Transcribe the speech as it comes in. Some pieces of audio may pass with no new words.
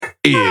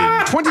In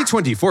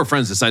 2020, four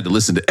friends decided to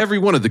listen to every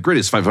one of the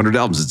greatest 500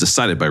 albums as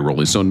decided by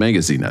Rolling Stone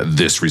magazine.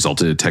 This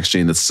resulted in a text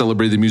chain that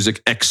celebrated the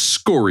music,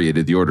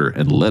 excoriated the order,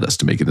 and led us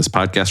to making this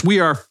podcast. We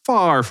are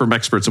far from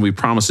experts, and we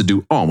promise to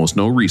do almost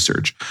no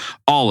research.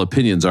 All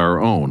opinions are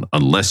our own,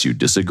 unless you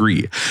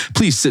disagree.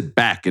 Please sit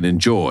back and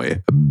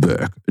enjoy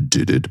Beck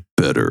Did It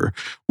Better.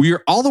 We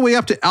are all the way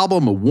up to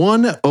album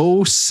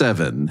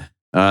 107.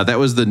 That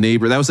was the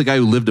neighbor. That was the guy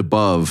who lived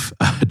above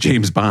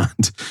James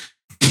Bond.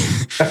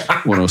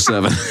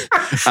 107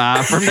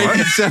 from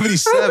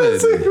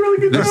 1977.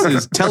 Really this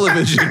is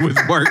Television with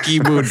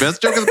Marquee Moon.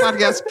 Best joke of the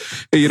podcast.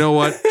 Hey, you know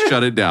what?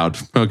 Shut it down.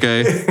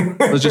 Okay,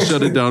 let's just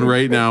shut it down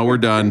right now. We're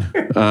done.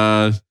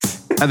 I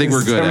think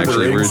we're good.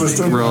 Actually,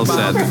 we're all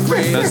set.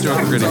 Best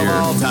joke we're gonna hear.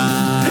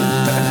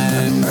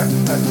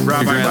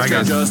 Rob,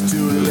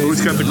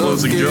 who's got the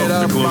closing joke?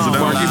 The closing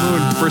out. Marquee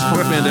Moon, first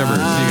punk band ever.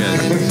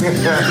 See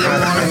you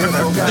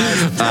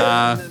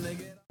guys.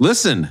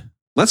 Listen.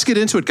 Let's get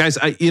into it, guys.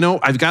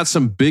 I've got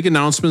some big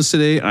announcements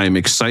today. I'm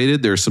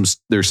excited. There's some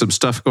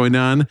stuff going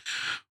on.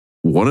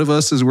 One of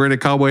us is wearing a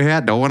cowboy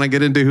hat. Don't want to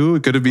get into who.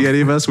 It could be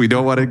any of us. We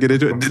don't want to get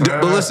into it.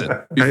 But listen,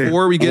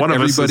 before we get one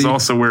of everybody, us is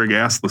also wearing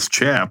assless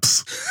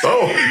chaps.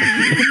 Oh,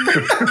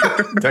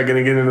 not going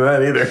to get into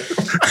that either.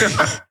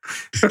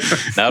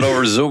 Not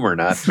over Zoom or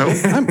not. Nope.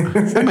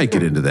 I might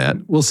get into that.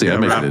 We'll see. I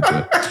might get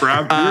into it.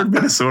 Rob, you're in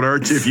Minnesota,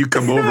 aren't you? If you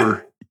come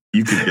over,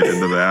 you could get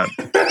into that.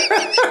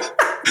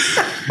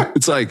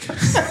 It's like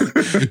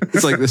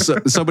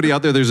somebody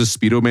out there. There's a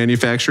Speedo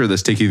manufacturer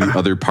that's taking the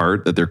other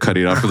part that they're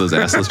cutting off for those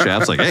assless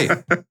chaps. Like, hey,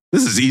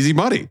 this is easy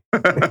money.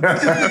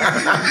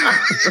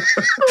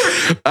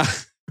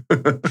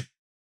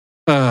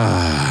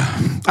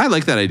 I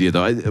like that idea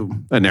though.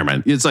 Never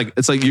mind. It's like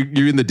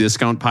you're in the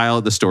discount pile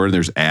at the store and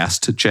there's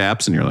assed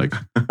chaps and you're like,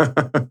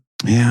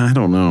 yeah, I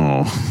don't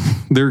know.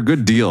 They're a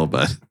good deal,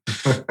 but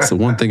it's the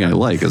one thing I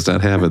like is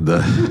not having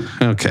the.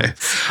 Okay,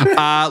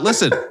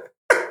 listen.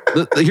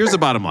 Here's the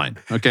bottom line,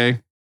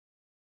 okay?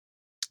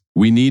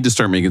 We need to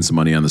start making some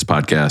money on this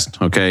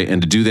podcast, okay?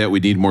 And to do that, we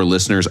need more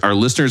listeners. Our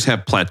listeners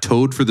have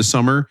plateaued for the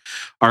summer.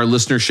 Our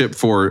listenership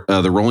for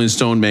the Rolling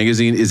Stone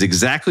magazine is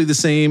exactly the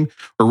same,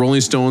 or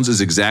Rolling Stones is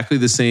exactly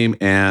the same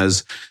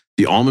as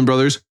the Allman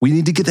Brothers. We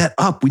need to get that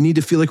up. We need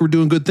to feel like we're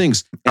doing good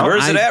things.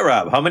 Where's it at,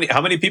 Rob? How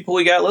many people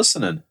we got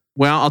listening?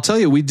 Well, I'll tell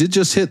you, we did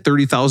just hit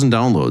 30,000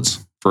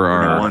 downloads for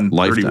our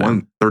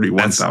lifetime.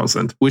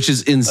 31,000. Which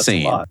is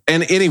insane.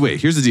 And anyway,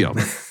 here's the deal.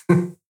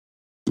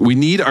 We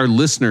need our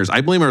listeners. I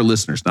blame our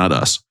listeners, not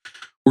us.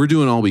 We're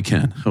doing all we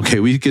can.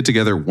 Okay, we get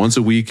together once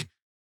a week.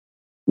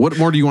 What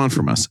more do you want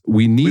from us?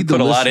 We need the listeners.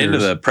 Put a lot into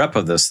the prep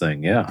of this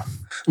thing, yeah.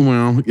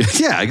 Well,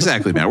 yeah,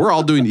 exactly, man. We're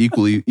all doing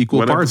equal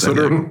parts. What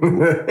are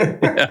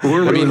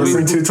we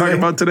listening to talking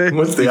about today?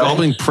 We've all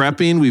been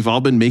prepping. We've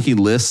all been making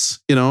lists,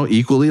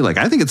 equally. Like,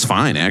 I think it's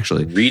fine,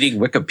 actually. Reading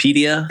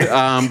Wikipedia.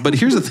 But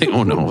here's the thing.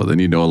 Oh, no. Well, then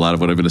you know a lot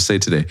of what I'm going to say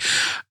today.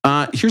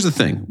 Here's the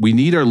thing. We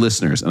need our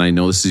listeners, and I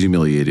know this is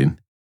humiliating.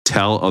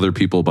 Tell other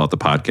people about the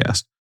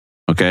podcast.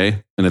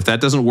 Okay. And if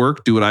that doesn't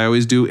work, do what I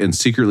always do and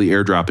secretly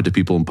airdrop it to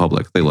people in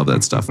public. They love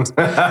that stuff. You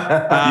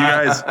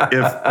guys,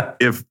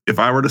 if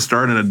I were to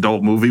start an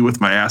adult movie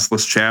with my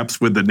assless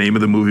chaps, would the name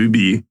of the movie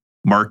be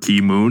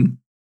Marquee Moon?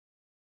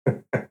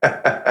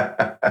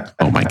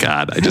 Oh my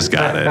God. I just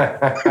got it.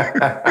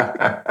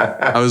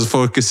 I was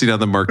focusing on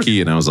the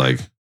marquee and I was like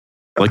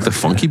the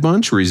Funky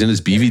Bunch where he's in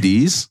his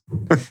BVDs.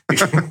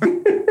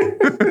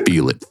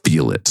 Feel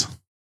it.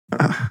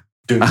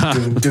 Do we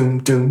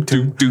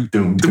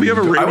have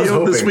a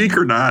radio this week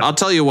or not? I'll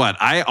tell you what.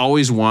 I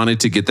always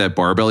wanted to get that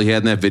barbell he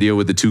had in that video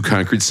with the two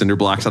concrete cinder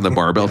blocks on the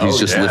barbell.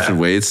 He's lifting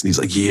weights and he's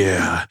like,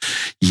 yeah.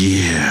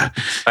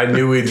 I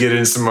knew we'd get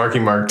into some Marky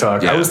Mark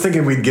talk. Yeah. I was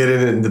thinking we'd get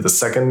into the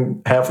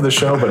second half of the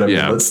show, but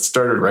let's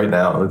start it right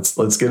now.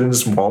 Let's get into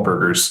some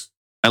Wahlburgers.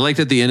 I liked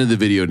at the end of the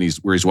video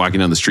where he's walking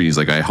down the street. He's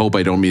like, I hope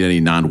I don't meet any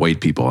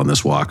non-white people on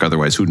this walk.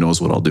 Otherwise, who knows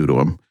what I'll do to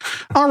him.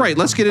 All right,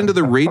 let's get into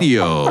the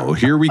radio.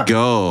 Here we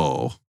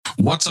go.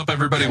 What's up,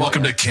 everybody?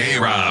 Welcome to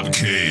K-Rob,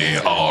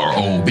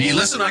 K-R-O-B.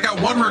 Listen, I got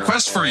one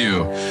request for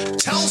you.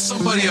 Tell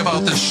somebody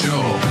about this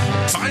show.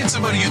 Find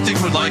somebody you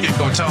think would like it.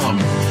 Go tell them.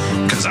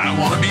 Because I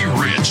want to be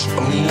rich.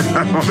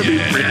 Oh,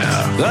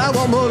 I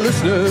want more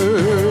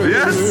listeners.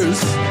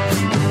 Yes.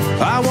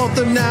 I want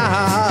them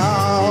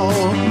now.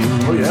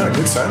 Oh, yeah,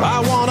 good sound. I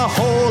want a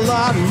whole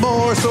lot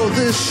more so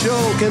this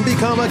show can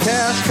become a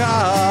cash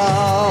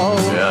cow.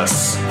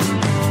 Yes.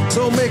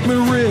 So make me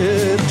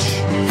rich.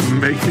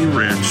 Make me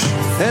rich.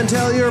 And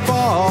tell your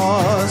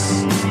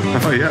boss.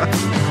 Oh, yeah.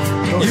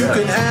 You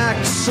can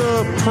act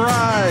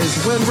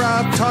surprised when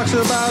Rob talks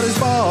about his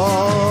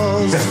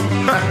balls.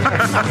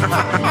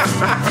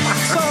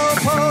 So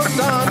post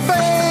on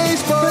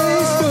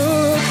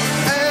Facebook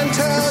and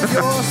tell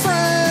your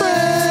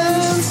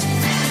friends.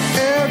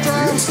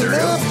 Airdrop some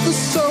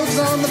episodes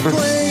on the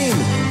plane.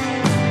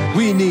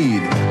 We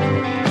need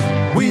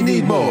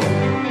more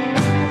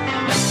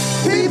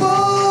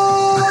people.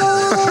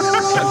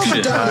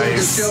 Down the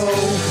show.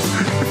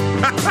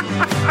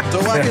 so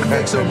I can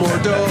make some more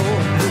dough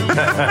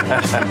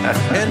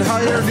and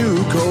hire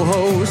new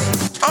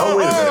co-hosts. Wait a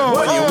minute.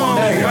 What do you want?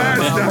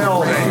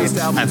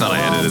 I thought I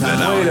edited that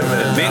out. Wait a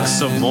minute. Make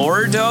some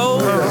more dough?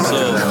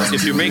 So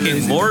if you're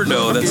making more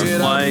dough, that's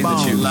implying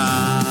that you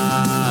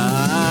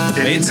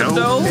made some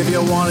dough? If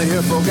you want to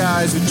hear four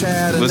guys who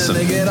chat and Listen,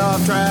 then they get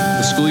off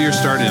track. The school year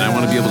started, and I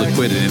want to be able to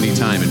quit at any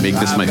time and make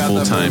this my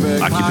full-time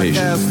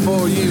occupation.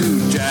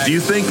 Do you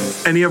think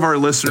any of our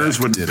listeners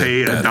would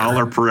pay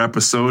 $1 per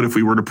episode if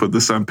we were to put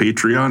this on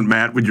Patreon?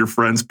 Matt, would your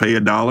friends pay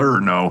 $1 or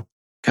no?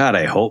 God,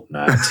 I hope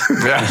not.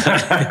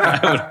 I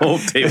would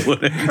hope they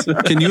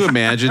wouldn't. Can you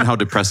imagine how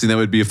depressing that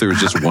would be if there was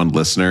just one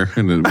listener?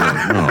 And it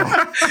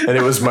was, And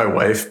it was my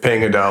wife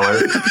paying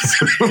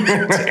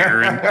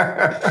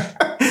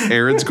 $1.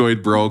 Aaron's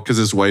going broke because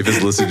his wife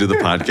is listening to the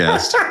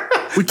podcast.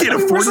 We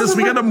can't afford this.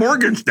 We got a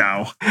mortgage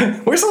now.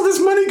 Where's all this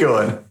money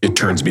going? It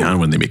turns me on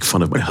when they make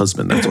fun of my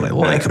husband. That's what I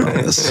like about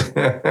this.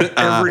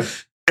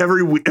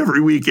 Every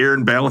week,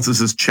 Aaron balances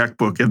his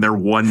checkbook and they're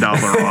 $1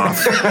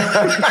 off.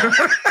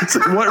 It's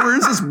like, where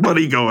is this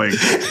money going?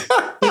 Listen,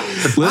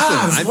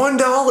 it's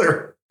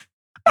 $1.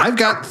 I've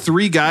got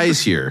 3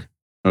 guys here,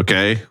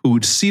 okay,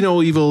 who see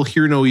no evil,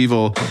 hear no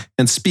evil,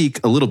 and speak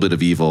a little bit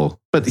of evil.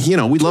 But,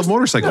 we love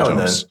motorcycle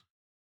jumps.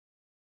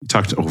 You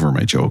talked over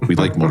my joke. We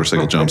like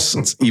motorcycle jumps.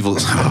 It's evil.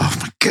 Oh,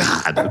 my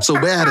God. I'm so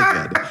bad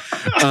again.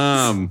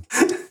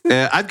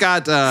 I've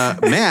got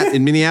Matt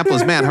in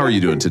Minneapolis. Matt, how are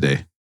you doing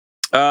today?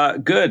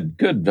 Good.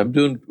 I'm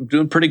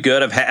doing pretty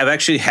good. I've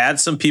actually had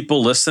some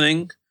people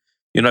listening.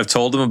 I've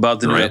told them about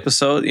the new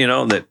episode.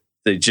 That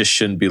they just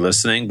shouldn't be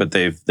listening, but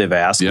they've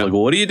asked, like,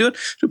 well, what are you doing?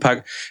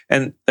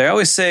 And they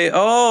always say,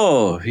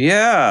 "Oh,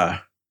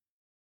 yeah,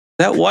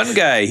 that one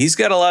guy. He's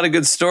got a lot of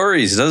good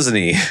stories, doesn't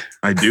he?"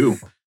 I do.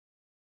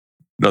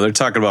 No, they're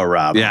talking about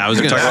Rob. Yeah, I was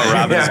going to talk about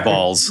Rob and his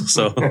balls.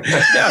 So,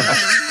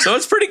 so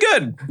it's pretty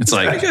good. It's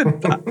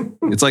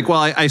like, well,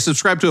 I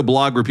subscribe to a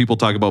blog where people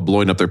talk about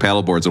blowing up their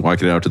paddle boards and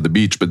walking out to the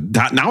beach, but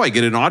now I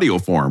get an audio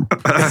form.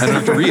 I don't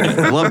have to read it.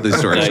 I love these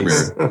stories.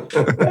 Nice.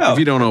 If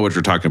you don't know what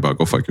you're talking about,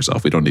 go fuck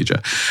yourself. We don't need you.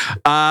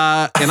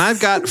 And I've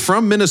got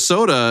from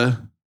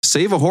Minnesota,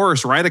 save a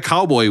horse, ride a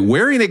cowboy,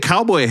 wearing a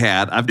cowboy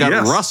hat. I've got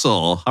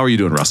Russell. How are you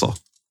doing, Russell?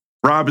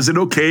 Rob, is it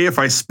okay if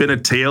I spin a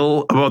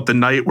tale about the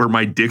night where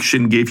my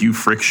diction gave you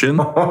friction?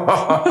 This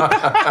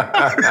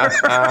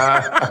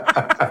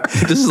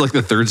is like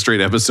the 3rd straight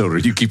episode where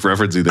you keep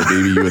referencing that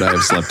maybe you and I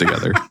have slept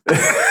together.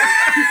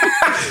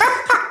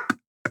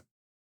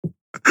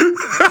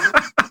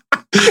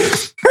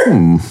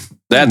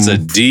 That's a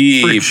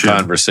deep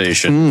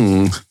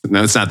conversation.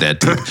 No, it's not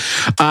that deep.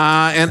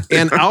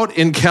 And out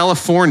in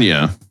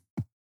California,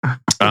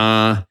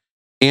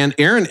 and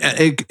Aaron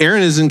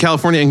is in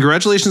California, and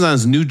congratulations on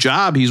his new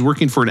job. He's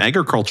working for an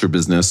agriculture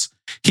business.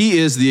 He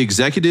is the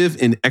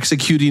executive and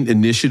executing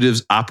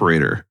initiatives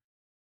operator.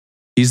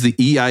 He's the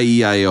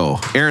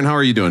EIEIO. Aaron, how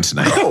are you doing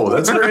tonight? Oh,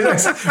 that's very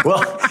nice.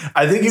 Well,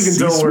 I think you can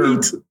tell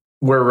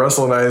where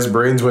Russell and I's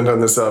brains went on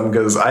this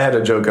because I had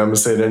a joke. I'm going to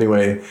say it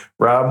anyway.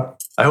 Rob,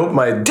 I hope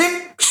my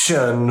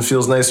diction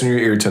feels nice in your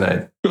ear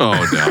tonight.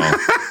 Oh, no.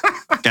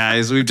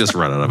 Guys, we've just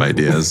run out of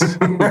ideas.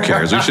 Who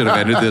cares? We should have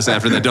ended this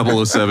after the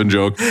 007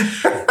 joke.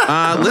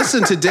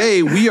 Listen,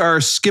 today we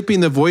are skipping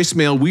the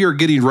voicemail. We are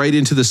getting right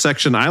into the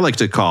section I like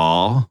to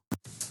call...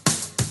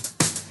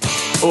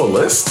 Oh, a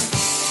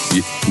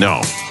list?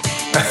 No.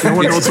 No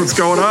one knows what's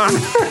going on.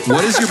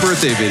 What is your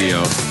birthday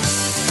video?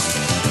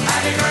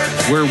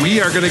 Where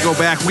we are going to go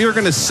back. We are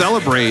going to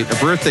celebrate a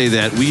birthday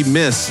that we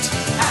missed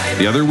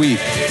the other week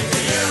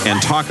and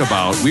talk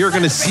about. We are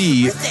going to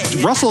see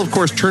Russell, of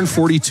course, turned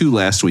 42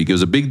 last week. It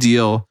was a big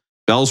deal.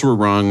 Bells were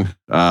rung.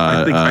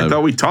 I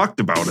thought we talked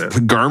about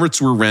it. Garments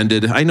were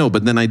rended. I know,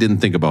 but then I didn't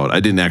think about it.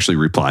 I didn't actually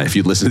reply. If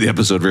you listen to the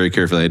episode very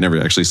carefully, I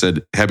never actually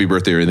said happy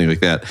birthday or anything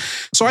like that.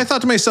 So I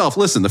thought to myself,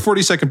 listen, the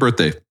 42nd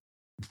birthday,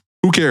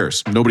 who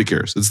cares? Nobody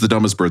cares. It's the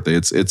dumbest birthday.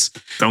 It's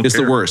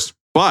the worst.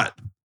 But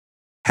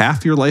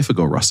half your life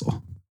ago,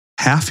 Russell,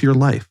 half your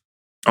life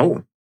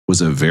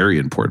was a very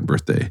important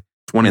birthday.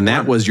 21. And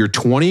that was your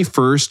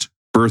 21st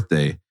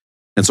birthday.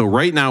 And so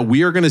right now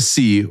we are going to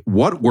see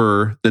what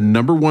were the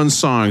number 1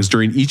 songs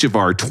during each of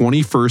our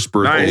 21st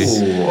birthdays.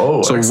 Nice. So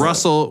excellent.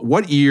 Russell,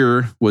 what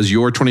year was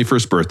your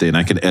 21st birthday? And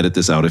I can edit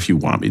this out if you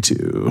want me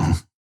to.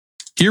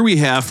 Here we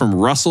have from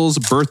Russell's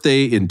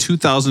birthday in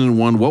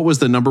 2001. What was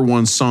the number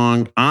 1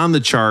 song on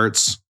the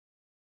charts?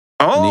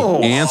 Oh,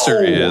 and the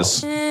answer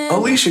is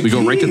Alicia Keys. We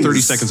go right to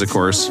 30 seconds, of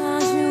course.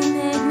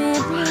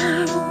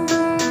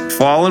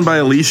 Fallen by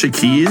Alicia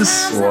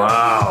Keys.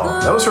 Wow.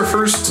 That was her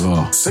first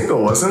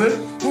single, wasn't it?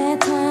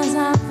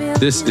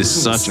 This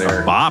is such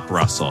a bop,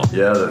 Russell.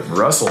 Yeah,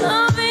 Russell.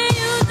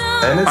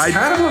 And it's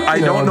I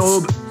don't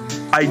know.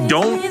 I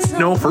don't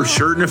know for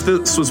certain if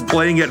this was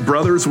playing at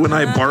Brothers when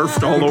I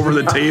barfed all over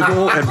the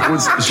table and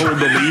was told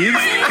to leave,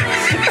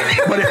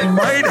 but it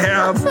might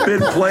have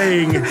been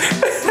playing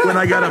when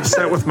I got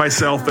upset with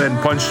myself and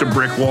punched a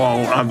brick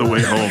wall on the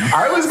way home.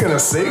 I was going to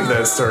save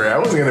that story. I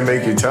wasn't going to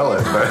make you tell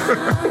it,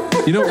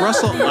 but You know,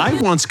 Russell, I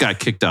once got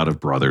kicked out of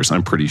Brothers,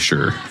 I'm pretty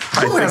sure.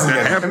 I think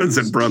that happens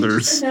at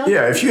Brothers.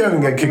 yeah, if you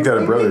haven't got kicked out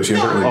of Brothers, you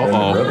haven't really been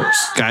to Brothers.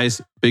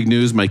 Guys, big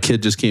news. My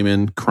kid just came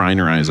in crying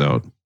her eyes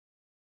out.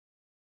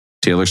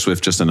 Taylor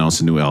Swift just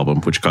announced a new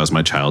album, which caused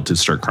my child to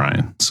start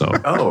crying. So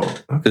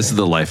This is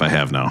the life I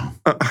have now.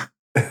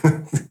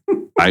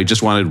 I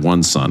just wanted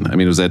one son. I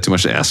mean, was that too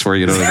much to ask for?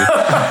 You know what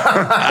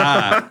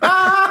I mean?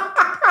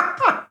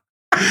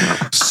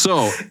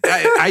 So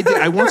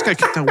I once got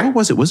kicked out. What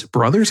was it? Was it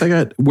Brothers?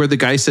 Where the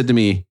guy said to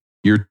me,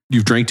 you've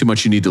drank too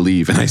much. You need to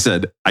leave. And I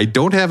said, I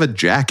don't have a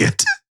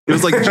jacket. It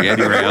was like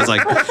January. I was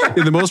like,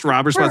 in the most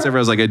robber spots ever,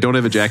 I was like, I don't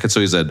have a jacket. So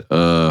he said,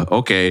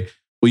 okay.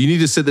 Well, you need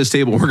to sit at this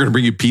table. We're going to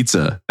bring you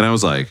pizza. And I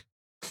was like,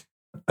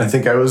 I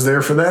think I was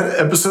there for that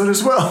episode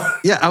as well.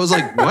 Yeah, I was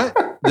like, what?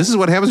 This is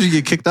what happens when you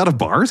get kicked out of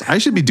bars? I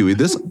should be doing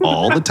this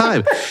all the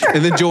time.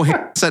 And then Joe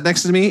sat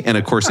next to me. And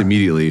of course,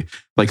 immediately,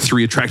 like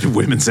 3 attractive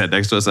women sat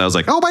next to us. And I was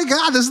like, oh my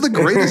God, this is the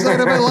greatest night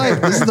of my life.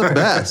 This is the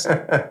best.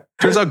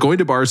 Turns out going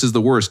to bars is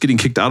the worst. Getting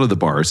kicked out of the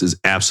bars is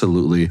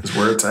absolutely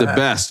the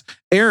best.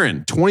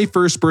 Aaron,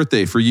 21st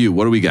birthday for you.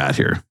 What do we got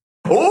here?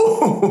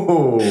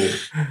 Oh,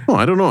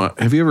 I don't know.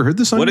 Have you ever heard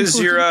this song? What is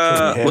your,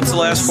 what's the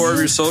last 4 of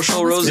your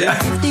social, Rosie?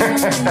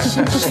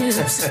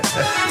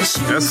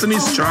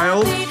 Destiny's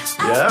Child?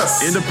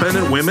 Yes.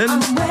 Independent Women?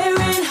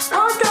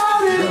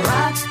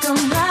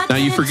 Now,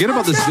 you forget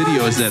about this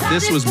video is that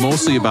this was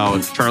mostly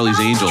about Charlie's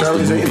Angels.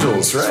 Charlie's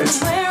Angels, right.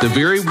 The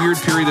very weird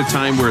period of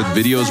time where the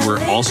videos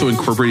were also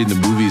incorporating the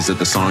movies that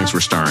the songs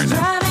were starring in.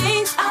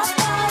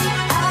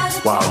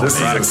 Wow, this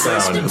is a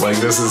sound. Like,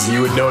 this is,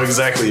 you would know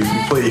exactly,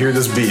 if you hear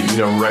this beat, you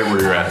know right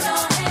where you're at.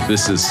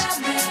 This is,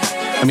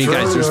 I mean,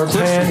 guys, there's clips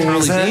from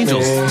Charlie's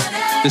Angels.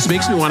 This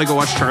makes me want to go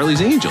watch Charlie's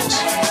Angels.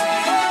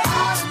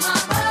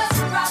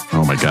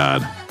 Oh my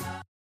God.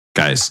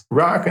 Guys.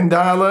 Rockin'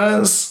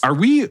 dollars. Are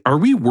we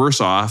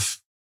worse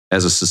off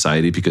as a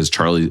society because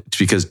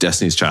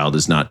Destiny's Child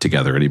is not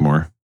together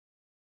anymore?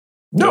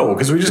 No,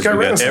 because we just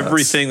got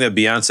everything that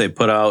Beyonce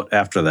put out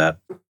after that.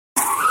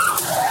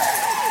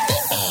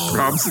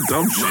 Rob's some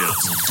dumb shit.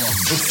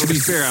 To be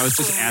fair, I was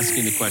just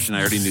asking the question. I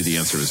already knew the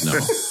answer was no.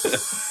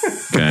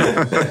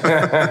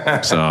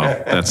 Okay. So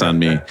that's on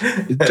me.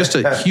 Just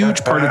a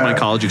huge part of my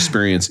college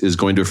experience is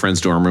going to a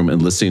friend's dorm room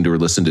and listening to her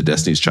listen to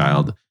Destiny's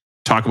Child,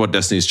 talk about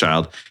Destiny's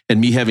Child,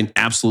 and me having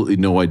absolutely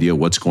no idea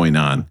what's going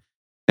on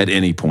at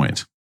any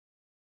point.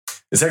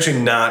 It's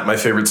actually not my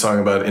favorite song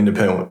about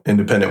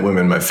independent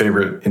women. My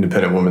favorite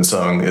independent woman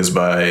song is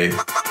by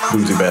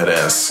Boozy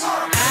Badass.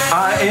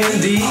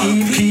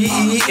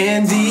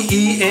 INDEPENDENT.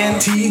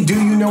 Do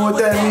you know what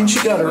that means?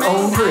 She got her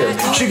own crib.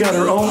 She got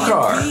her own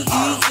car.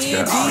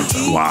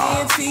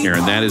 Wow.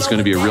 Aaron, that is going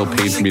to be a real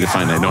pain for me to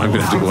find. I know I'm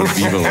going to have to go on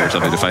Vivo or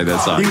something to find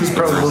that song. He was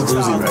probably a little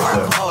boozy back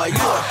then.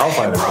 I'll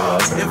find it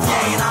for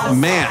that.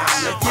 Matt,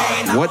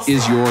 what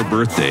is your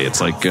birthday?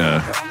 It's like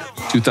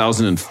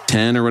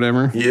 2010 or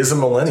whatever. He is a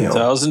millennial.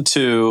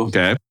 2002.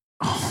 Okay.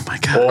 Oh my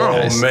God. Oh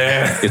guys.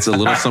 man. It's a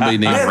little somebody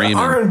named Raymond.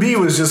 R&B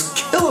was just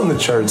killing the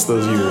charts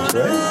those years,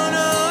 right?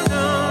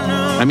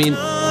 I mean,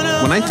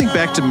 when I think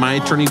back to my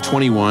turning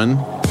 21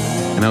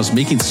 and I was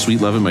making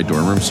Sweet Love in my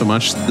dorm room so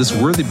much, these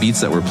were the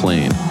beats that were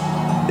playing.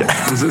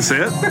 Yeah. Is this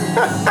it?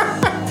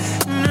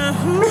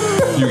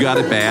 You Got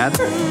It Bad?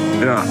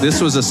 Yeah.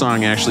 This was a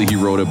song actually he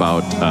wrote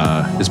about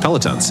his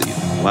Peloton seat.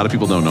 A lot of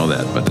people don't know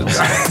that, but it's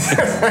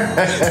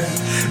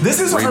this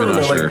is hard.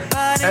 Like,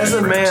 as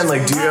a man,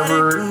 like, do you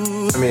ever?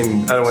 I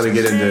mean, I don't want to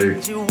get into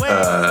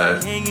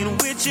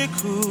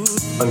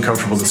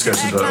uncomfortable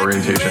discussions about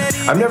orientation.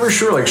 I'm never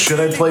sure. Like, should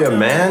I play a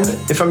man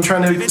if I'm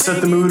trying to set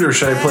the mood, or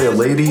should I play a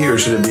lady, or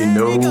should it be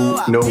no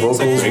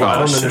vocals? I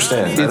don't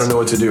understand. I don't know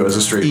what to do as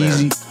a straight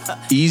man.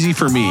 Easy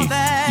for me.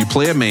 You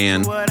play a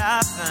man.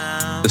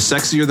 The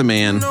sexier the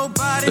man,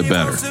 the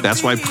better.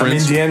 That's why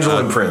Prince. I mean, D'Angelo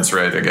and Prince,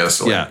 right? I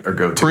guess. Like, are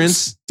go-tos.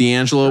 Prince,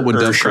 D'Angelo, when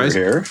Dove cries.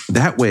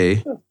 That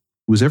way,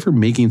 who's ever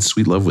making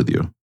sweet love with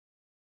you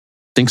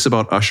thinks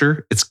about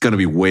Usher, it's going to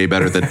be way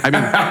better than. I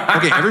mean,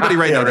 okay, everybody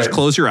now, just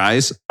close your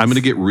eyes. I'm going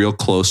to get real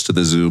close to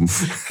the Zoom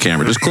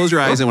camera. Just close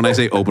your eyes, and when I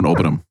say open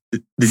them.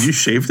 Did you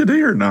shave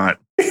today or not?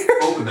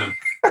 Open them.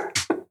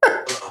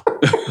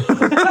 You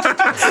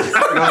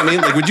know what I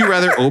mean? Like, would you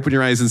rather open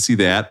your eyes and see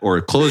that,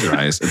 or close your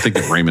eyes and think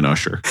of Raymond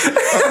Usher?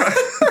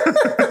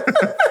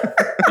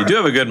 You do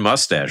have a good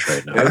mustache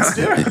right now.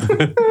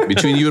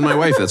 Between you and my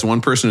wife, that's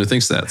one person who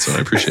thinks that, so I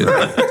appreciate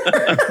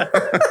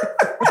that.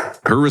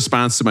 Her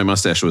response to my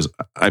mustache was,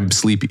 "I'm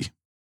sleepy."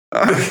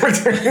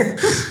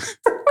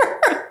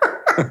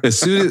 As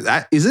soon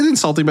as, is it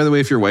insulting, by the way,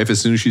 if your wife,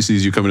 as soon as she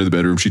sees you come into the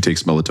bedroom, she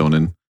takes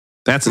melatonin?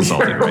 That's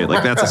insulting, right?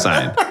 Like, that's a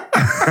sign.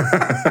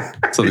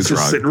 Something's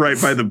just wrong. Sitting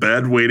right by the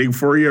bed waiting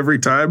for you every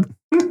time.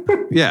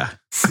 Yeah.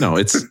 No,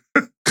 it's.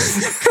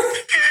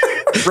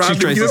 Rob, she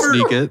tries to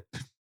sneak it.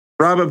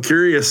 Rob, I'm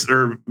curious,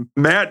 or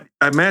Matt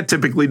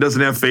typically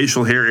doesn't have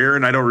facial hair.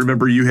 Aaron, I don't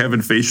remember you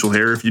having facial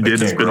hair. If you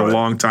did, it's been a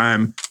long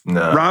time.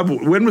 No. Rob,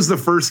 when was the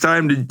first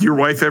time, did your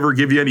wife ever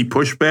give you any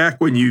pushback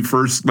when you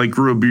first like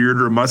grew a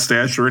beard or a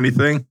mustache or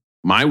anything?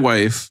 My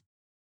wife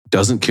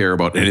doesn't care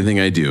about anything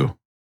I do.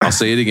 I'll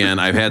say it again.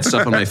 I've had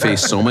stuff on my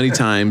face so many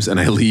times and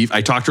I leave.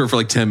 I talk to her for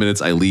like 10 minutes.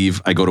 I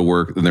leave. I go to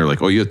work and they're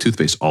like, oh, you have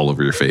toothpaste all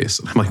over your face.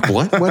 And I'm like,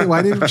 what?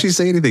 Why didn't she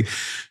say anything?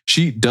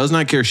 She does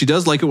not care. She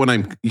does like it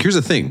when here's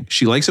the thing.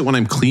 She likes it when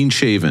I'm clean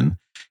shaven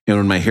and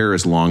when my hair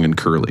is long and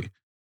curly.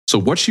 So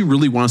what she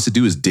really wants to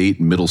do is date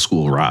middle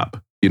school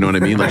Rob. You know what I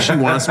mean? Like she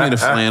wants me to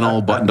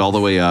flannel buttoned all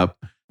the way up,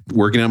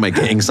 working on my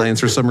gang signs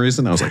for some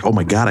reason. I was like, oh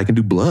my God, I can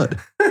do blood.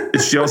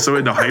 Is she also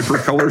into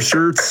hypercolor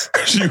shirts?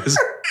 She was...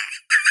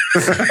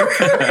 Oh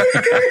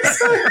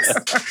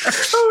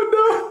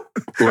no!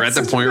 We're at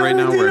the point right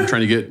now where I'm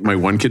trying to get my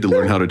one kid to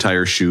learn how to tie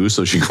her shoes.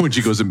 So when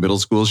she goes in middle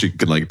school, she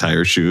can like tie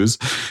her shoes.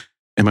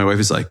 And my wife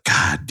is like,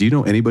 God, do you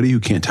know anybody who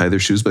can't tie their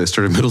shoes by the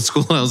start of middle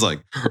school? And I was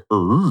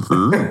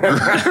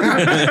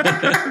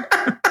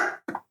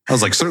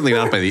like, certainly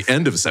not by the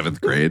end of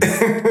 7th grade.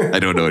 I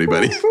don't know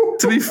anybody.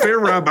 To be fair,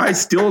 Rob,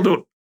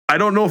 I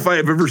don't know if I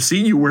have ever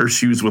seen you wear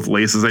shoes with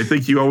laces. I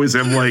think you always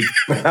have like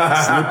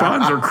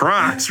slip-ons or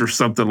Crocs or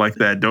something like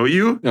that, don't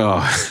you?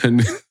 Oh,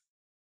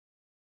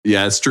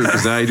 yeah, it's true.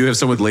 Because I do have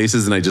some with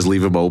laces and I just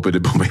leave them open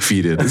and put my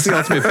feet in. It's the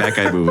ultimate fat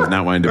guy move,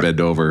 not wanting to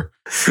bend over.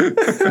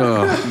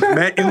 Oh.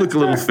 Matt, you look a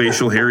little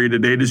facial hairy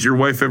today. Does your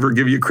wife ever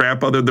give you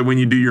crap other than when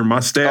you do your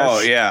mustache? Oh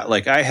yeah.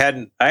 Like I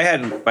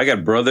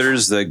got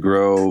brothers that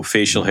grow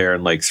facial hair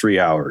in like 3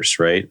 hours,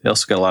 right? They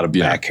also got a lot of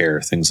back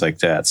hair, things like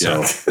that.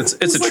 So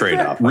it's a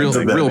trade-off. Real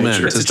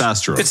men,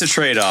 testosterone. It's a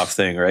trade-off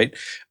thing, right?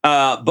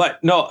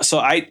 But no,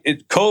 so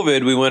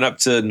COVID, we went up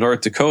to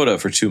North Dakota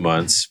for 2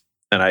 months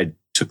and I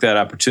took that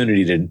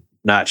opportunity to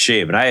not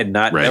shave. And I had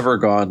never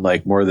gone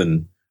like more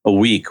than a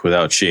week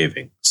without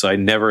shaving. So I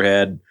never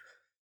had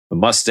a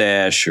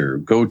mustache or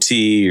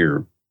goatee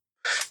or,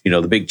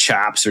 the big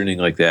chops or anything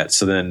like that.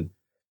 So then,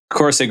 of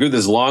course, I grew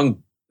this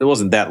long, it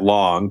wasn't that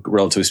long,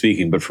 relatively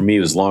speaking, but for me,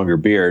 it was longer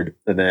beard.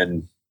 And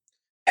then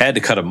had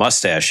to cut a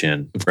mustache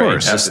in. Of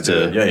course. Just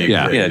to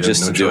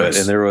do it.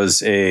 And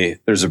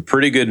there's a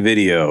pretty good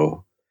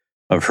video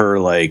of her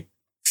like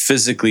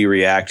physically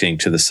reacting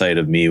to the sight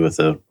of me with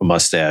a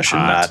mustache in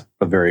not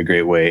a very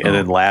great way, and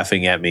then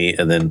laughing at me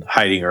and then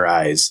hiding her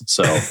eyes.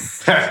 So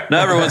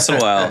now every once in a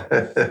while,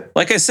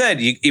 like I said,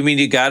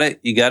 you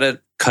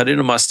gotta cut in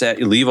a mustache.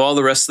 You leave all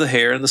the rest of the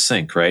hair in the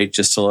sink, right?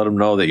 Just to let them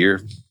know that you're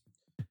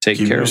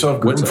taking care of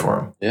yourself good for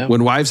them. Yeah.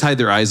 When wives hide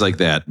their eyes like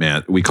that,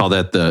 Matt, we call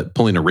that the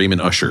pulling a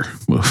Raymond Usher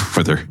move,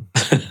 where they're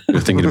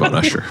thinking about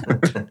Usher.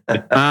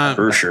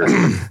 For sure.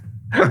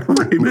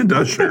 Raymond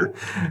Usher.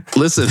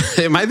 Listen,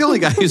 am I the only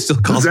guy who still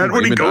calls him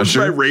Raymond Usher? Is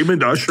that what he goes by,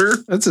 Raymond Usher?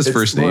 That's his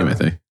first name, I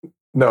think.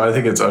 No, I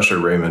think it's Usher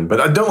Raymond.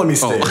 But don't let me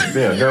stay.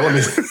 Yeah, don't let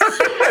me.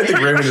 I think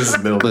Raymond is his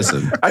middle name.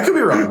 Listen, I could be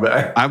wrong,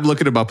 but I'm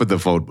looking him up in the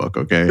phone book.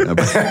 Okay.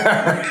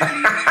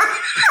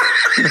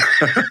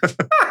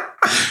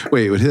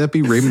 Wait, would that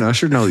be Raymond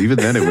Usher? No, even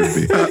then it would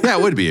be. Yeah,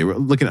 it would be.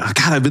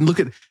 I've been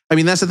looking. I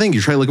mean, that's the thing.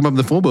 You try to look him up in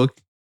the phone book.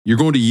 You're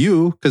going to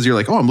you because you're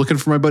like, oh, I'm looking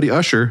for my buddy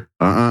Usher.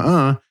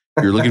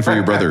 You're looking for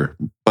your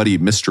buddy,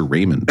 Mr.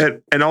 Raymond.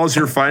 And all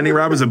you're finding,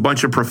 Rob, is a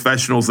bunch of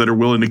professionals that are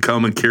willing to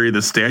come and carry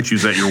the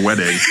statues at your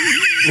wedding.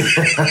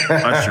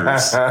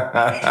 Ushers.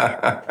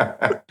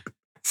 I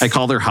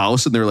call their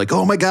house and they're like,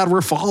 oh my God,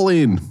 we're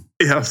falling.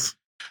 Yes.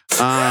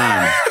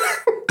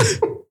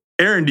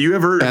 Aaron, do you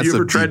ever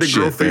tried to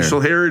grow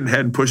facial hair and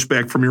had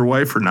pushback from your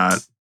wife or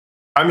not?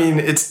 I mean,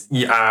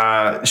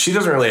 she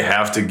doesn't really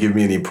have to give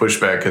me any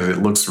pushback because it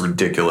looks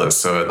ridiculous.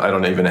 So I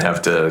don't even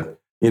have to.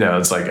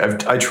 It's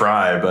like I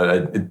try,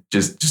 but it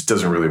just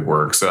doesn't really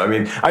work. So I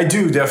mean, I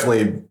do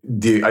definitely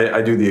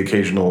I do the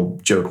occasional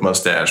joke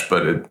mustache,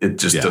 but it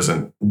just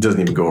doesn't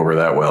even go over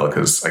that well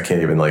because I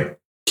can't even like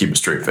keep a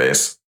straight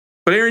face.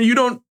 But Aaron, you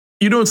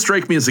don't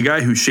strike me as a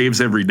guy who shaves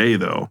every day,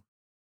 though.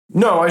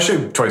 No, I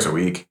shave twice a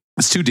week.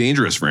 It's too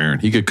dangerous for Aaron.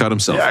 He could cut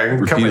himself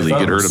repeatedly. He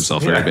could hurt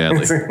himself very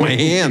badly. My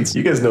hands.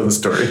 You guys know the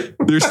story.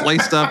 They're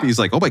sliced up. He's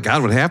like, oh my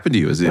God, what happened to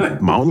you? Is it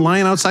a mountain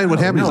lion outside? What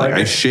happened? He's like,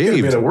 I shaved.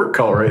 I'm in a work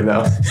call right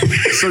now.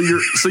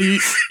 So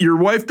your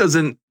wife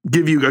doesn't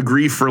give you a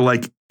grief for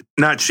like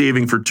not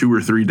shaving for 2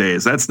 or 3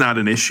 days. That's not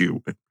an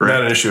issue. Right?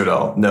 Not an issue at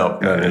all. No,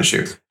 not an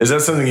issue. Is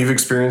that something you've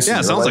experienced? Yeah,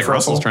 it sounds like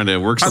Russell's trying to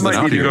work something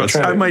out here.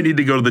 I might need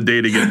to go to the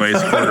dating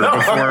advice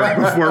corner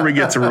before we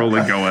get to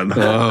rolling going.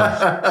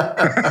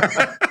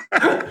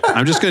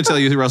 I'm just going to tell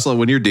you, Russell,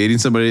 when you're dating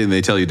somebody and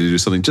they tell you to do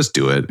something, just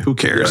do it. Who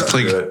cares? It's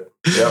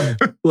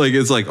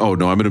like, oh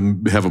no, I'm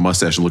going to have a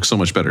mustache and look so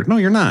much better. No,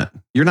 you're not.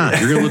 You're going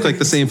to look like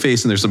the same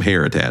face and there's some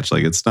hair attached.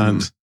 Like it's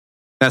not.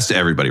 That's to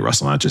everybody,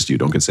 Russell, not just you.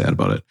 Don't get sad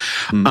about it.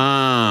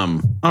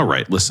 All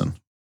right, listen.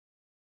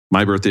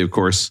 My birthday, of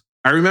course.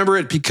 I remember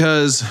it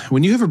because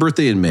when you have a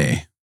birthday in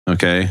May,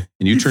 okay,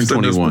 and you turn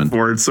 21.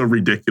 It's so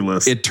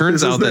ridiculous. It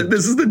turns out that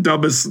this is the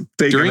dumbest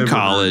thing. During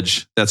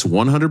college, that's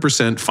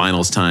 100%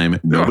 finals time.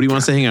 Nobody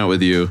wants to hang out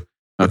with you.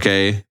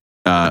 Okay.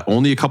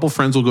 Only a couple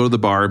friends will go to the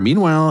bar.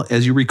 Meanwhile,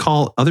 as you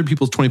recall, other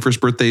people's 21st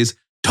birthdays,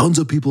 tons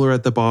of people are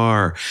at the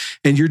bar.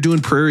 And you're doing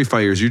prairie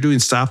fires. You're doing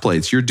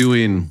stoplights. You're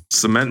doing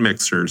cement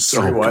mixers.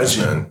 Three wise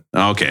men.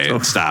 Okay,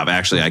 stop.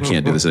 Actually, I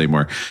can't do this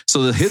anymore.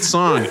 So the hit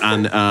song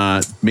on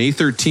May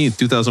 13th,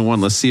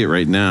 2001. Let's see it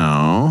right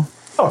now.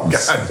 Oh,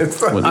 God.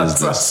 It's What is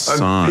this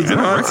song? I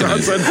don't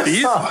recognize it.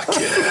 Feet?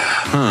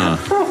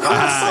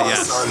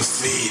 Yes. On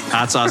feet.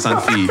 Hot sauce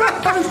on feet.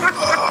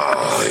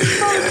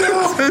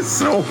 It's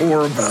so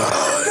horrible.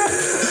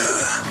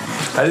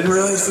 I didn't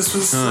realize this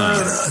was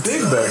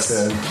big back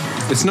then.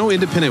 It's no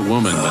independent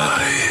woman, but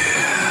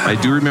I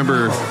do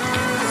remember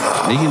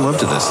making love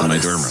to this in my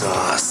dorm room.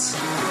 Sauce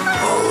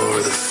all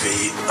over the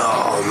feet.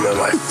 Oh man,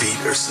 my feet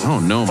are so. Oh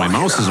no, my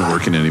mouse isn't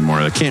working anymore.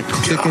 I can't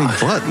click any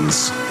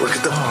buttons. Look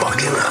at the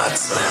fucking hot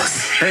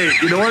sauce. Hey,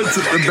 you know what's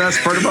the best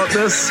part about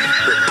this?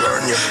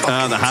 Burn your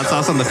fucking The hot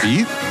sauce on the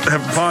feet?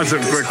 Have pause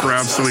it quick,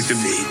 Rob, so we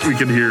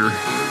can hear.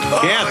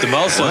 Yeah, the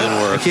mouse doesn't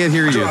I work. can't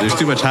hear you. There's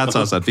too much hot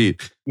sauce on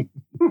feet.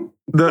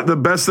 The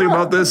best thing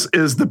about this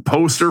is the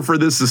poster for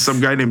this is some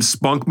guy named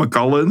Spunk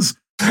McCullens,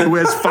 who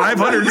has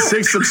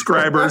 506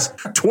 subscribers,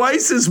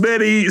 twice as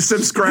many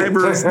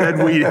subscribers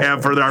than we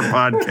have for our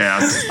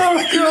podcast.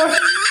 Oh, God.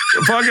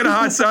 Fucking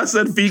hot sauce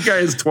and feet guy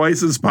is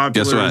twice as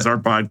popular as our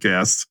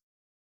podcast.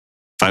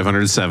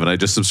 507. I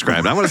just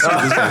subscribed. I want to see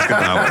what this guy's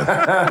coming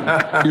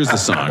out with. Here's the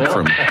song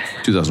from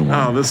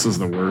 2001. Oh, this is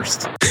the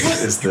worst. What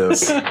is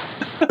this?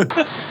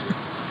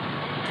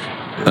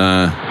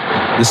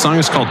 This song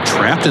is called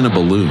Trapped in a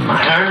Balloon.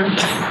 My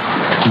arms,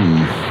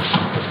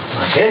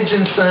 my head's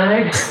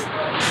inside.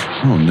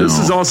 Oh, no. This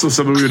is also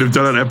something we would have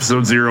done on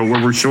episode 0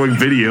 where we're showing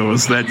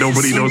videos that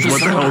nobody knows what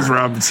the hell's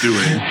Rob's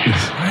doing.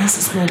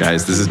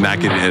 Guys, this is not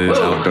getting edited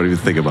out. Don't even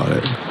think about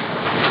it.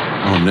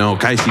 Oh, no.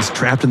 Guys, he's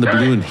trapped in the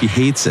balloon. He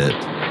hates it.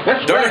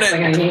 That's the last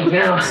thing I need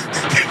now.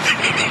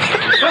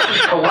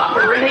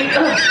 Cooperating.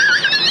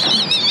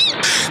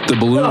 The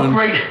balloon. Oh,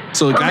 great.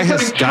 So the guy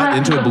has got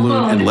into a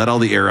balloon and let all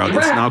the air out.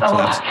 It's now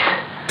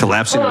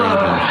collapsing around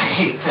him. I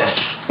hate this.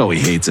 Oh, he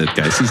hates it,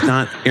 guys. He's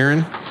not,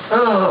 Aaron,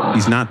 Oh,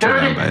 he's not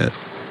turned on by it.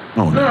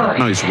 Oh, no.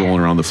 Now he's rolling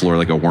around the floor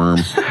like a worm,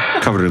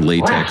 covered in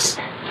latex.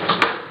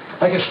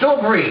 I can still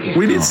breathe.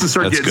 We need to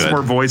start That's getting some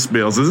good. more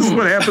voicemails. Is this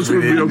what happens when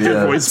we don't get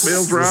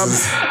voicemails,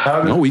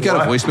 Rob? No, we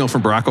got a voicemail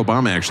from Barack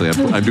Obama, actually.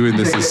 I'm doing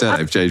this instead.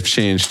 I've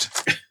changed.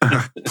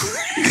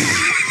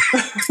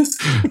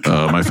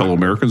 My fellow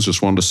Americans,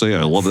 just wanted to say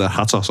I love that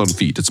hot sauce on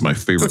feet. It's my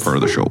favorite part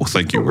of the show.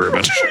 Thank you very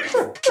much.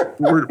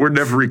 We're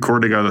never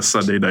recording on a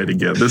Sunday night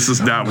again. This is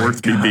not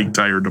worth me being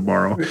tired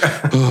tomorrow.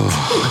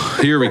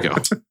 Here we go.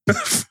 It's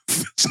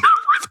not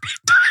worth being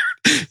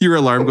tired. Your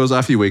alarm goes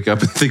off, you wake up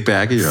and think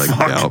back, and you're like,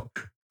 no.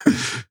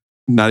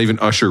 Not even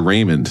Usher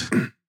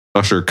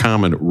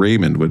Common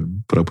Raymond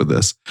would put up with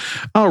this.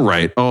 All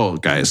right. Oh,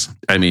 guys.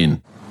 I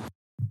mean,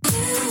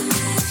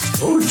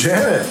 Oh,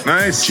 Janet.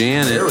 Nice.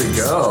 Janet. There we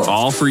go.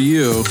 All for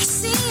you.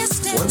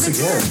 Once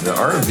again, the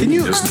R&B Can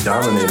you- just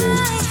dominating.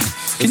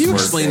 Can you More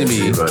explain to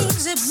me,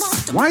 fancy,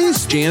 but why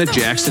is Janet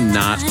Jackson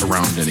not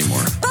around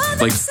anymore?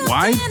 Like,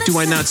 why do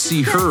I not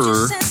see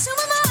her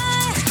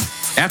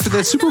after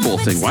that Super Bowl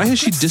thing? Why has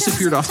she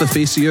disappeared off the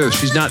face of the earth?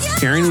 She's not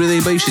pairing with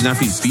anybody. She's not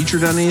being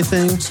featured on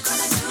anything.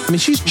 I mean,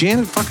 she's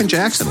Janet fucking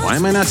Jackson. Why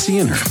am I not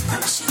seeing her?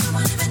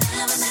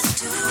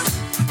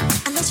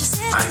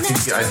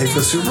 I think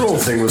the Super Bowl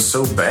thing was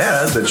so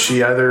bad that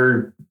she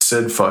either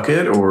said fuck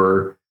it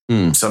or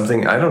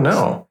something. I don't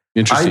know.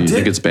 Interesting. You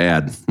think it's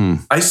bad?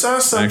 I saw I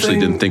something. actually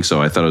didn't think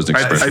so. I thought it was an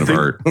expression of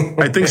art.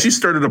 I think she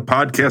started a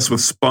podcast with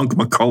Spunk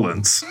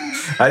McCullens.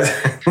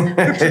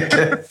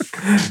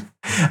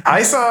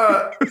 I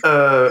saw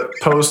a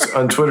post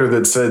on Twitter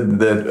that said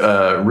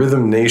that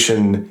Rhythm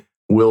Nation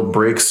will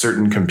break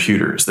certain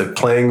computers, that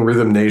playing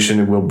Rhythm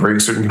Nation will break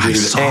certain I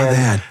computers. saw And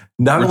that.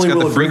 not It's only got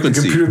will the it break the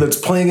frequency. computer that's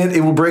playing it, it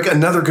will break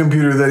another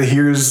computer that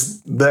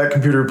hears that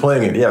computer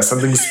playing it. Yeah,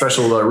 something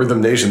special about Rhythm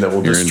Nation that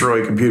will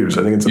destroy computers.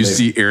 I think it's You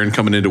amazing. see Aaron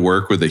coming into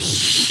work with a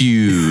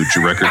huge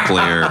record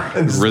player,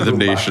 Rhythm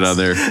Nation on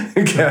there.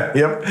 Yeah,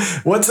 yep.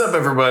 What's up,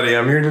 everybody?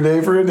 I'm here today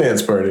for a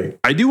dance party.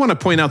 I do want to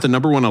point out the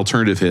number one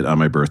alternative hit on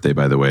my birthday,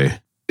 by the way.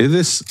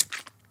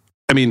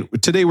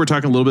 Today we're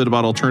talking a little bit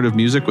about alternative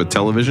music with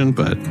television,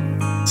 but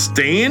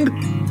Stained?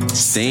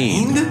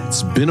 Stained.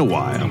 It's been a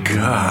while.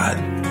 God.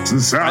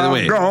 Since By the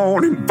way- I've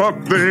gone and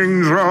fucked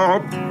things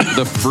up.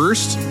 The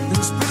first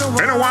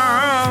Been a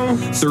while.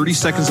 30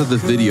 seconds of the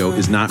video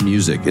is not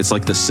music. It's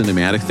like the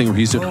cinematic thing where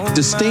he's doing.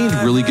 Does Stained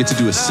really get to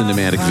do a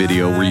cinematic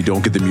video where you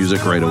don't get the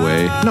music right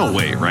away? No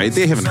way, right?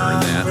 They haven't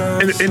earned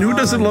that. And who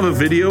doesn't love a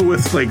video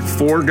with like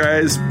 4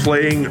 guys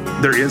playing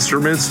their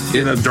instruments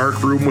in a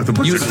dark room with a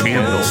bunch of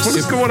candles? What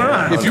is going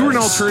on? If you were an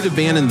alternative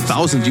band in the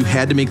thousands, you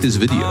had to make this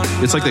video.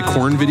 It's like the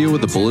Korn video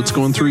with the bullets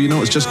going through,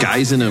 It's just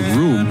guys in a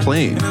room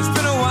playing.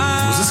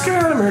 Was this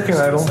guy on American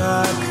Idol?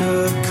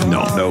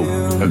 No.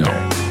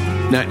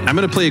 Now, I'm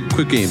going to play a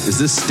quick game. Is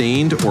this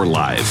Stained or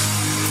live?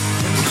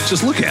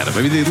 Just look at them.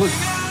 I mean, they look...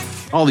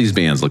 All these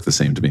bands look the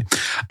same to me.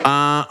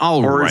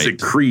 All Or right. is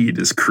it Creed?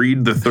 Is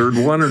Creed the third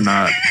one or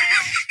not?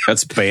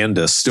 That's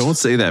Bandist. Don't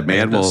say that.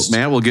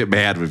 Matt will get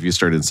mad if you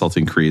start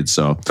insulting Creed.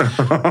 So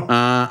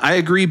I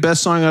agree.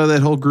 Best song out of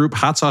that whole group,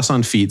 Hot Sauce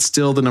on Feet,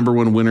 still the number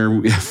one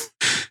winner.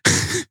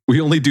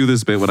 We only do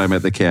this bit when I'm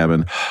at the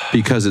cabin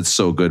because it's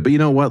so good. But you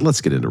know what?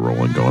 Let's get into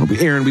rolling going.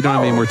 Aaron, we don't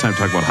have any more time to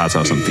talk about Hot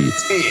Sauce on Feet.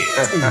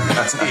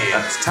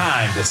 It's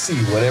time to see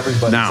what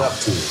everybody's up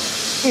to.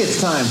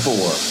 It's time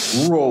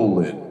for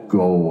Rolling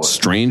Going.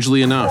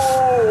 Strangely enough.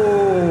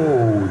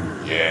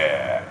 Oh,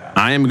 yeah.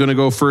 I am going to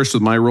go first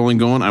with my rolling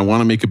going. I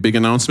want to make a big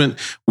announcement.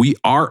 We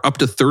are up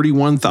to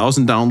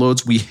 31,000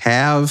 downloads. We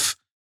have,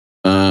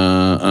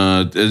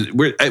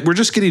 we're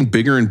just getting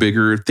bigger and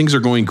bigger. Things are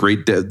going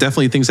great.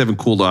 Definitely things haven't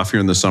cooled off here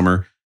in the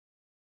summer.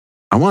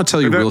 I want to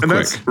tell you real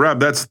quick. Rob,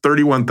 that's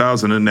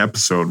 31,000 an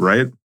episode,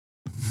 right?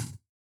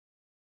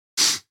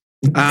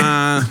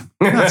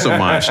 Not so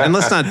much. And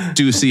let's not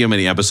see how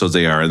many episodes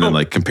they are and then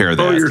like compare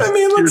that.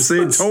 You're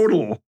saying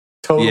total.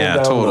 Total Yeah,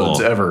 downloads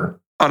total. ever.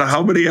 Out of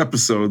how many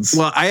episodes?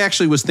 Well, I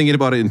actually was thinking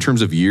about it in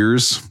terms of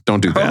years.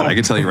 Don't do that. I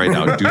can tell you right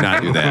now, do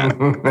not do that.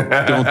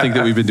 Don't think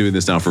that we've been doing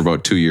this now for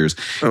about 2 years.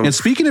 Oh. And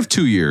speaking of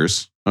 2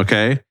 years,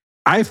 okay,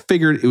 I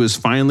figured it was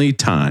finally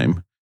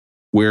time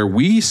where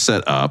we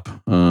set up,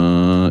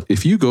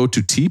 if you go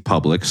to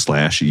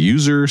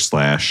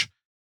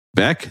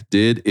tpublic/user/Beck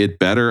did it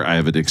better. I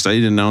have an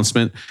exciting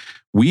announcement.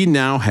 We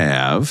now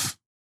have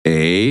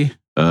a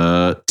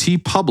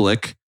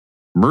TeePublic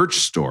merch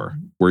store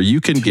where you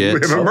can get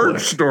We have a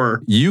merch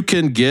store. You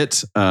can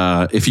get,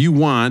 if you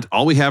want,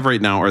 all we have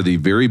right now are the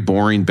very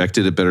boring Beck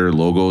Did It Better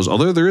logos,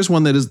 although there is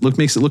one that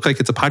makes it look like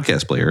it's a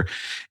podcast player.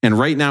 And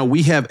right now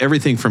we have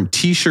everything from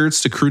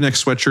t-shirts to crew neck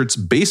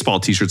sweatshirts, baseball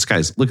t-shirts.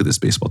 Guys, look at this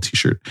baseball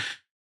t-shirt.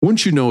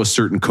 Wouldn't you know a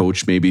certain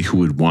coach maybe who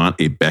would want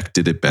a Beck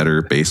Did It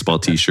Better baseball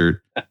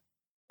t-shirt?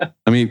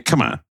 I mean,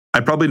 come on. I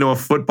probably know a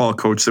football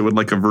coach that would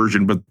like a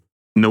version, but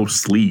no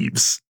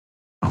sleeves.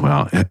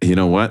 Well, you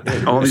know what?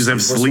 All these have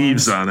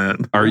sleeves on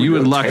it. Are you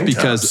in luck Tank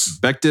because tops.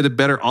 Beck Did It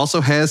Better also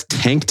has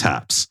tank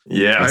tops.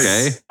 Yes.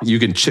 Okay. You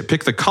can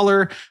pick the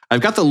color. I've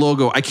got the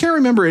logo. I can't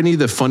remember any of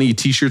the funny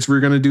t-shirts we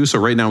were going to do. So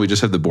right now we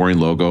just have the boring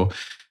logo.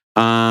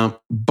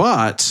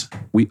 But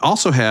we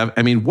also have,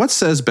 I mean, what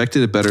says Beck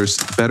Did It Better is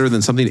better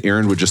than something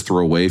Aaron would just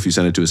throw away if you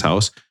sent it to his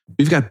house?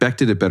 We've got Beck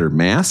Did It Better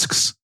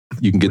masks.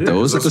 You can get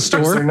those at the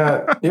store. They're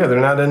not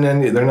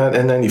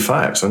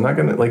N95. So I'm not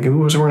gonna like who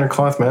was wearing a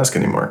cloth mask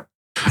anymore.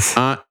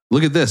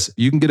 Look at this.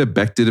 You can get a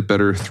Beck Did It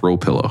Better throw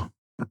pillow.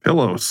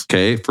 Pillows.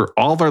 Okay. For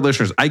all of our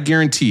listeners, I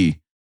guarantee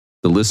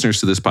the listeners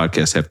to this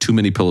podcast have too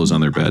many pillows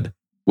on their bed.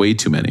 Way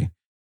too many.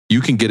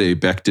 You can get a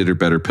Beck Did It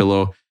Better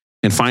pillow.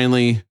 And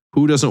finally,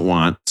 who doesn't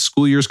want,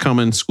 school year's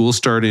coming, school's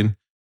starting,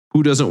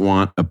 who doesn't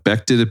want a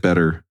Beck Did It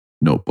Better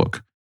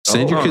notebook?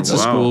 Send your kids to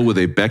school with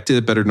a Beck Did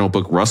It Better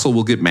notebook. Russell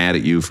will get mad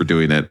at you for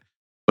doing it,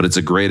 but it's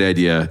a great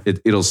idea.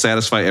 It'll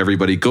satisfy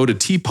everybody. Go to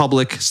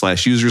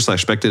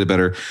tpublic/user/Beck Did It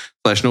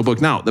Better/notebook.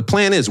 Now, the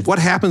plan is, what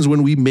happens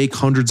when we make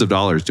hundreds of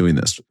dollars doing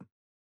this?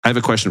 I have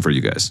a question for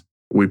you guys.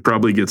 We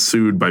probably get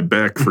sued by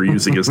Beck for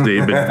using his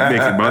name and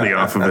making money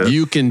off of it.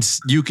 You can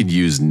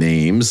use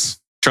names.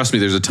 Trust me,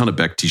 there's a ton of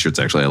Beck t-shirts,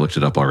 actually. I looked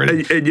it up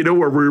already. And you know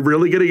where we're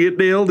really going to get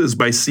nailed is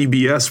by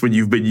CBS when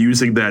you've been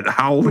using that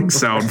howling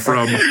sound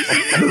from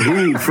The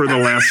Who for the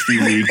last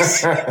few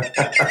weeks.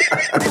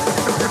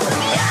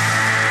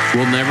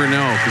 We'll never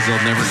know because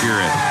they'll never hear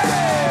it.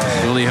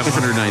 We only have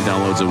 109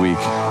 downloads a week.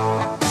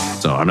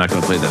 So I'm not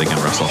going to play that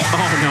again, Russell.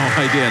 Oh, no,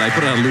 I did. I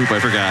put it on loop. I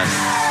forgot.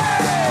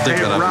 I'll take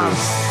that off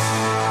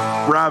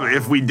loop. Rob,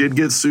 if we did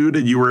get sued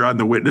and you were on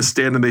the witness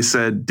stand and they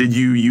said, did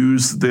you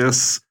use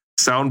this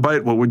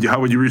soundbite? How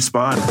would you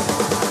respond?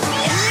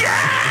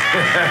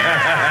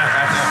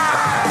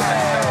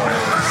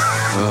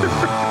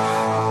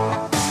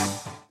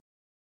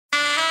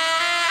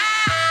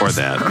 Or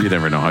that. You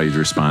never know how you'd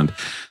respond.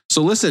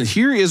 So listen,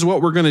 here is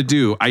what we're going to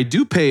do. I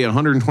do pay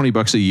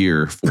 $120 a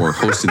year for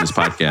hosting this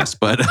podcast,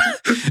 but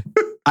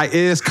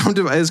it has come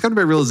to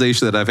my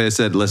realization that I've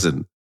said,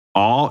 listen,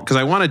 because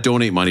I want to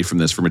donate money from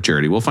this from a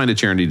charity. We'll find a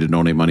charity to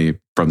donate money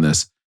from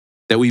this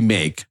that we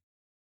make.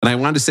 And I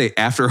wanted to say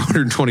after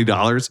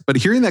 $120, but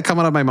hearing that come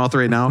out of my mouth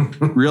right now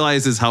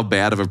realizes how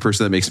bad of a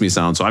person that makes me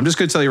sound. So I'm just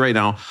going to tell you right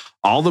now,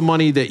 all the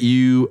money that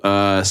you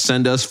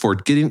send us for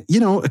getting,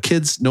 a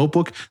kid's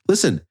notebook.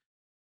 Listen,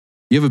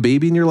 you have a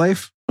baby in your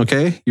life,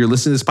 okay? You're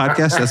listening to this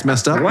podcast. That's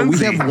messed up. But we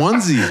have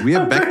onesies. We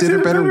have Beck Did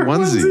It Better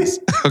onesies,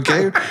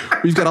 okay?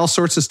 We've got all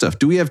sorts of stuff.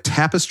 Do we have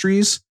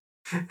tapestries?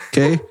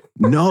 Okay.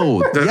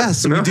 No.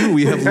 Yes, we do.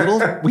 We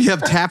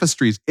have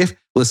tapestries.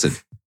 Listen,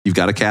 you've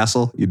got a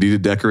castle. You need to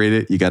decorate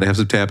it. You got to have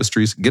some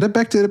tapestries. Get a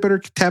Beck Did It Better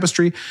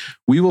tapestry.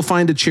 We will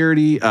find a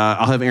charity.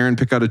 I'll have Aaron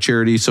pick out a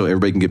charity so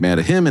everybody can get mad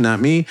at him and not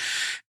me.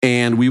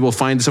 And we will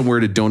find somewhere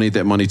to donate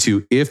that money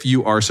to if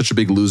you are such a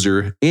big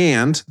loser.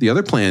 And the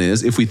other plan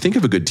is if we think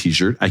of a good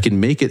t-shirt, I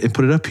can make it and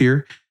put it up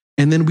here.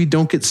 And then we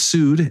don't get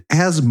sued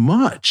as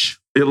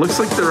much. It looks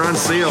like they're on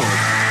sale.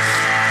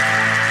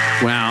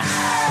 Well,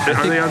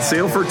 Are they on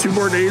sale for 2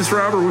 more days,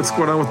 Rob, or what's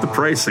going on with the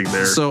pricing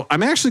there? So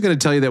I'm actually going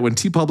to tell you that when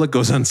TeePublic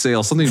goes on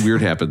sale, something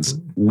weird happens.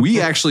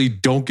 We actually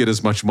don't get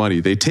as much money.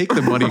 They take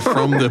the money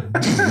from the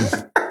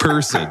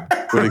person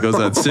when it goes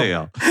on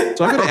sale.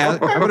 So I'm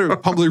going to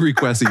humbly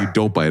request that you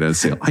don't buy it on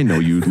sale. I know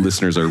you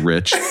listeners are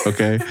rich.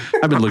 Okay,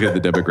 I've been looking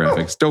at the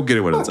demographics. Don't get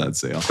it when it's on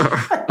sale.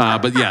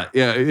 But yeah.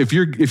 If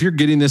you're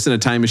getting this in a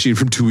time machine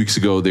from 2 weeks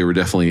ago, they were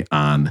definitely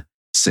on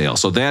sale.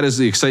 So that is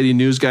the exciting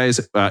news, guys.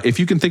 If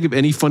you can think of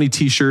any funny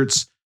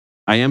T-shirts,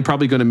 I am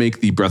probably going to make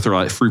the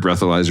free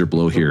breathalyzer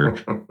blow here.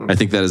 I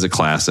think that is a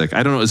classic.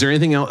 I don't know. Is there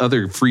anything else,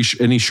 other free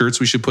any shirts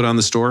we should put on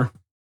the store?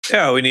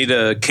 Yeah, we need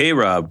a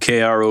K-Rob,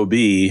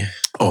 K-R-O-B.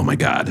 Oh my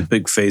God.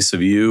 Big face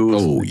of you.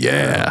 Oh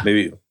yeah.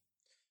 Maybe.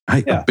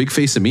 A big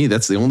face of me.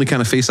 That's the only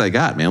kind of face I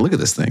got, man. Look at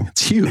this thing.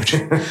 It's huge.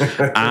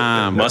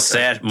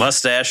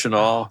 Mustache and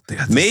all.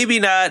 Maybe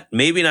not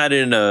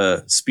in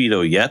a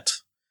Speedo yet,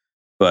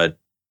 but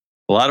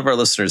a lot of our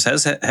listeners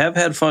have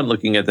had fun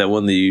looking at that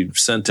one that you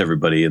sent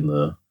everybody in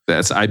the.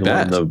 That's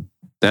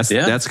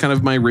kind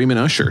of my Raymond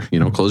Usher.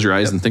 Close your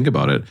eyes and think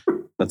about it.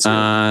 That's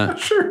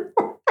sure.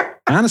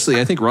 Honestly,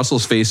 I think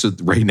Russell's face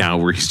right now,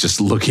 where he's just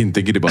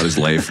thinking about his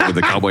life with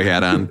the cowboy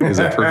hat on, is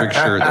a perfect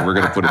shirt that we're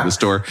going to put in the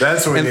store.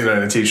 That's what we need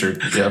on a T-shirt.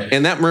 Yeah.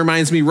 And that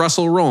reminds me,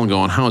 Russell, rolling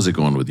going. How's it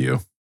going with you?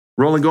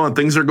 Rolling going.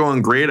 Things are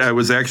going great. I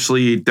was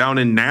actually down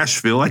in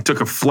Nashville. I took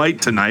a flight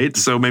tonight,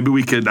 so maybe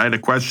I had a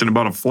question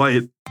about a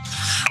flight.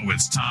 Oh,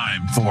 it's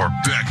time for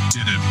Beck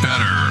Did It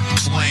Better,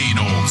 plain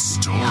old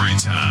story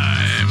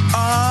time.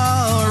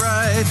 All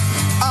right.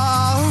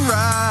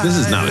 This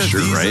is not a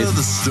shirt, These right? are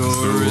the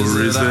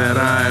stories that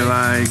I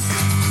like.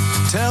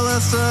 Tell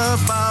us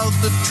about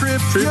the trip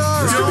you're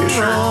This could be a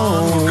shirt.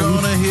 on. We're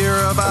gonna hear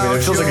about. I mean,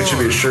 it feels like it should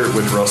be a shirt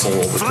with Russell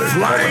with the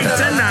Flight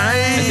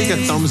tonight. I think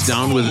a thumbs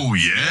down with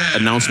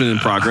announcement in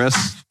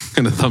progress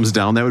and a thumbs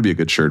down. That would be a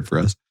good shirt for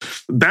us.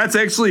 That's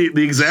actually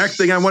the exact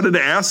thing I wanted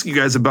to ask you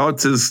guys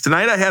about. Is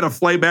tonight I had a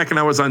flight back and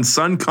I was on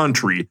Sun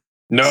Country.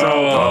 No.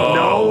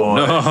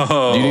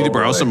 Do you need to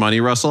borrow some money,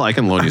 Russell? I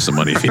can loan you some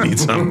money if you need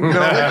some.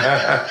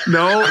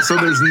 No. So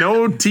there's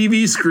no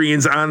TV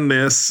screens on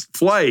this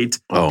flight.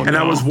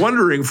 I was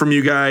wondering from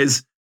you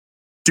guys,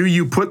 do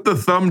you put the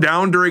thumb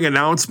down during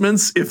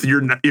announcements if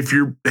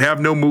you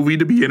have no movie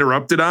to be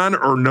interrupted on,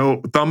 or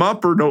no thumb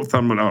up or no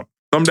thumb up?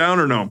 Thumb down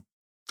or no?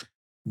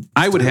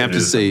 I would have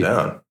to say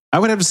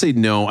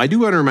no. I do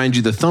want to remind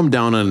you the thumb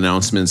down on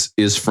announcements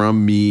is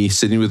from me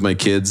sitting with my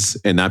kids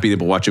and not being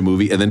able to watch a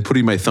movie and then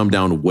putting my thumb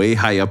down way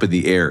high up in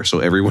the air so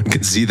everyone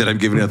can see that I'm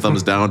giving a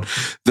thumbs down,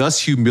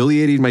 thus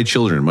humiliating my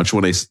children, much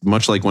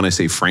like when I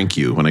say "Frank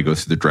you" when I go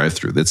through the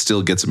drive-thru. That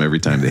still gets them every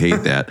time. They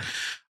hate that.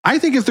 I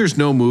think if there's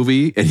no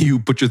movie and you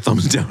put your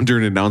thumbs down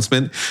during an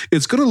announcement,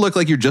 it's going to look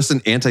like you're just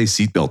an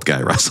anti-seatbelt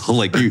guy, Russell.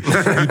 Like you do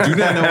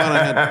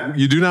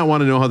not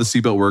want to know how the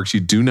seatbelt works. You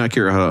do not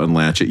care how to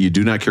unlatch it. You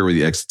do not care where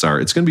the exits are.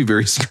 It's going to be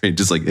very strange.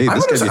 Just like, hey,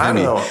 this guy behind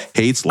me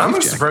hates life I'm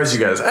going to jackets. surprise you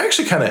guys. I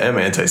actually kind of am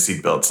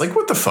anti-seatbelts. Like,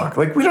 what the fuck?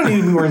 Like, we don't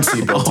need to be wearing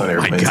seatbelts on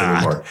airplanes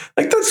anymore.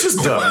 Like, that's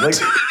just dumb. Like,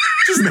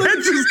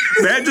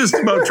 Matt just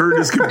about turned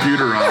his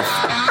computer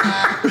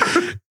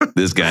off.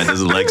 This guy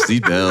doesn't like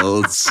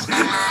seatbelts.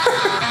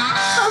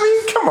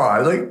 Come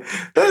on, like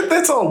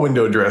that's all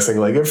window dressing.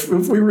 Like if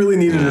we really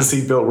needed a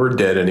seatbelt, we're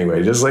dead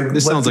anyway. Just like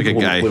this sounds like a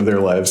guy live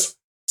their lives.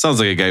 Sounds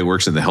like a guy who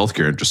works in the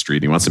healthcare industry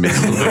and he wants to make a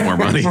little bit more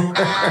money.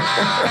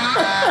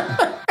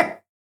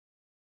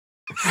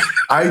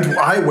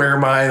 I wear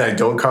mine. I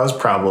don't cause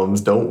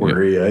problems. Don't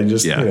worry. I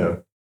just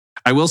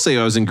I will say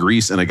I was in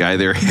Greece and a guy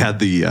there had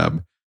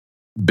the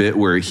bit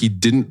where he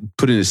didn't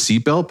put in a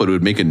seatbelt, but it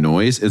would make a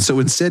noise, and so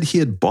instead he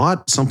had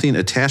bought something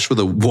attached with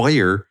a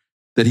wire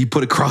that he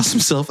put across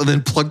himself and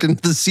then plugged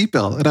into the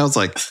seatbelt. And I was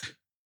like,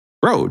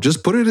 bro,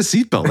 just put it in a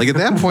seatbelt. Like at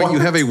that point, you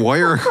have a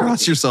wire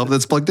across yourself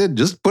that's plugged in.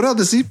 Just put on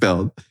the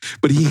seatbelt.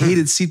 But he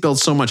hated seatbelts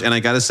so much. And I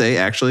got to say,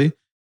 actually,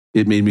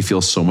 it made me feel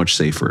so much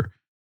safer.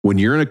 When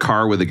you're in a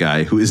car with a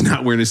guy who is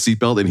not wearing a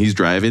seatbelt and he's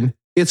driving,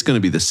 it's going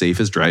to be the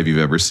safest drive you've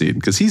ever seen.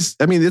 Because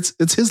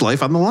it's his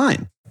life on the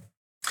line.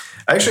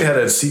 I actually had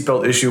a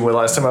seatbelt issue when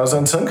last time I was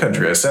on Sun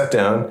Country. I sat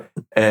down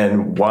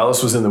and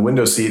Wallace was in the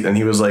window seat and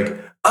he was like,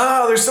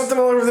 there's something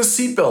all over the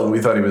seatbelt. And we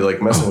thought he was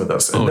like messing with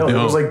us. And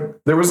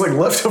there was like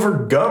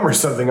leftover gum or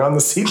something on the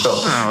seatbelt.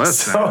 Oh,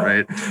 that's not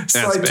right.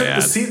 So I took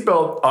the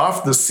seatbelt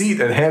off the seat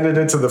and handed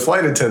it to the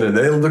flight attendant.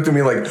 They looked at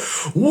me like,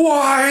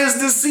 why is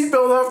this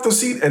seatbelt off the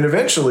seat? And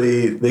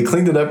eventually they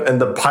cleaned it up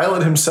and the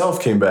pilot himself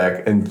came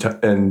back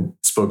and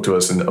spoke to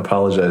us and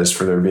apologized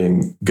for there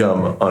being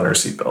gum on our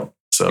seatbelt.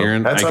 So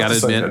Aaron, I got to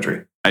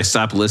admit, I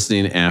stopped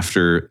listening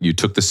after you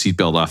took the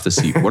seatbelt off the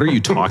seat. What are you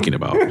talking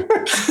about?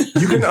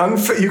 You can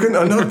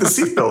unhook the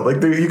seatbelt.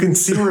 Like you can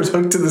see where it's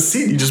hooked to the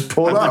seat. You just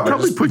pull it off. I'd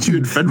probably put you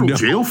in federal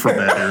jail for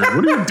that, Aaron.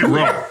 What are you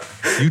doing?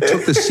 You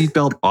took the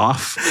seatbelt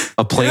off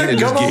a plane and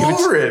just gave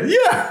over it.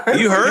 Yeah.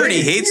 You heard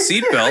he hates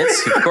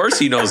seatbelts. Of course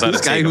he knows how to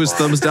This guy take who was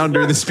them off. thumbs down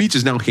during the speech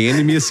is now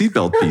handing me a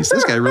seatbelt piece.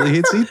 This guy really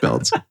hates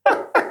seatbelts.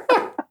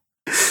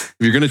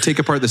 If you're going to take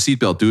apart the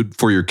seatbelt, do it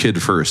for your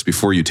kid first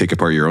before you take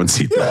apart your own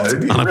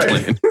seatbelt on a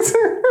plane.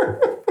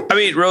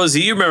 mean,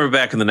 Rosie, you remember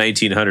back in the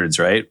 1900s,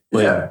 right?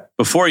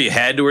 Before you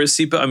had to wear a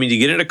seatbelt. I mean, you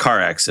get in a car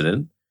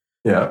accident.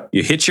 Yeah.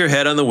 You hit your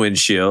head on the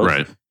windshield.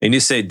 Right. And you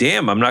say,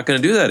 damn, I'm not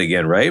going to do that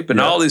again, right? But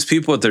now all these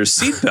people with their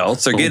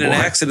seatbelts are getting in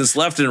accidents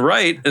left and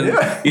right. And,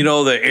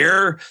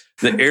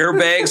 the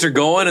airbags are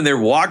going and they're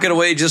walking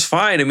away just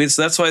fine. I mean,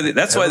 so that's why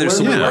there's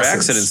so many more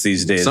accidents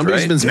these days.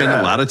 Somebody's been spending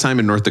a lot of time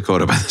in North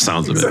Dakota by the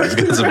sounds of it. He's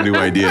got some new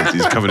ideas.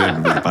 He's coming in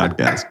for the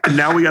podcast. And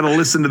now we got to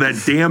listen to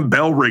that damn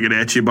bell ringing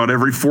at you about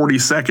every 40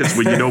 seconds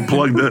when you don't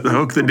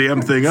hook the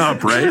damn thing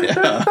up, right?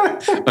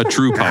 A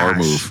true power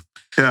move.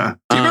 Yeah.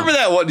 Do you remember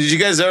that one? Did you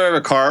guys ever have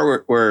a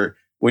car where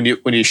when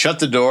you shut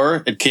the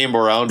door, it came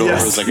around over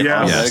as like an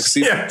automatic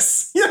seat?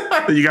 Yes.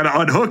 Yeah. You got to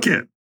unhook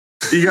it.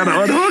 You got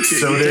to unhook it.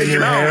 So take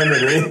your hand.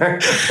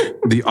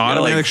 The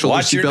automatic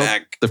shoulder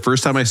seatbelt. The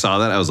first time I saw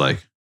that, I was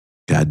like,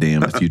 God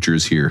damn, the future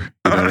is here.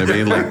 You know what I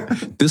mean?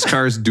 Like, this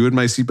car is doing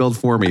my seatbelt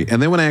for me.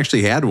 And then when I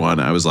actually had one,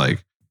 I was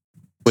like,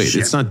 wait,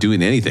 it's not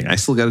doing anything. I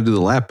still got to do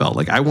the lap belt.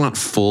 Like, I want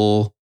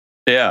full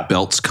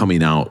belts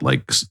coming out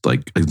like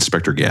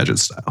Inspector Gadget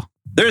style.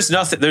 There's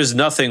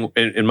nothing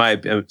in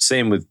my,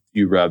 same with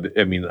you, Rob.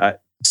 I mean,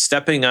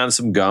 stepping on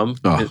some gum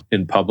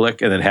in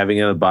public and then having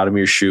it on the bottom of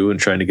your shoe and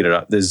trying to get it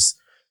out. This is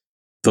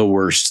the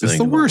worst thing. It's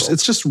the worst.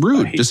 It's just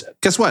rude. Just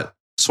guess what?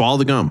 Swallow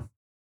the gum.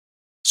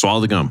 Swallow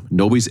the gum.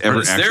 Nobody's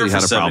ever actually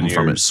had a problem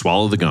from it.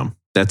 Swallow the gum.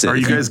 That's it. Are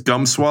you guys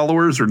gum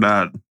swallowers or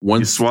not?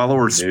 You swallow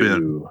or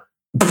spit?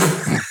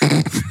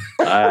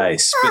 I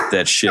spit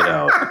that shit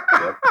out.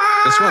 Yep.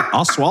 Guess what?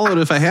 I'll swallow it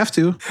if I have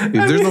to. If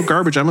there's no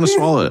garbage, I'm going to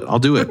swallow it. I'll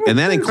do it. And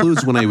that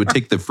includes when I would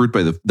take the fruit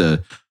by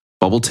the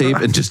bubble tape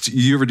and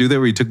you ever do that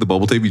where you took the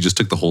bubble tape, you just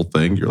took the whole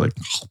thing? You're like,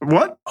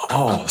 what?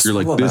 Oh, you're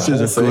like, this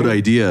is a good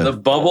idea. The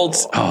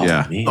bubbles? Oh,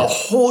 yeah. Man.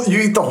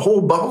 You eat the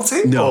whole bubble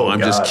tape? No, I'm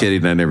just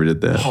kidding. I never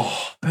did that.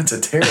 Oh, that's a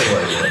terrible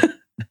idea.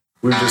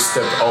 We've just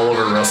stepped all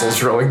over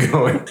Russell's rolling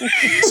going.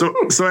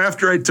 So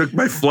after I took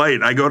my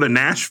flight, I go to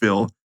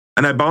Nashville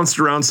and I bounced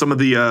around some of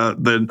the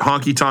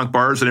honky tonk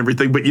bars and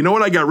everything. But you know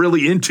what I got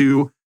really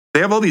into? They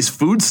have all these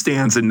food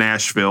stands in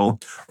Nashville.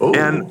 Oh,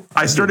 and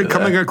I started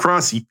coming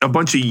across a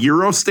bunch of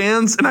Euro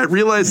stands. And I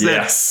realized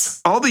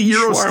that all the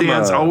Euro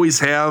stands always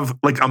have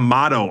like a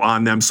motto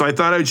on them. So I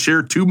thought I'd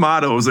share 2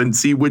 mottos and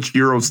see which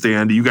Euro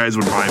stand you guys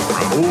would buy from.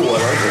 Oh, I like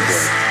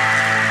that.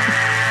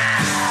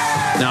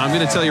 Now, I'm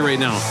going to tell you right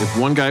now, if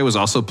one guy was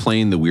also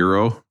playing the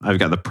Wiro, I've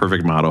got the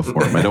perfect motto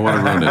for him. I don't want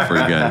to ruin it for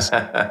you guys.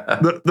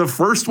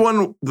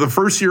 The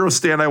first Euro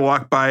stand I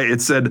walked by, it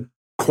said,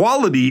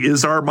 "Quality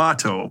is our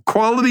motto.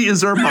 Quality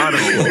is our motto."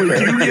 Did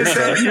you get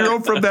that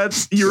Euro from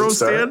that Euro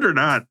stand or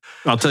not?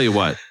 I'll tell you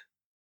what.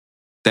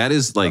 That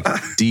is like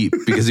deep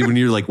because when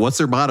you're like, what's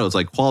their motto? It's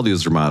like quality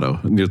is their motto.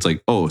 And it's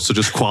like, oh, so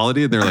just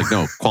quality? And they're like,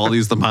 no, quality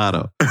is the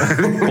motto.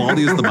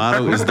 Quality is the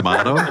motto is the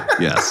motto?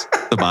 Yes.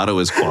 The motto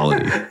is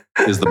quality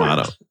is the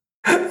motto.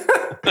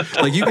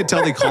 Like you could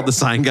tell they called the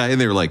sign guy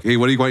and they were like, hey,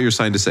 what do you want your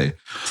sign to say?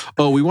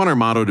 Oh, we want our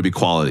motto to be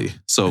quality.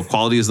 So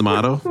quality is the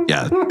motto?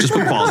 Yeah, just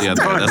put quality on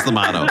there. That's the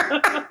motto.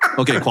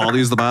 Okay, quality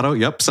is the motto?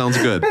 Yep, sounds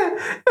good.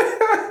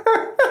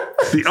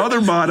 The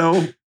other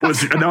motto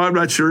was, now I'm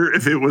not sure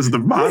if it was the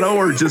motto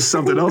or just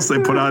something else they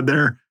put on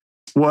there,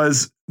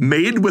 was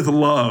made with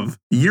love.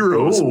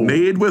 Euros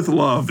made with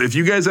love. If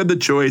you guys had the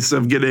choice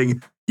of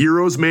getting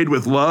Euros made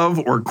with love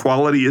or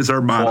quality is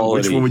our motto,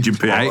 which one would you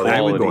pick? I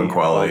would go in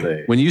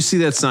quality. When you see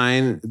that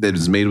sign that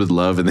is made with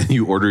love and then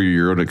you order your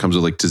Euro and it comes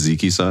with like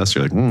tzatziki sauce,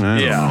 you're like, I don't know.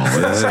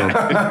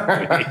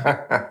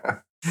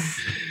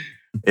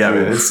 Yeah, I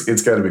mean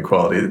it's got to be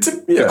quality.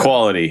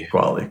 Quality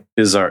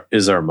is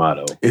our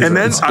motto. And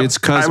then it's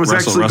because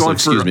Russell,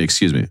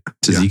 excuse me.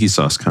 Tzatziki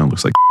sauce kind of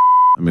looks like.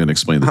 I'm going to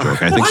explain the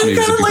joke. I think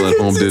maybe some people at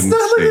home didn't say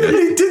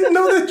it. Didn't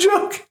know that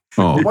joke.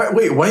 Oh,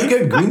 why you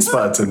got green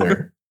spots in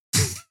there?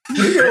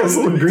 You got those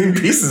little green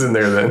pieces in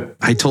there. Then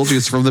I told you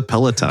it's from the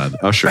Peloton.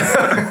 Usher.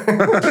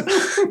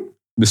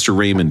 Mr.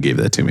 Raymond gave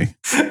that to me.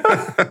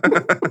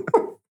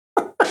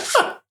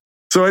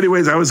 So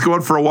anyways, I was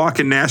going for a walk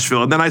in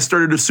Nashville, and then I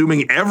started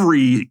assuming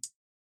every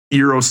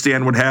Euro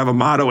stand would have a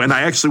motto, and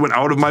I actually went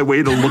out of my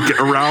way to look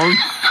around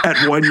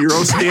at one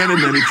Euro stand,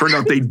 and then it turned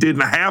out they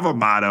didn't have a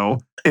motto,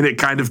 and it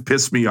kind of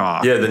pissed me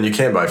off. Yeah, then you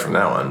can't buy from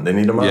that one. They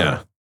need a motto.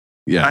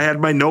 Yeah. I had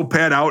my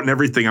notepad out and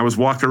everything. I was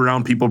walking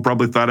around. People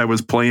probably thought I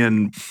was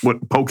playing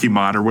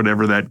Pokemon or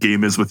whatever that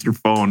game is with your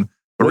phone.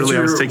 But I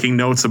was taking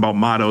notes about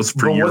mottos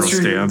for Euro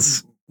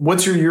stands.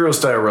 What's your Euro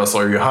style,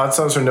 Russell? Are you hot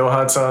sauce or no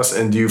hot sauce?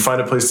 And do you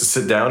find a place to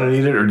sit down and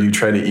eat it, or do you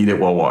try to eat it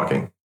while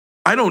walking?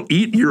 I don't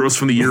eat Euros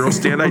from the Euro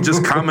stand. I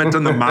just comment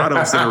on the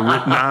mottos that are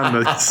written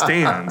on the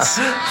stands.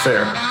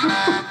 Fair.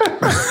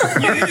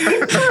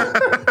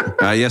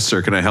 Yes,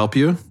 sir. Can I help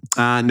you?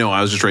 No,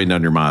 I was just writing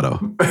down your motto.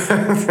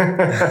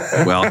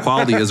 Well,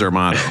 quality is our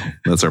motto.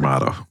 That's our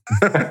motto.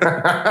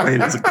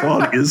 Wait, is it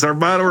quality is our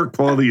motto or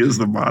quality is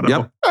the motto?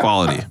 Yep,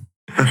 quality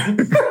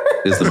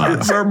is the motto.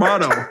 It's our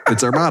motto.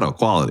 It's our motto,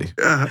 quality.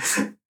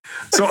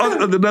 So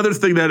another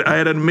thing that I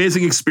had an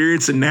amazing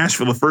experience in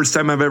Nashville, the first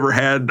time I've ever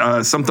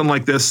had something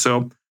like this.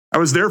 So I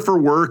was there for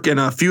work, and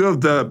a few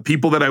of the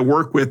people that I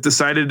work with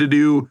decided to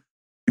do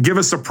give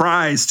a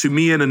surprise to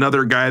me and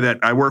another guy that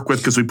I work with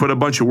because we put a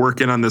bunch of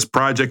work in on this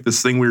project,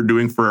 this thing we were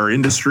doing for our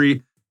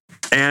industry.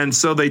 And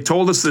so they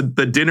told us that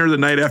the dinner the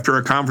night after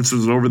our conference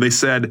was over, they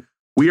said,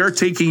 we are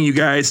taking you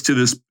guys to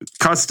this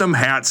custom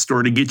hat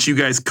store to get you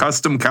guys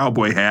custom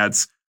cowboy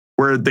hats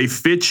where they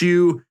fit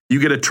you. You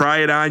get to try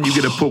it on. You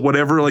get to put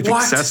whatever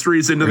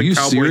accessories into the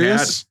cowboy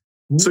hat.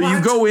 So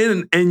you go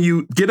in and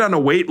you get on a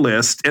wait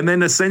list, and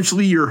then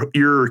essentially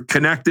you're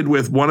connected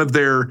with one of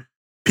their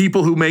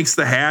people who makes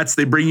the hats.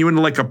 They bring you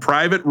into like a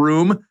private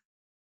room.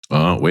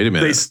 Oh, wait a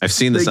minute. I've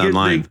seen this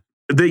online.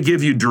 They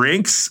give you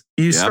drinks.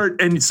 You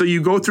start, and so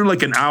you go through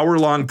like an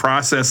hour-long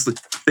process.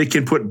 They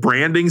can put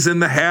brandings in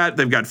the hat.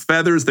 They've got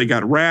feathers. They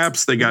got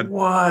wraps. They got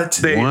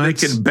They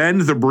can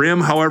bend the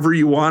brim however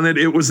you want it.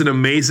 It was an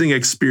amazing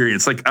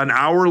experience, like an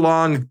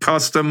hour-long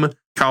custom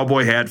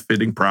cowboy hat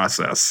fitting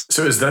process.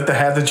 So is that the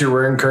hat that you're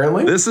wearing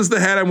currently? This is the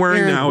hat I'm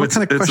wearing now. What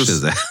kind of question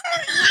is that?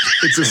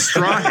 It's a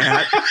straw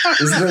hat.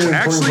 Is that an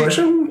important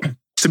question?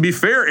 To be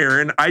fair,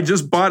 Aaron, I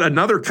just bought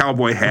another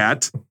cowboy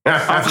hat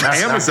off of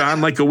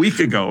Amazon like a week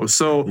ago.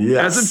 So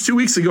as of 2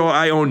 weeks ago,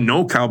 I own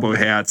no cowboy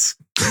hats.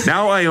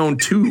 Now I own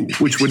two,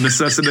 which would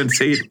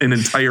necessitate an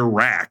entire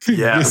rack for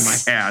my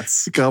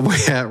hats. Cowboy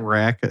hat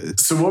rack.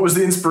 So what was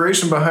the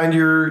inspiration behind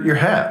your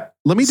hat?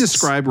 Let me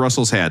describe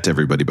Russell's hat to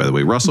everybody, by the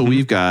way. Russell,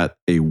 we've got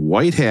a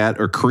white hat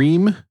or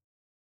cream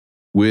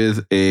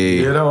with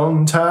a... Get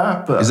on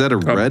top. Is that a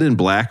red and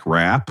black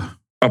wrap?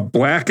 A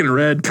black and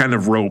red kind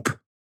of rope.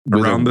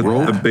 Around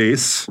the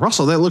base.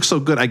 Russell, that looks so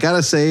good. I got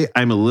to say,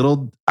 I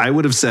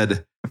would have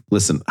said,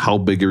 listen, how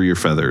big are your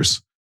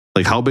feathers?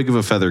 Like, how big of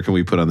a feather can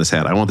we put on this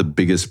hat? I want the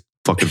biggest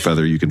fucking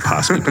feather you can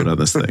possibly put on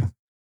this thing.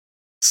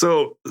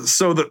 So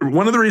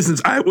one of the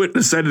reasons I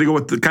decided to go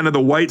with the kind of the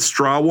white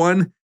straw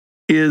one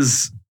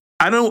is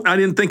I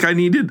didn't think I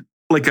needed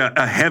like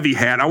a heavy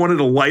hat. I wanted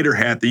a lighter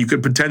hat that you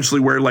could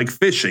potentially wear like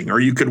fishing, or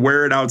you could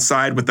wear it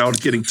outside without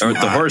getting too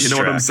hot. The horse you know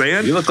track. What I'm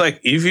saying? You look like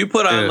if you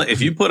put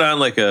on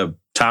like a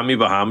Tommy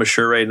Bahama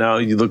shirt right now,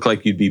 you look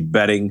like you'd be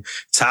betting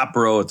top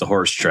row at the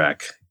horse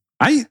track.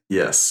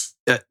 Yes.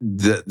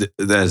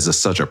 That is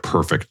such a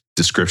perfect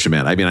description,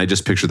 man. I mean, I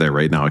just picture that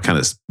right now. It kind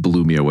of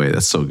blew me away.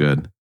 That's so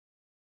good.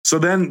 So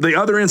then the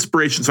other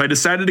inspiration. So I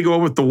decided to go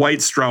with the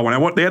white straw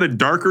one. They had a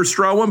darker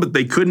straw one, but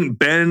they couldn't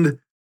bend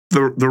the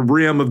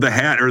rim of the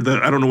hat, or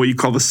I don't know what you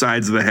call the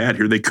sides of the hat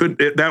here. They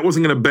couldn't. That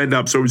wasn't going to bend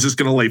up, so it was just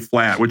going to lay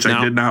flat, which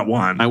I did not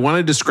want. I want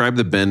to describe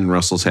the bend in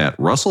Russell's hat.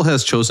 Russell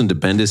has chosen to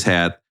bend his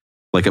hat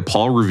like a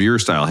Paul Revere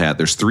style hat.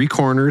 There's three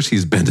corners.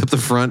 He's bent up the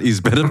front. He's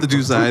bent up the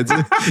two sides.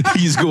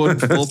 He's going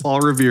full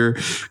Paul Revere.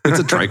 It's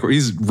a tricorn.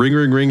 He's ring,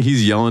 ring, ring.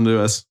 He's yelling to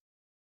us.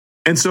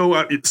 And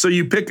so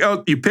you pick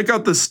out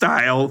the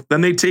style.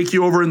 Then they take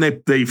you over and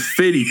they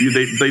fit you.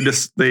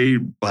 They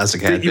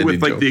classic fit hat you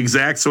with like joke. the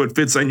exact so it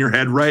fits on your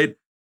head right,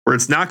 where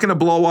it's not going to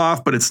blow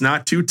off, but it's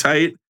not too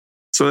tight.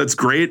 So that's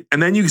great.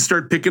 And then you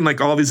start picking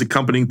like all these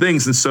accompanying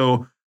things. And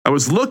so I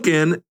was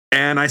looking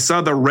and I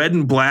saw the red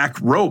and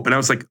black rope, and I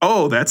was like,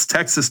 oh, that's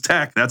Texas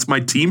Tech. That's my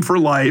team for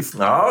life.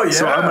 Oh, yeah.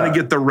 So I'm going to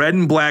get the red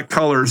and black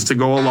colors to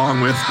go along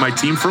with my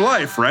team for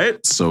life,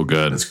 right? So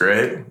good. That's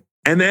great.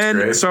 And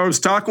then, so I was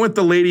talking with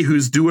the lady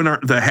who's doing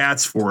the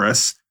hats for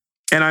us,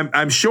 and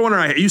I'm showing her,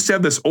 I used to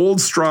have this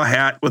old straw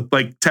hat with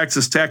like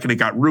Texas Tech, and it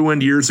got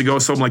ruined years ago.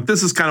 So I'm like,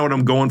 this is kind of what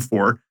I'm going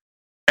for.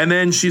 And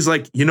then she's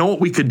like, you know what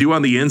we could do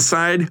on the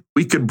inside?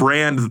 We could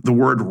brand the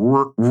word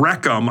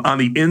Wreckham on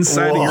the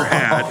inside of your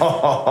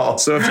hat.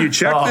 So if you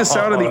check this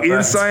out on the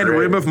inside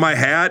rim of my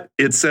hat,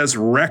 it says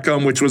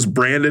Wreckham, which was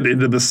branded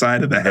into the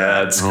side of the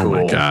hat. That's cool.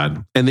 Oh my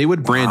God. And they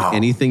would brand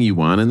anything you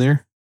want in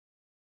there?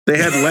 They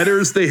had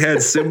letters, they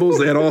had symbols,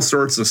 they had all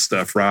sorts of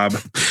stuff, Rob.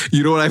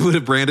 You know what I would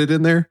have branded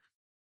in there?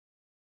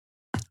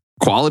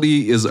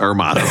 Quality is our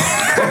motto.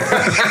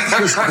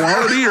 Is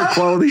quality or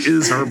quality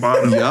is our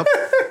motto? Yep.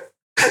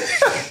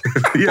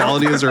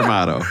 Quality is our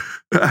motto.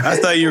 I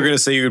thought you were going to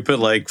say you would put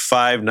like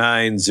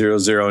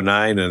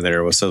 59009 in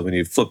there, so when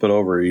you flip it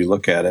over, you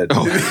look at it.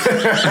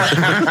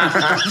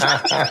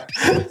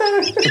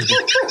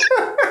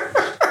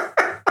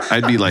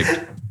 I'd be like,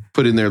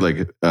 put in there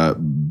like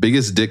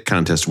biggest dick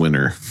contest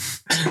winner.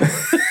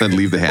 Then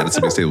leave the hat at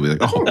somebody's table. Be like,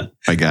 oh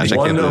my gosh, I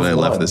can't believe I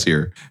left this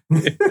here.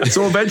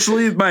 So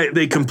eventually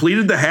they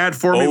completed the hat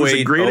for me. It was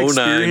a great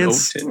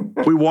experience.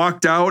 We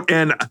walked out,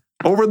 and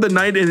over the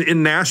night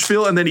in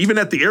Nashville, and then even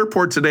at the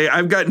airport today,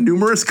 I've got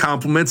numerous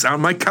compliments on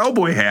my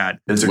cowboy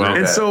hat. It's a great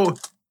hat. So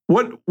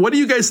what do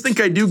you guys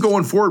think I do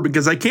going forward?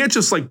 Because I can't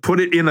just like put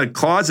it in a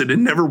closet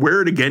and never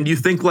wear it again. Do you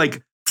think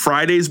like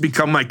Fridays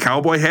become my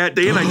cowboy hat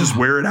day and I just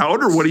wear it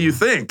out, or what do you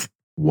think?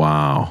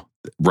 Wow.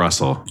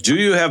 Russell. Do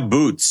you have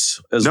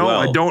boots as well?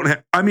 No, I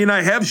don't.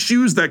 I have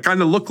shoes that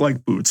kind of look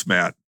like boots,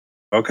 Matt.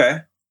 Okay.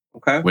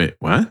 Wait,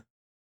 what?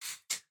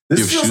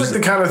 This feels like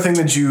the kind of thing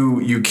that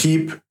you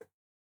keep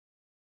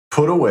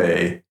put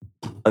away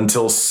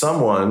until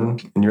someone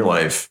in your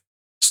life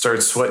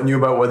starts sweating you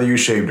about whether you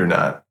shaved or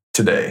not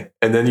today.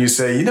 And then you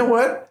say, you know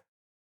what?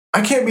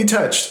 I can't be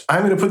touched. I'm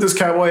going to put this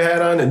cowboy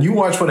hat on, and you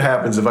watch what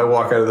happens if I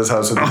walk out of this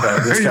house with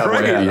this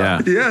cowboy hat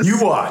on. Yes. You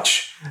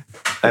watch.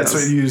 That's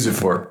what you use it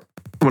for.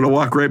 I'm going to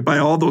walk right by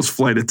all those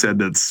flight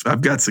attendants.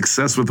 I've got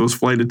success with those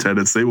flight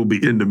attendants. They will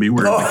be into me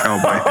wearing the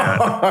cowboy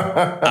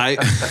hat.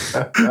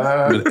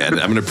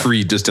 I'm going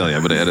to just tell you,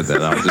 I'm going to edit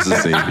that out just to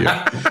save you.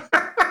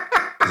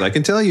 Because I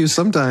can tell you,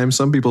 sometimes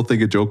some people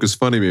think a joke is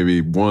funny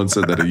maybe once,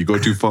 and then you go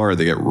too far,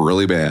 they get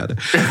really bad.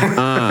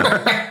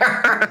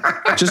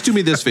 Just do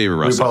me this favor,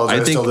 Russell. We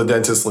apologize to all the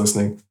dentists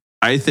listening.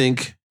 I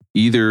think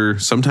either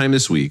sometime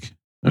this week,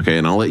 okay,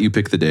 and I'll let you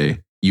pick the day,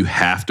 you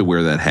have to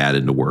wear that hat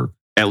into work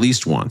at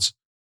least once.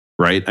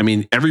 Right? I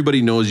mean,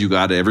 everybody knows you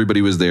got it.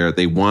 Everybody was there.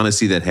 They want to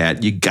see that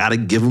hat. You got to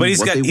give them But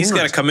he's got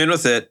to come in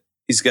with it.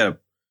 He's got to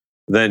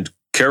then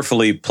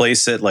carefully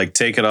place it, like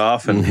take it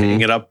off and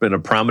hang it up in a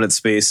prominent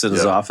space in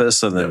his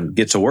office and then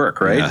get to work,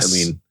 right? Yes. I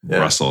mean,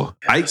 Russell,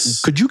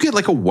 could you get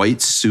like a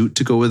white suit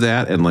to go with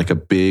that and like a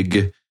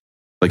big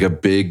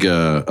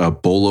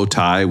bolo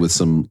tie with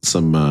some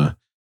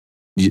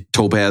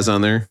topaz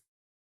on there?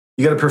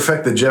 You got to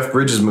perfect the Jeff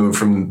Bridges move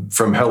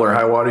from Hell or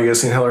High Water. You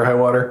guys seen Hell or High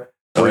Water?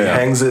 Where he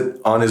hangs it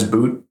on his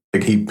boot.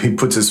 Like he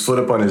puts his foot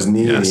up on his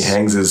knee and he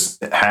hangs his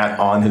hat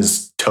on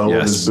his toe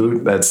of his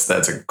boot. That's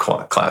a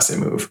classy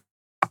move.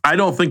 I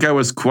don't think I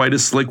was quite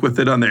as slick with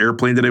it on the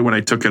airplane today when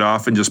I took it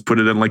off and just put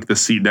it in like the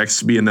seat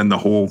next to me, and then the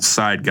whole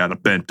side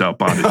got bent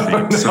up on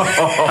it. So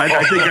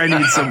I think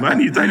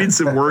I need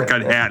some work on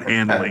hat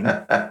handling.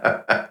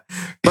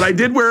 But I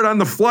did wear it on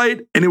the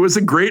flight, and it was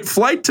a great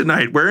flight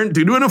tonight.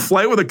 Doing a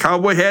flight with a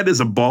cowboy hat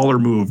is a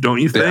baller move, don't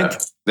you think?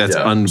 That's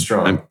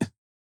strong.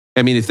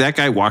 I mean, if that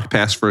guy walked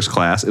past first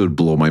class, it would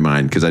blow my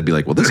mind because I'd be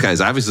like, well, this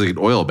guy's obviously an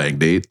oil bank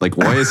date. Like,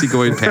 why is he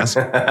going past?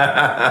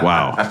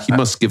 Wow. He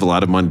must give a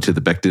lot of money to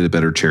the Beck Did It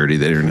Better charity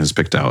that Aaron has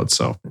picked out.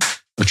 So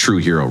a true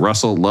hero.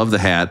 Russell, love the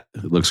hat.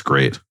 It looks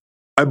great.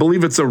 I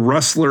believe it's a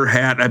Rustler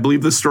hat. I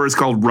believe the store is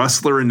called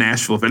Rustler in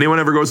Nashville. If anyone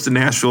ever goes to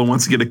Nashville and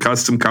wants to get a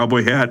custom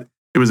cowboy hat,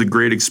 it was a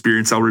great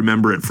experience. I'll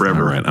remember it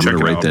forever. All right. I'm going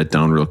to write that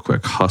down real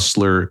quick.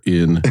 Hustler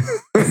in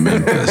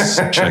Memphis.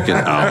 Check it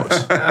out.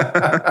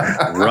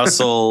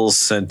 Russell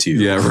sent you.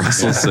 Yeah,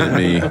 Russell sent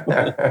me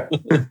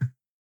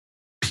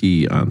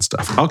pee on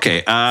stuff.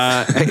 Okay.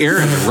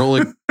 Aaron,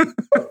 rolling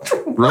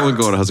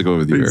going. How's it going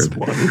with you, Aaron?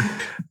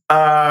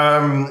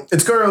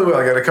 It's going really well.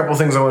 I got a couple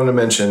things I wanted to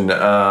mention.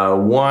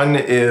 One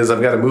is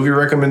I've got a movie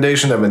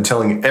recommendation. I've been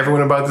telling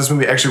everyone about this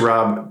movie. Actually,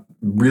 Rob,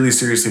 really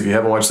seriously, if you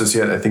haven't watched this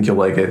yet, I think you'll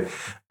like it.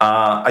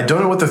 I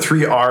don't know what the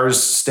 3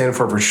 R's stand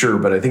for sure,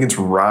 but I think it's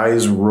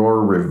Rise, Roar,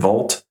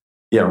 Revolt.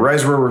 Yeah,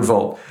 Rise, Roar,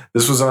 Revolt.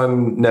 This was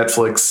on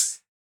Netflix.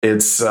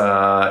 It's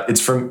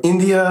from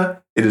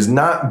India. It is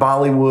not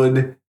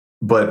Bollywood,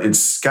 but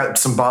it's got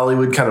some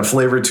Bollywood kind of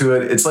flavor to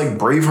it. It's like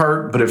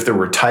Braveheart, but if there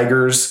were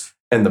tigers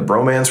and the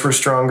bromance were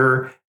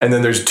stronger. And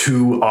then there's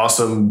 2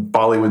 awesome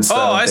Bollywood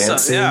style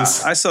dance scenes.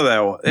 Yeah, I saw that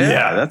one.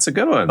 Yeah, that's a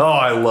good one. Oh,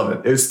 I love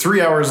it. It was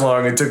 3 hours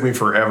long. It took me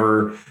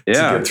forever to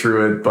get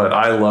through it, but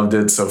I loved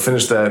it. So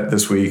finished that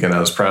this week, and I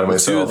was proud of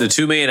myself. The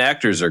 2 main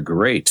actors are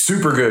great.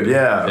 Super good,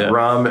 yeah.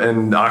 Ram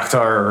and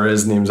Akhtar, or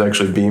his name's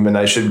actually Beam, and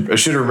I should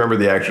remember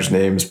the actors'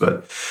 names,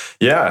 but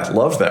yeah, I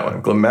love that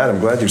one. Matt, I'm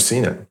glad you've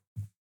seen it.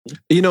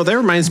 You know, that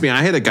reminds me,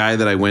 I had a guy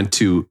that I went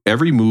to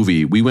every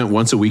movie. We went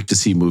once a week to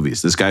see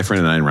movies. This guy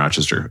friend and I in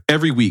Rochester,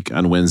 every week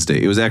on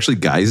Wednesday. It was actually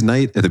guys'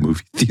 night at the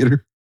movie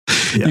theater.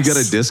 Yes. You got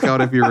a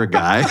discount if you're a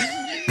guy.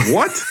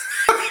 What?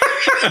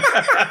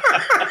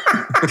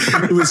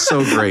 It was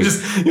so great.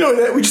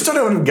 We just don't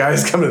have enough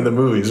guys coming to the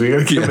movies. We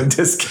got to give them a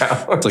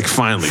discount. It's like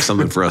finally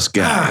something for us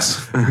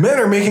guys. Men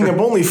are making up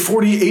only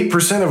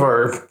 48% of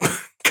our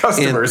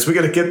customers. We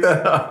got to get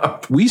that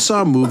up. We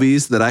saw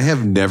movies that I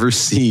have never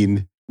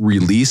seen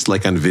released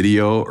like on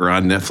video or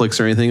on Netflix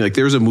or anything. Like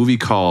there was a movie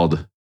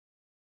called,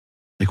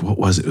 like, what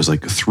was it? It was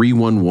like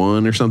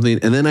 311 or something.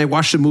 And then I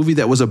watched a movie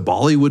that was a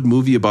Bollywood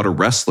movie about a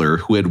wrestler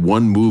who had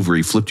one move where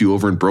he flipped you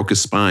over and broke his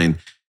spine.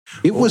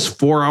 It was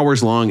 4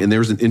 hours long and there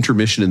was an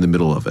intermission in the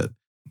middle of it.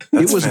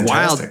 It was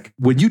fantastic. Wild.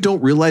 When you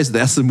don't realize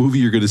that's the movie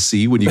you're going to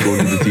see when you go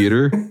to the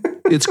theater,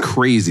 it's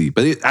crazy.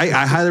 But I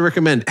highly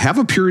recommend have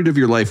a period of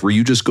your life where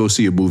you just go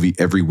see a movie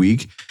every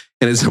week.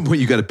 And at some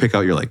point you got to pick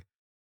out, you're like,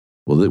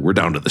 well, we're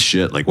down to the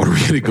shit. Like, what are we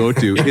going to go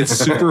to? It's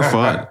super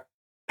fun.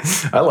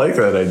 I like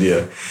that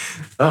idea.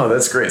 Oh,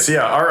 that's great. So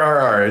yeah,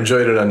 RRR,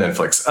 enjoyed it on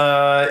Netflix.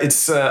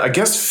 I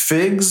guess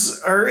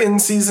figs are in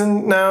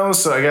season now.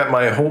 So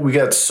we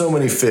got so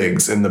many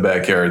figs in the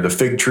backyard. The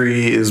fig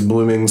tree is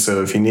blooming.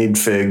 So if you need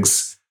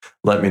figs,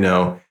 let me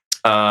know.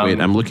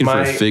 Wait, I'm looking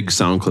for a fig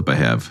sound clip I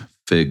have.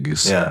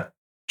 Figs. Yeah.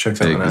 Check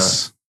that one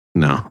out.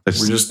 No, we're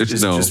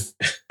just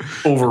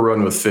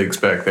overrun with figs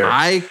back there.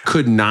 I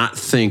could not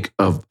think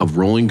of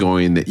Rolling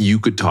Going that you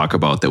could talk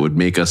about that would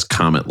make us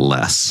comment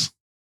less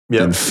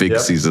than fig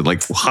season.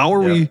 Like, how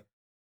are we?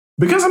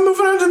 Because I'm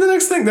moving on to the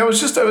next thing. That's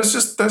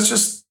just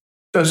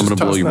I'm going to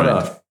blow your mind.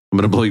 I'm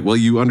going to blow you. Well,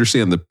 you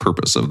understand the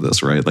purpose of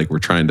this, right? Like we're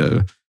trying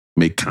to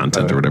make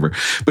content or whatever.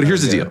 But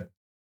here's the deal.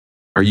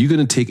 Are you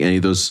going to take any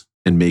of those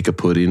and make a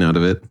pudding out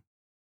of it?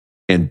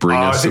 and bring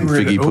us some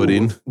figgy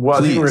pudding? Well,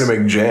 I think we're gonna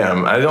make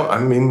jam.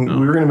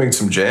 We were gonna make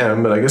some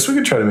jam, but I guess we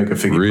could try to make a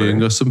figgy pudding.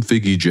 Bring us some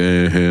figgy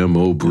jam.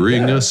 Oh,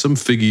 bring us some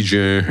figgy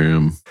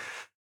jam.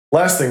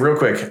 Last thing, real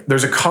quick.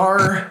 There's a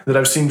car that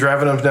I've seen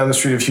driving up and down the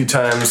street a few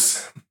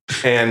times,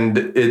 and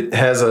it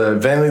has a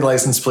vanity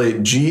license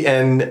plate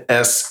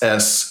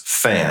GNSS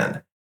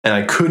fan. And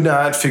I could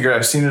not figure.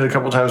 I've seen it a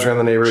couple times around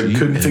the neighborhood.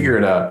 Couldn't figure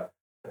it out.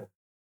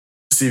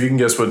 See if you can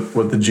guess what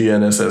the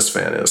GNSS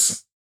fan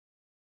is.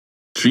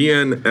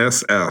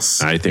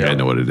 GNSS. I think I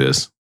know what it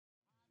is.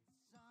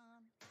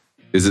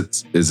 Is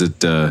it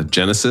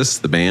Genesis,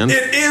 the band?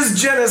 It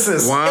is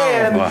Genesis. Wow.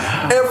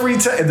 And every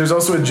time, there's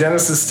also a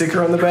Genesis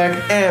sticker on the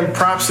back. And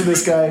props to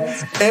this guy.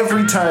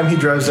 Every time he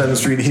drives down the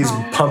street, he's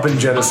pumping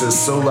Genesis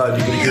so loud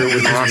you can hear it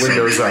with his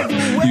windows up.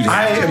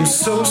 I am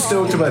so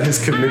stoked about his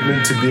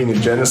commitment to being a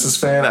Genesis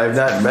fan. I've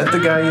not met the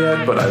guy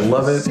yet, but I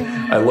love it.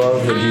 I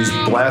love that he's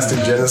blasting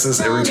Genesis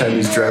every time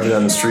he's driving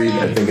down the street.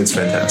 I think it's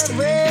fantastic.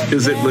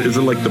 Is it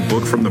like the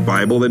book from the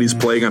Bible that he's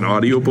playing on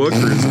audiobook?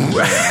 Or is it...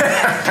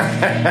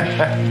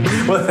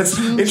 Well, that's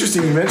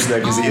interesting you mentioned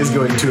that because he is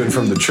going to and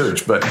from the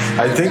church. But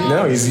I think,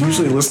 no, he's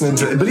usually listening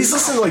to... But he's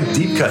listening to like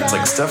deep cuts,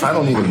 like stuff I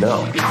don't even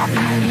know.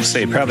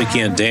 Say, he probably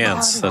can't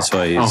dance. That's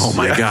why he's... Oh,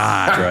 my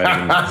God.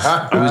 Driving.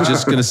 I was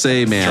just going to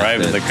say, man.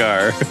 Driving the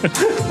car.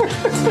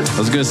 I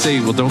was going to say,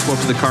 well, don't go up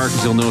to the car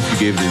because you'll know if you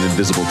gave it an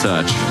invisible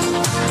touch.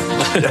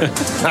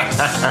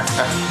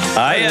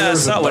 I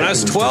saw when I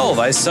was 12.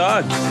 I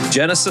saw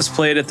Genesis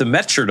played at the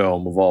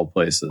Metrodome of all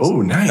places.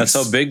 Oh, nice! That's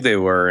how big they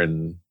were.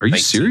 In Are you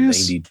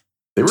serious?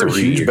 They were a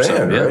huge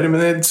band, yeah. right? I mean,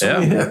 they had so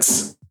many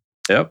hits.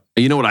 Yep.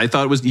 You know what I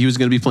thought he was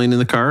going to be playing in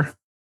the car?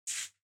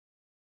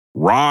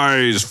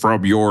 Rise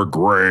from your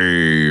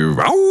grave.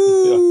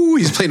 Oh,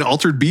 he's playing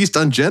Altered Beast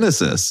on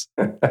Genesis.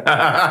 This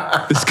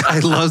guy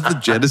loves the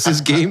Genesis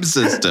game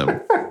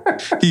system.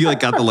 He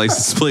got the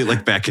license plate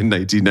back in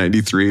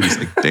 1993, and he's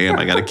like, "Damn,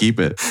 I got to keep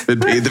it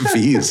and pay the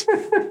fees."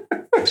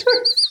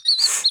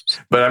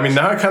 But I mean,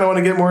 now I kind of want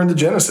to get more into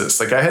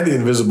Genesis. I had the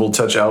Invisible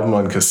Touch album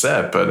on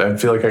cassette, but I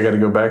feel like I got to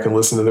go back and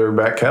listen to their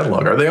back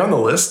catalog. Are they on the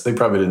list? They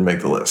probably didn't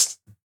make the list.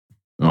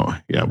 Oh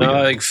yeah,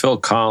 like Phil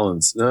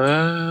Collins.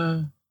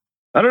 I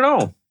don't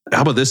know.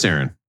 How about this,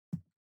 Aaron?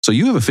 So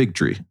you have a fig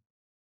tree.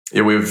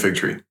 Yeah, we have a fig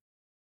tree.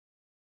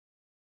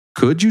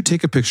 Could you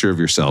take a picture of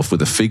yourself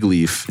with a fig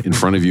leaf in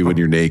front of you when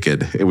you're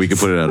naked, and we could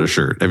put it on a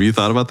shirt? Have you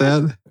thought about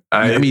that?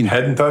 I mean,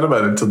 hadn't thought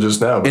about it until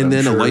just now. And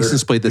then a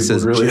license plate that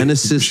says really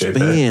Genesis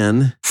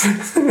fan,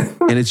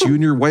 and it's you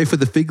and your wife with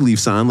the fig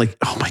leaves on.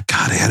 Oh my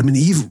God, Adam and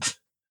Eve.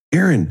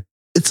 Aaron,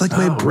 it's like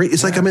my brain.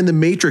 It's like I'm in the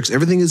Matrix.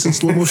 Everything is in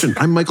slow motion.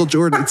 I'm Michael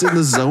Jordan. It's in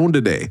the zone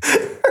today.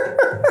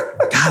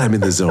 God, I'm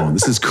in the zone.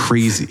 This is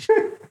crazy.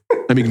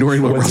 I'm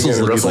ignoring what Russell's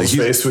looking like.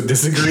 Face would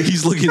disagree.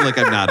 He's looking like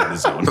I'm not in the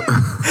zone,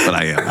 but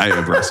I am. I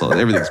am Russell.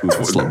 Everything's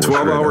moving slow motion.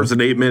 12 hours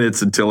and 8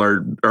 minutes until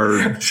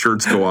our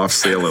shirts go off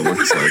sale. It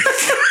looks like.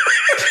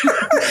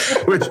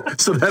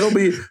 So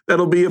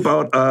that'll be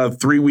about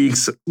 3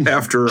 weeks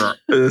after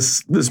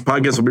this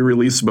podcast will be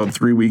released. About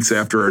 3 weeks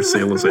after our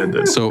sale is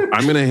ended. So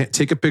I'm gonna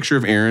take a picture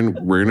of Aaron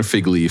wearing a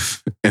fig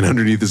leaf, and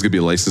underneath is gonna be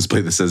a license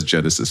plate that says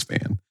Genesis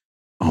fan.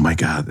 Oh my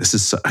God, this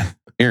is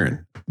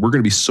Aaron. We're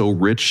gonna be so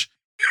rich.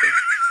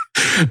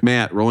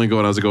 Matt, rolling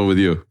going. How's it going with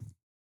you?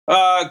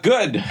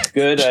 Good.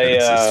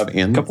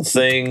 A couple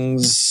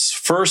things.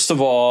 First of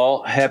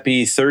all,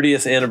 happy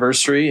 30th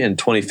anniversary and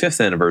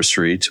 25th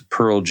anniversary to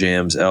Pearl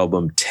Jam's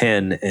album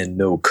 10 and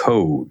No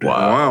Code.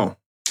 Wow.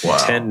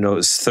 10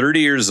 is 30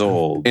 years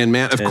old. And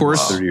Matt, of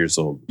course, 30 years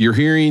old. You're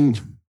hearing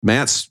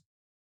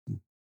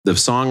the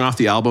song off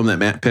the album that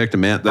Matt picked,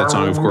 and Matt, that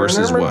song, of course,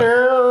 is what?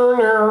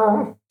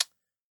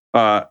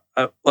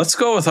 Let's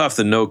go off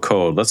the No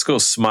Code. Let's go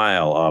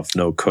Smile off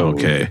No Code.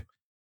 Okay.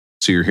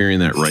 So you're hearing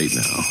that right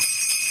now.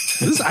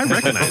 I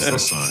recognize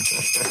this song.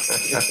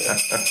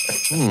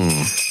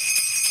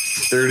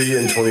 30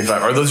 and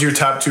 25. Are those your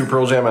top two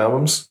Pearl Jam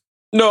albums?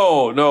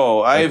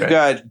 No. I've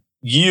got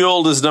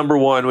Yield is number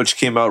one, which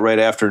came out right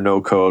after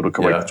No Code.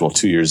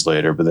 2 years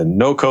later. But then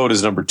No Code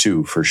is number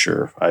two for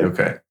sure. I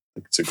think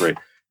it's a great.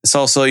 It's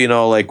also,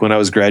 when I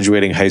was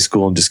graduating high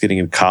school and just getting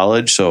in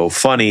college. So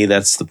Funny,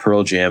 that's the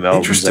Pearl Jam album.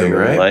 Interesting,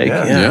 right?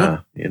 Yeah.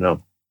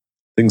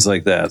 Things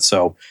like that.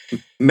 So,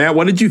 Matt,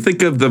 what did you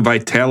think of the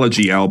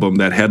Vitalogy album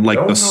that had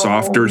the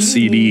softer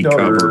CD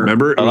cover?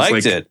 Remember? I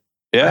liked it.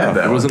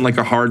 Yeah. It wasn't like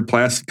a hard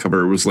plastic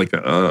cover. It was like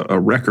a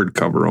record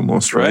cover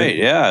almost, right? Right.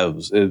 Yeah.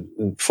 It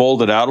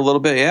folded out a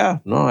little bit. Yeah.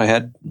 No, I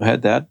had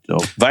that. No.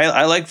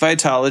 I like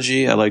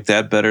Vitalogy. I like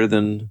that better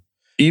than...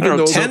 Even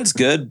though 10's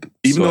good.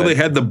 Even though they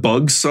had the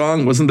Bugs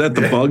song. Wasn't that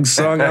the Bugs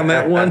song on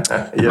that one?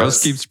 Yes.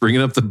 Russ keeps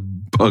bringing up the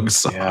Bugs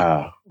song.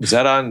 Yeah. Was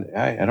that on?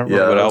 I don't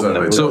remember what album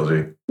that was.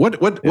 So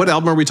what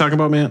album are we talking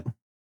about, Matt?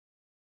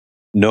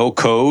 No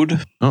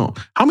Code. Oh.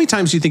 How many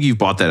times do you think you've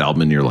bought that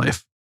album in your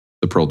life?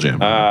 The Pearl Jam.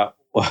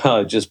 Well,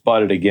 I just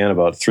bought it again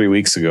about 3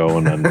 weeks ago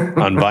and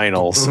on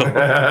vinyl. So.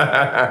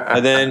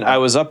 And then I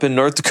was up in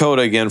North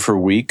Dakota again for a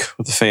week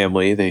with the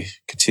family. They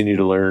continue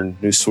to learn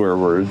new swear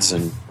words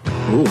and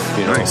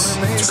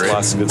nice.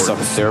 Lots of good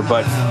stuff up there.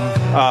 But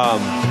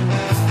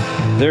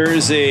There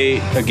is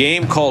a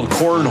game called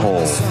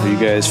Cornhole. Are you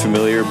guys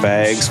familiar?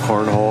 Bags,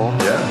 Cornhole?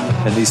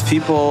 Yeah. And these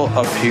people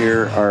up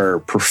here are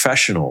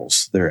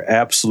professionals. They're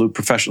absolute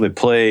professionals. They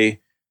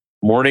play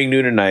morning,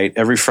 noon, and night.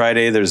 Every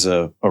Friday, there's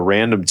a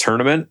random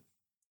tournament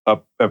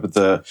up at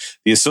the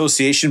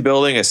association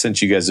building. I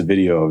sent you guys a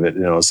video of it.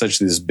 You know,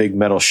 essentially this big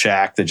metal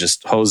shack that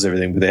just hoses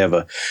everything. But they have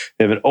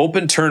an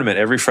open tournament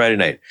every Friday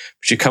night.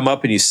 But you come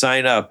up and you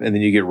sign up, and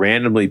then you get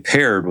randomly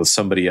paired with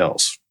somebody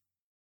else.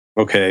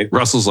 Okay.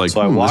 Russell's like,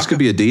 So this could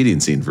be a dating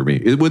scene for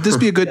me. Would this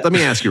be a good, let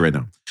me ask you right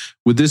now.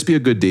 Would this be a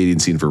good dating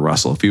scene for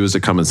Russell if he was to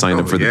come and sign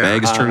up for the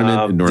Bags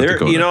tournament in North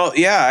Dakota? You know,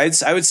 yeah,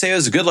 I would say it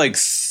was a good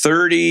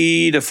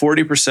 30 to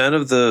 40%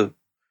 of the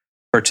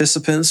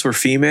participants were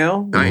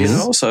female. Nice. You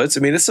know, so it's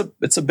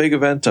a big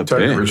event up there.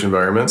 Target rich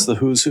environment. It's the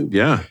who's who.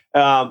 Yeah.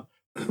 The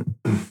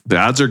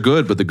odds are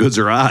good, but the goods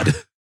are odd.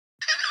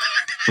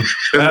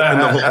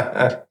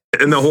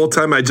 And the whole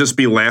time I'd just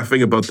be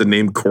laughing about the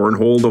name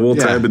Cornhole the whole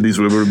time. And these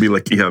women would be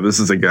like, yeah, this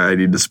is a guy I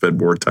need to spend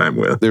more time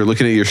with. They're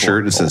looking at your shirt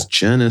and it says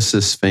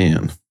Genesis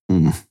fan.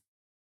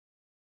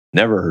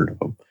 Never heard of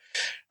them.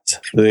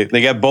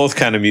 They got both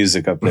kind of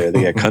music up there.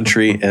 They got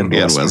country and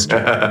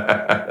western.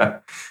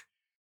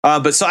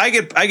 But so I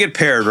get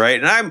paired,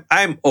 right? And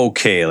I'm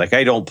okay. Like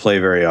I don't play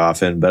very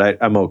often,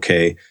 but I'm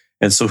okay.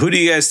 And so who do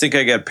you guys think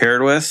I got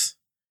paired with?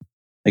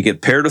 I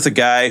get paired with a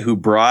guy who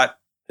brought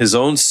his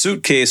own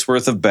suitcase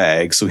worth of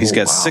bags. So he's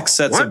got 6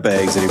 sets of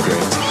bags that he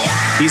brings.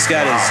 He's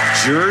got his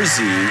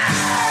jersey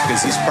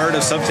because he's part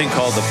of something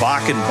called the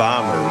Bakken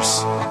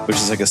Bombers, which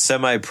is like a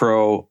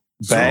semi-pro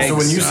bags. So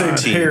when you say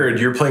team.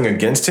 paired, you're playing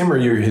against him or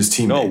you're his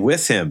teammate? No,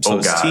 with him. So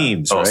it's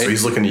teams, right? So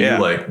he's looking at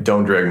you like,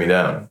 don't drag me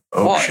down.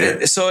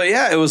 Shit.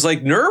 It was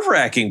like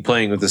nerve-wracking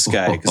playing with this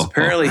guy because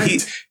apparently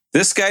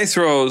this guy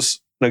throws,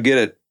 now get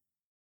it,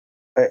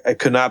 I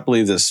could not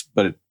believe this,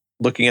 but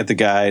looking at the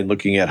guy and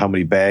looking at how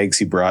many bags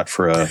he brought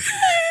for a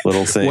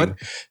little thing. What?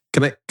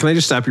 Can I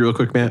just stop you real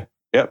quick, Matt?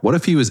 Yep. What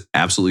if he was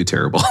absolutely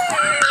terrible?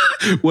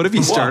 What if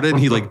he started and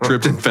he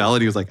tripped and fell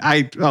and he was like,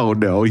 oh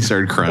no, he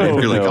started crying.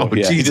 You're like,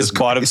 Jesus. He just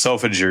bought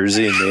himself a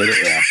jersey and made it.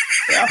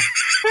 Yeah.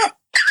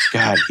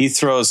 God, he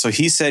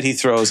said he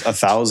throws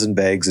 1,000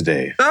 bags a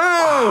day.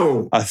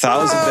 Oh!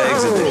 1,000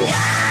 bags a day.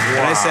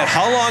 And I said,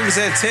 how long does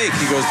that take?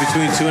 He goes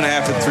between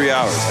 2.5 and 3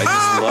 hours.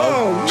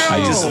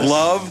 I just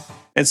love.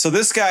 And so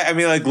this guy, I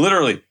mean,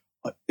 literally,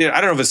 I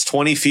don't know if it's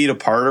 20 feet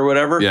apart or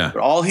whatever. Yeah.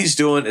 But all he's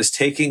doing is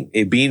taking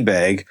a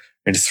beanbag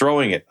and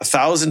throwing it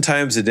 1,000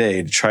 times a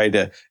day to try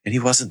to, and he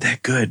wasn't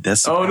that good.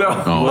 That's not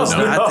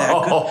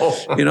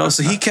that good.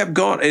 So he kept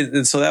going,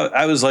 and so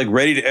I was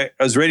ready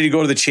to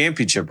go to the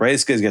championship. Right,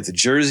 this guy's got the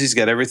jersey, he's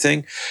got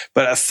everything,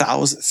 but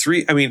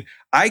 1,003. I mean,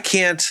 I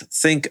can't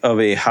think of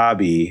a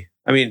hobby.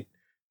 I mean,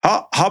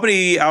 how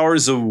many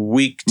hours a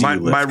week do you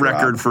lift, my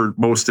record Rob? for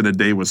most in a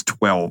day was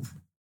 12.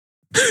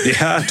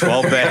 Yeah,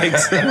 12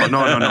 bags.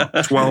 No.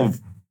 12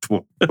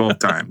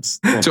 times.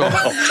 12 times.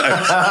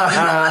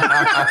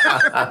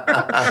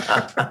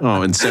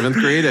 Oh, in 7th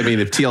grade? I mean,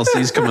 if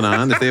TLC's coming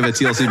on, if they have a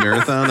TLC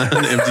marathon on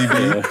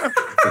MTV,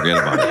 forget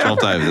about it. 12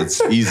 times,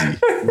 it's easy.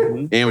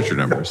 Amateur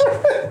numbers.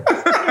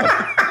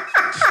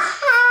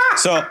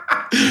 So,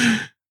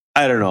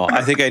 I don't know.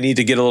 I think I need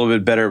to get a little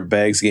bit better at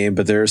bags game,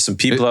 but there are some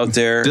people out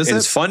there.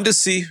 It's fun to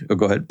see. Oh,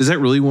 go ahead. Does that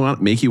really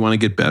make you want to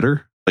get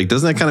better?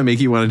 Doesn't that kind of make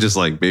you want to just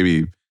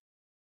maybe...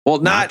 Well,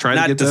 not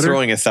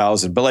throwing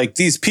 1,000, but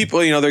these people,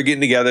 they're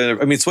getting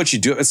together. I mean, it's what you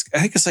do. I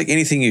think it's like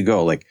anything you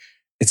go. It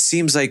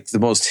seems like the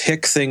most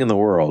hick thing in the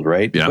world,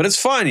 right? Yeah. But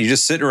it's fun. You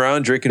just sitting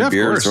around drinking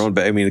beer, throwing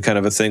back. I mean, kind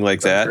of a thing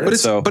like that.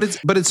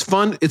 But it's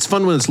fun. It's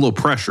fun when it's low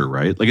pressure,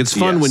 right? It's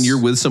fun when you're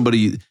with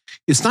somebody.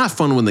 It's not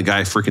fun when the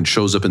guy freaking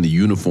shows up in the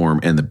uniform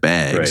and the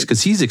bags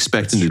because he's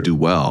expecting to do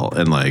well,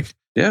 and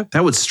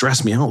that would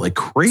stress me out like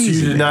crazy. So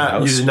you did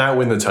not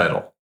win the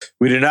title.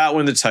 We did not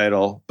win the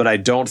title, but I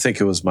don't think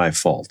it was my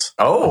fault.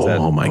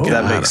 Oh my God.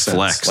 That makes sense.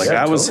 Flex.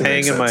 I was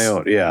hanging my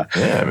own. Yeah.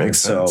 Yeah, it makes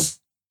sense.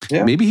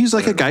 Yeah. Maybe he's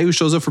like a guy who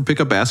shows up for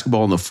pickup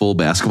basketball in the full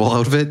basketball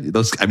outfit.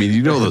 Those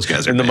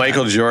guys are in the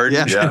Michael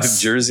Jordan Yes.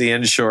 jersey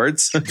and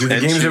shorts. Do the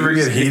games ever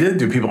get heated?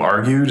 Do people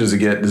argue? Does it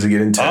get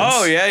intense?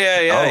 Oh yeah.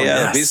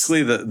 Yes.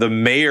 Basically, the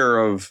mayor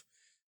of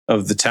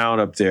the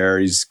town up there,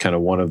 he's kind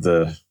of one of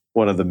the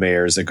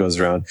mayors that goes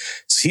around.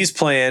 So he's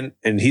playing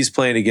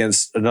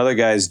against another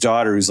guy's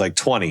daughter who's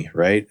 20,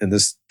 right?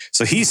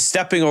 So he's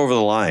stepping over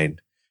the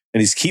line.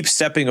 And he keeps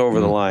stepping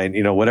over the line,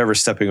 whatever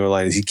stepping over the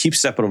line is. He keeps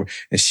stepping over.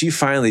 And she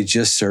finally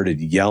just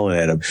started yelling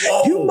at him.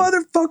 Whoa. You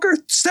motherfucker,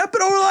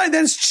 stepping over the line.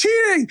 That's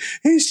cheating.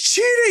 He's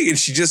cheating. And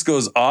she just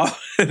goes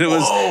off. And it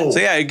was,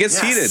 it gets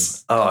heated.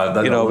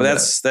 Oh,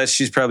 but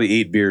she's probably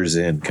 8 beers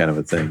in kind of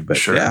a thing. But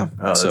sure. Yeah.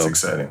 Oh, that's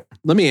exciting.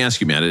 Let me ask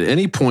you, Matt, at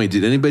any point,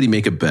 did anybody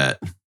make a bet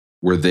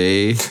where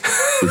they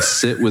would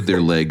sit with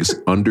their legs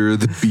under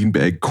the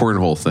beanbag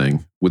cornhole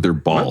thing with their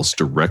balls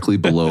directly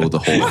below the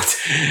hole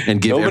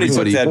and give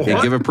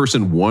give a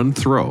person one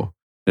throw?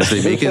 And if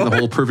they make it in the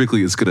hole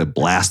perfectly, it's going to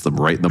blast them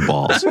right in the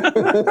balls.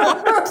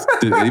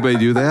 Did anybody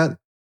do that?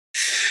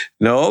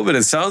 No, but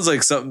it sounds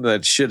like something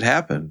that should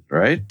happen,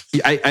 right?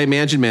 I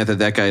imagine, Matt,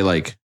 that guy,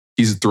 like,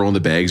 he's throwing the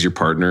bags, your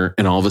partner,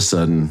 and all of a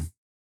sudden,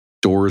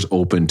 doors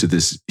open to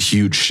this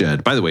huge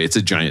shed. By the way, it's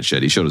a giant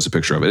shed. He showed us a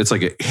picture of it. It's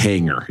like a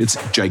hangar. It's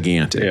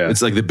gigantic. Yeah.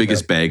 It's like the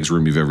biggest bags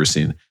room you've ever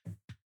seen.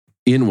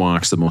 In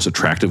walks the most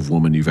attractive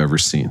woman you've ever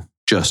seen.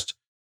 Just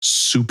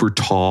super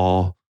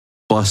tall,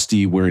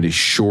 busty, wearing a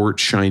short,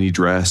 shiny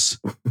dress.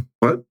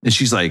 What? And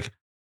she's like,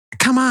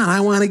 come on, I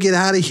want to get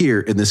out of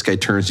here. And this guy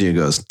turns to you and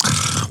goes,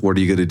 what are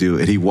you going to do?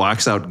 And he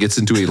walks out, gets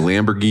into a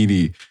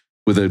Lamborghini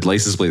with a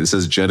license plate that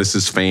says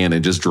Genesis fan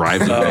and just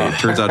drives away. It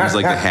turns out he's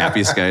like the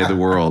happiest guy in the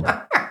world.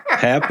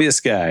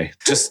 Happiest guy.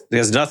 Just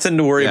has nothing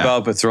to worry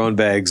about but throwing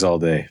bags all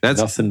day.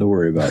 That's nothing to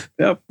worry about.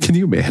 Yep. Can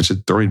you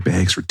imagine throwing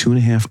bags for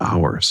 2.5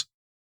 hours?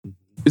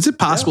 Is it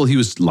possible he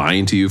was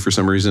lying to you for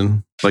some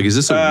reason? Like, is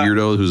this a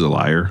weirdo who's a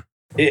liar?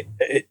 I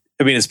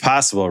mean, it's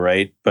possible,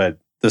 right? But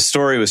the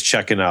story was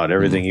checking out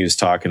everything he was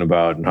talking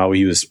about and how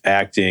he was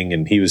acting.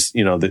 And he was,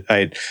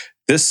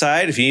 this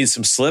side, if you need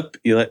some slip,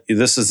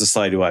 this is the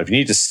slide you want. If you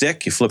need to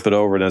stick, you flip it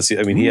over.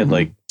 And he had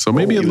like... So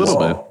maybe a little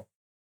bit.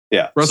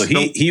 Yeah. Russ, so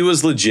he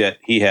was legit.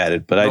 He had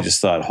it. But I just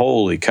thought,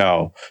 holy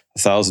cow,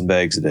 1,000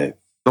 bags a day.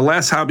 The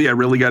last hobby I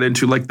really got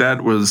into like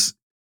that was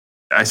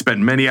I spent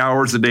many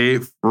hours a day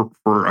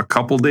for a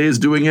couple days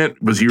doing it.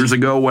 It was years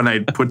ago when I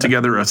put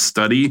together a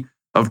study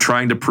of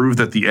trying to prove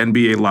that the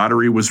NBA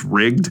lottery was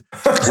rigged,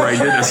 where I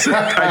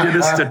did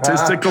a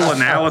statistical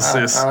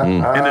analysis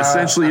and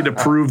essentially to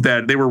prove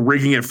that they were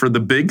rigging it for the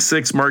big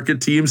 6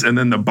 market teams and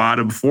then the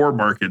bottom 4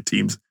 market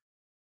teams.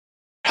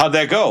 How'd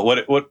that go?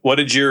 What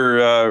did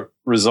your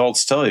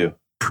results tell you?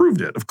 Proved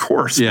it, of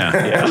course. Yeah.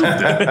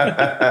 Proved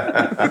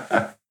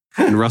it.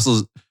 And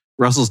Russell's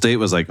date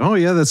was like, oh,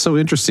 yeah, that's so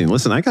interesting.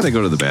 Listen, I got to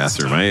go to the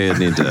bathroom. I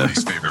need to.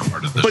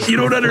 But you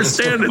don't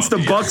understand. It's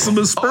the Bucks and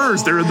the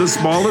Spurs. They're in the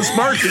smallest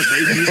market.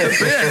 They need the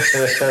pick.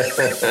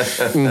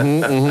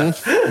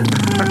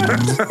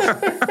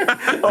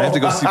 I have to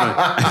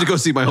go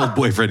see my old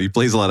boyfriend. He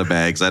plays a lot of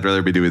bags. I'd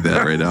rather be doing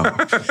that right now.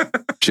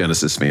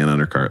 Genesis fan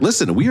undercard.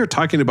 Listen, we are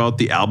talking about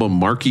the album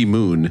Marquee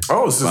Moon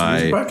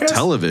by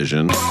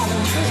Television.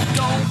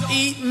 Don't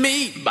eat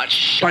meat, but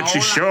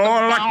you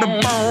sure like the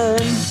bone.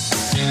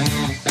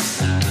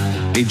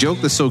 A joke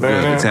that's so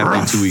good, it's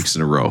happening 2 weeks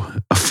in a row.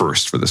 A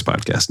first for this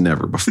podcast,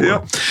 never before.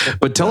 Yep.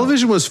 But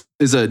Television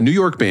is a New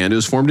York band. It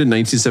was formed in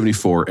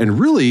 1974, and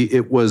really,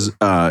 it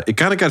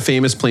kind of got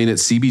famous playing at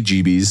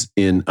CBGB's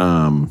in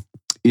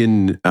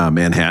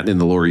Manhattan, in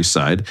the Lower East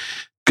Side.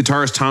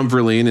 Guitarist Tom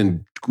Verlaine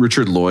and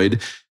Richard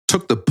Lloyd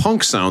took the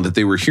punk sound that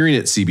they were hearing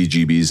at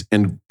CBGB's,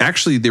 and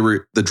actually,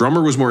 the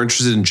drummer was more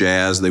interested in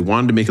jazz. They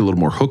wanted to make it a little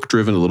more hook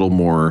driven, a little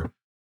more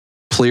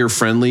player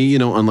friendly,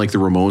 unlike the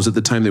Ramones at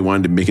the time. They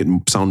wanted to make it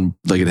sound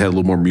like it had a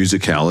little more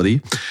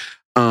musicality.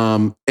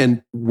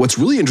 And what's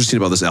really interesting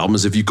about this album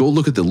is if you go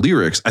look at the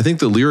lyrics, I think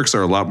the lyrics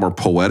are a lot more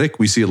poetic.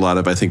 We see a lot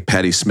of, I think,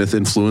 Patti Smith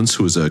influence,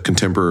 who was a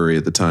contemporary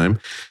at the time.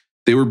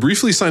 They were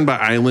briefly signed by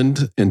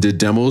Island and did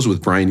demos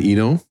with Brian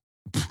Eno,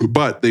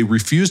 but they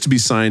refused to be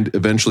signed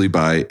eventually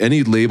by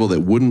any label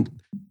that wouldn't.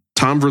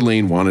 Tom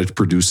Verlaine wanted to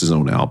produce his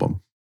own album.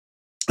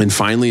 And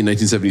finally, in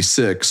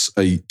 1976,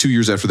 2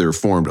 years after they were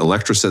formed,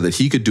 Elektra said that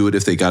he could do it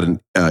if they got an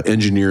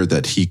engineer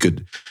that he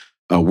could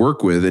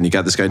work with. And he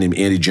got this guy named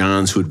Andy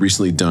Johns, who had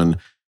recently done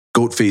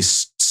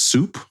Goatface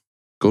Soup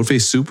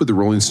with the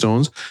Rolling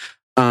Stones.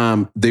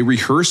 They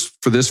rehearsed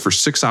for this for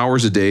 6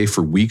 hours a day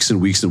for weeks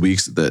and weeks and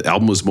weeks. The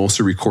album was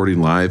mostly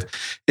recording live.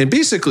 And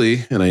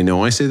basically, and I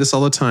know I say this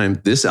all the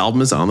time, this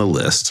album is on the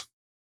list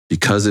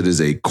because it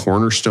is a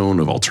cornerstone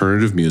of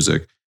alternative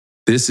music.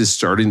 This is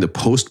starting the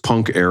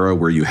post-punk era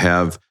where you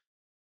have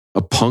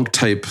a punk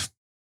type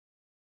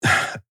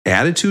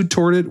attitude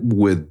toward it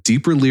with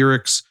deeper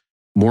lyrics,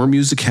 more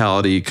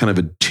musicality, kind of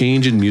a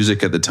change in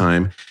music at the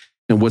time.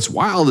 And what's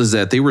wild is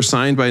that they were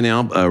signed by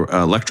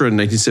Elektra in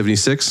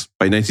 1976.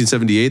 By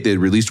 1978, they had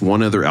released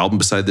one other album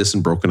beside this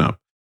and broken up.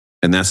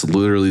 And that's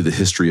literally the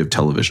history of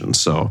Television.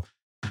 So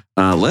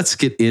let's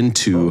get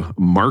into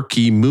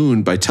Marquee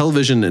Moon by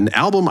Television, an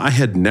album I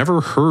had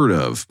never heard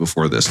of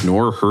before this,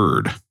 nor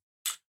heard.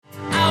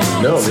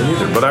 No, me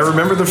neither. But I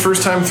remember the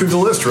first time through the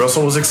list,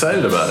 Russell was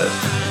excited about it.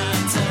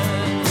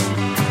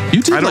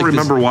 I don't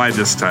remember why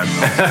this time,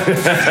 though.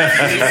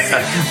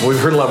 Well, we've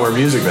heard a lot more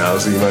music now,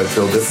 so you might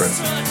feel different.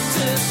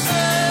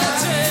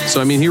 So,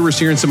 I mean, here we're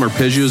hearing some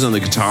arpeggios on the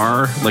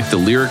guitar. Like, the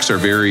lyrics are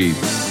very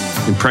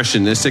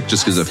impressionistic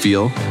just because of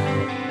feel.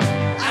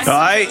 No,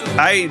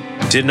 I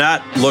did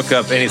not look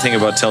up anything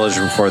about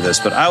Television before this,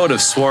 but I would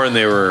have sworn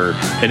they were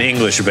an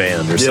English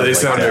band or something. They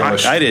sound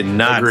English. I did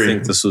not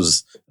think this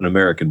was an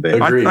American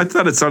band. I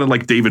thought it sounded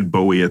like David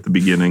Bowie at the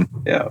beginning.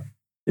 Yeah.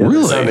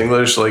 Really? They sound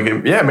English.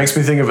 It makes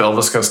me think of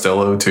Elvis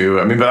Costello, too.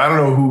 I mean, but I don't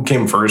know who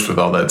came first with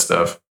all that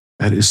stuff.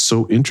 That is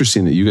so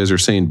interesting that you guys are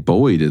saying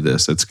Bowie did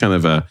this. That's kind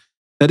of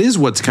that is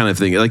what's kind of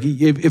thing. Like,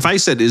 if I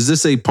said, is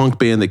this a punk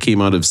band that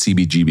came out of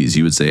CBGB's,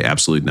 you would say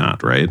absolutely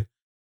not, right?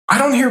 I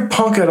don't hear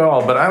punk at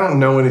all, but I don't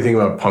know anything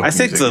about punk. I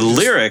think music. the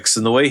lyrics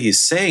and the way he's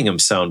saying them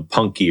sound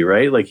punky,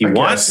 right? Like he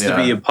wants to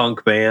be a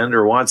punk band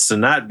or wants to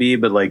not be,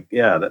 but like,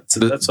 yeah,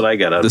 that's what I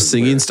got out of the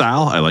singing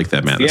style. I like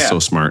that, man. That's so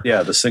smart.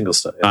 Yeah, the single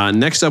style. Yeah.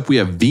 Next up, we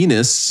have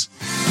Venus.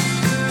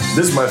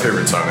 This is my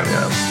favorite song on the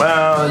album.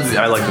 Well,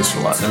 I like this a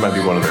lot. There might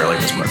be one of there I like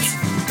this much.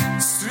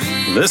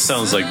 This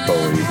sounds like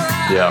Bowie.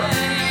 Yeah.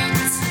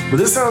 But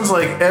this sounds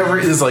like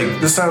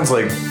this sounds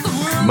like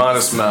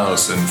Modest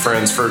Mouse and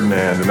Franz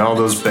Ferdinand and all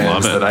those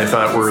bands that I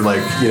thought were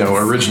like,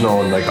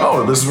 original and like,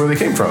 oh, this is where they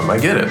came from. I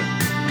get it.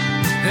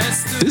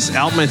 This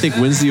album, I think,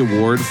 wins the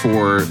award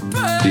for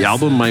the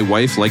album my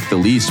wife liked the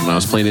least when I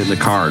was playing it in the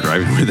car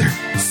driving over there.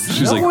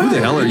 She was like, "Who the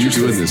hell are you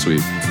doing this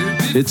week?"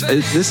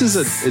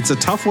 It's a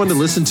tough one to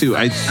listen to.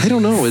 I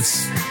don't know.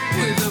 It's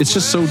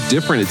just so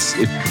different.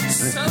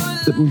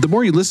 The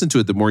more you listen to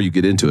it, the more you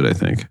get into it, I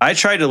think. I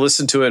tried to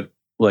listen to it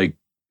like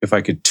if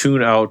I could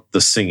tune out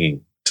the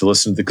singing to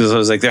listen to, because I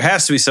was like, there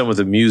has to be some with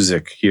the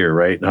music here,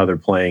 right? And how they're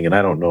playing, and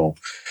I don't know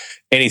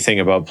anything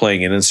about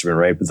playing an instrument,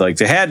 right? But like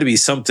there had to be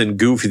something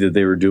goofy that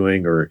they were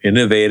doing or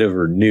innovative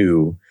or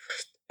new.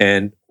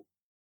 And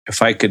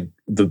if I could,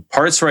 the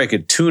parts where I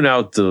could tune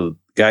out the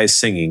guy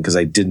singing, because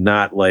I did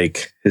not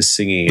like his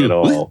singing at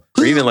all,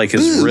 or even like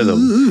his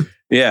rhythm.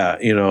 Yeah,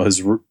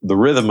 the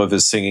rhythm of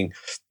his singing.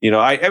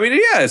 I mean,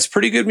 yeah, it's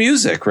pretty good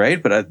music,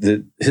 right? But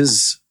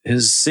his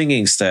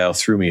singing style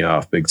threw me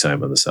off big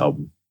time on this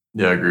album.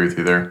 Yeah, I agree with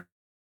you there.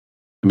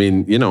 I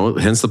mean,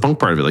 hence the punk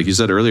part of it, like you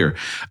said earlier.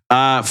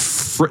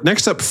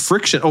 Next up,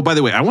 Friction. Oh, by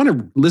the way, I want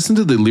to listen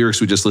to the lyrics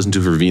we just listened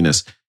to for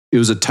Venus. It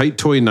was a tight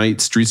toy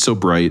night, streets so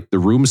bright, the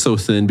room so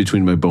thin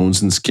between my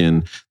bones and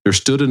skin. There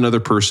stood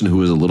another person who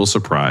was a little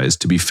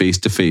surprised to be face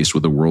to face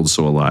with a world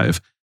so alive.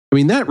 I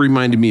mean, that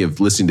reminded me of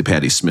listening to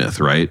Patti Smith,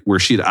 right? Where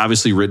she had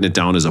obviously written it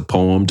down as a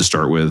poem to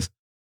start with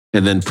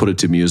and then put it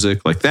to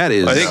music. Like that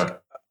is...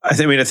 I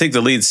think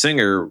the lead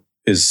singer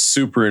is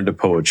super into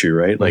poetry,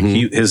 right? Like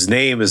his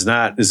name is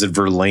it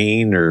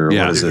Verlaine or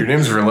what is it? If your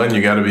name's Verlaine,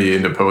 you got to be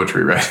into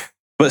poetry, right?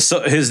 But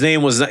so his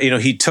name was not,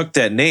 he took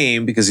that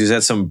name because he was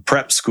at some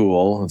prep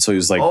school. And so he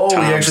was like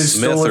Tom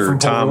Smith or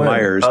Tom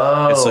Myers.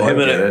 And so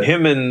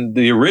him and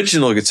the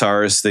original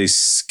guitarist, they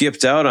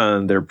skipped out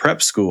on their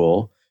prep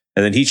school.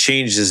 And then he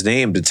changed his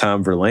name to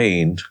Tom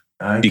Verlaine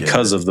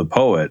because of the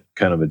poet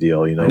kind of a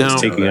deal. He's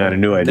taking on a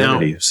new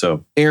identity.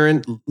 So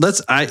Aaron,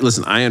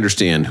 I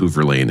understand who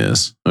Verlaine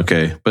is.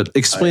 Okay. But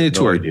explain it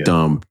to our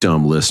dumb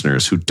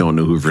listeners who don't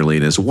know who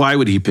Verlaine is. Why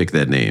would he pick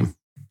that name?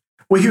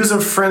 Well, he was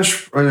a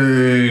French I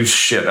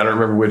don't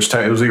remember which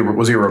time. Was he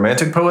a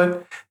romantic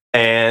poet?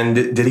 And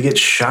did he get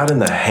shot in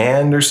the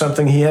hand or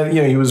something? He had,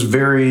 he was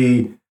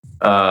very,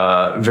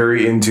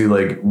 very into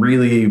like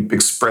really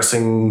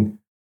expressing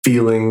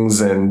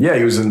feelings. And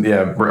he was in,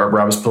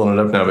 Rob's pulling it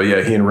up now, but he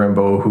and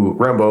Rimbaud,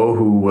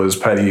 who was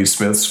Patti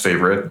Smith's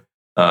favorite,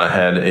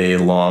 had a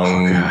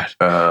long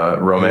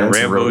romance.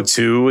 Rambo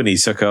 2, and he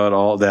took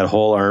out that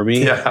whole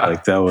army. Yeah.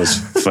 Like that was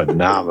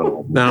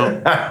phenomenal.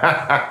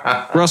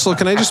 Now, Russell,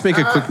 can I just make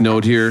a quick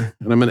note here?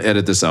 And I'm going to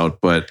edit this out.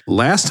 But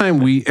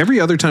every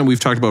other time we've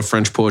talked about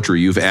French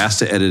poetry, you've asked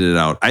to edit it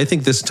out. I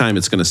think this time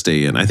it's going to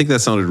stay in. I think that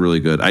sounded really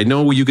good. I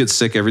know you get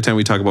sick every time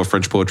we talk about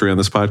French poetry on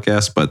this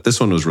podcast, but this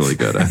one was really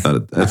good. I thought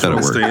it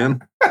worked. Stay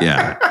in?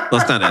 Yeah.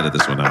 Let's not edit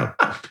this one out.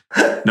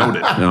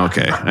 Noted.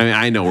 Okay. I mean,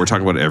 I know we're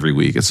talking about it every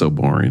week. It's so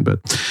boring, but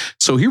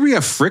so here we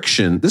have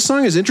Friction. This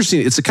song is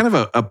interesting. It's a kind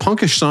of a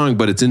punkish song,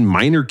 but it's in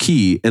minor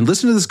key. And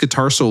listen to this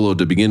guitar solo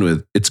to begin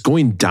with. It's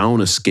going down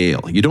a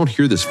scale. You don't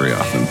hear this very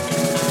often.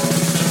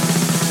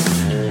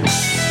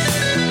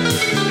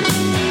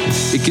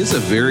 It gives a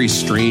very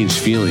strange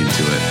feeling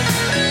to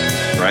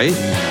it, right?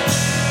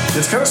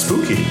 It's kind of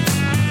spooky.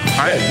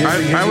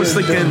 I was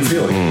thinking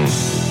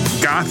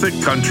gothic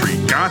country.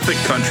 It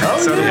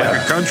sounded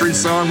like a country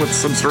song with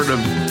some sort of...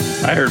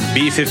 I heard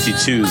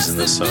B-52s in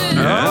this song.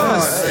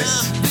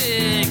 Yes.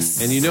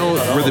 And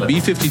where the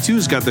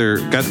B-52s got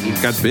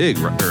big,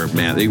 or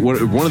man,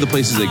 one of the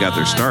places they got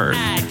their start.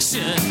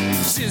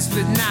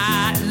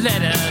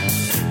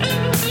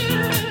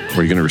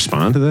 Were you going to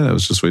respond to that? I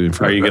was just waiting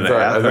for... Are you going to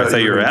ask? I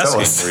thought you were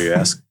asking. Were you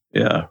asking?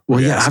 Yeah. Well,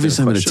 yeah,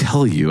 obviously I'm going to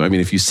tell you. I mean,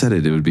 if you said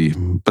it, it would be...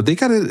 But they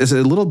got it as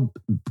a little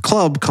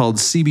club called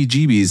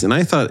CBGBs. And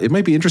I thought it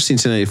might be interesting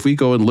tonight if we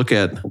go and look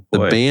at the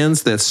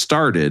bands that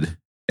started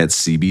at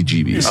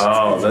CBGBs.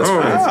 Oh, that's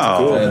great.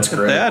 Cool. That's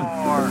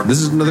great. This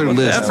is another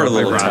list for a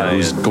little time.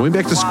 Who's going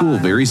back to school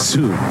very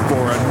soon.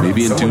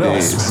 Maybe in 2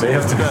 days. They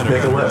have to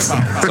make a list.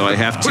 So I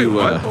have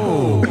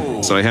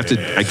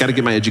to... I got to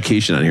get my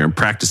education on here. I'm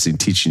practicing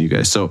teaching you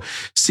guys. So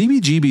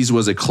CBGBs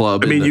was a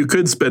club. I mean, you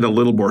could spend a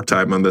little more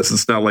time on this.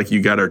 It's not like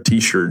you got our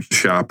t-shirt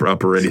shop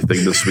up or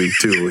anything this week,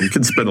 too. You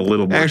can spend a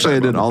little more Actually,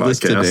 time I did all this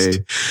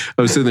today.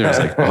 I was sitting there. I was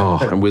like,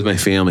 I'm with my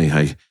family.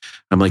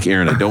 I'm like,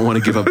 Aaron, I don't want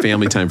to give up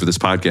family time for this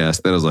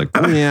podcast. Then I was like,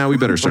 we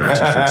better start a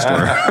t-shirt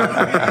store.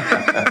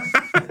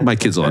 My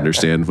kids will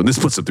understand when this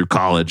puts them through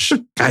college.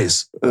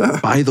 Guys,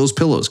 buy those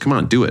pillows. Come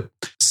on, do it.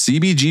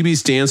 CBGB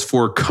stands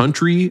for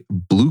Country,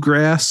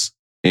 Bluegrass,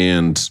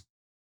 and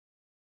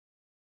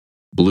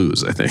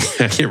Blues, I think.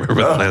 I can't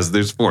remember the last.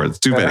 There's 4. It's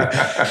too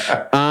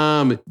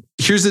many.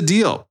 Here's the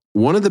deal.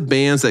 One of the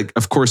bands that,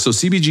 of course, so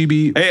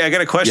CBGB. Hey, I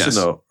got a question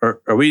though.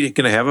 Are we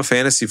going to have a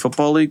fantasy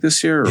football league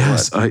this year? Or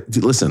yes. what?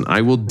 Listen,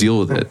 I will deal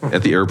with it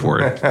at the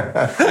airport.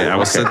 I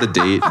will set the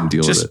date and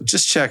deal with it.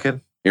 Just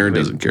checking. Aaron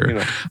doesn't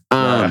care.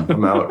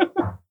 I'm out.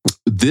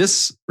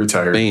 This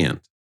Retired band,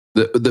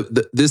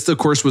 this of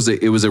course was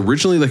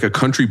originally like a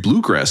country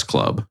bluegrass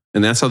club,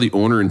 and that's how the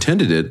owner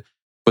intended it.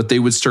 But they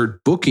would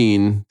start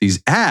booking these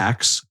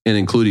acts and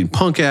including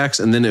punk acts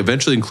and then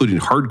eventually including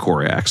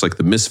hardcore acts like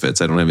the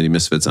Misfits. I don't have any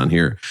Misfits on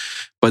here.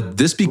 But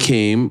this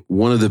became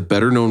one of the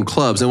better known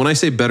clubs. And when I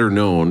say better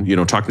known,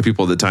 talking to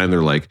people at the time,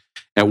 they're like,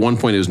 at one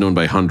point it was known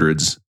by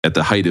hundreds. At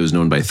the height, it was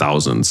known by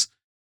thousands.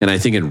 And I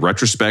think in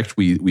retrospect,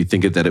 we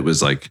think that it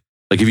was like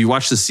if you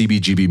watch the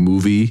CBGB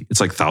movie, it's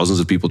like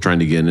thousands of people trying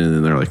to get in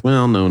and they're like,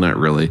 well, no, not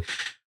really.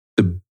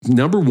 The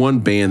number one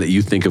band that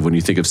you think of when you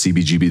think of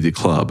CBGB, the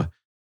club,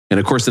 and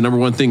of course, the number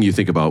one thing you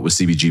think about with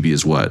CBGB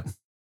is what?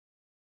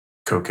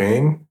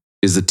 Cocaine?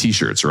 Is the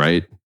t-shirts,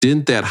 right?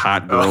 Didn't that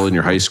hot girl in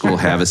your high school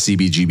have a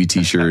CBGB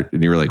t-shirt?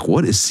 And you were like,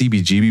 what is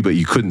CBGB? But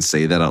you couldn't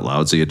say that out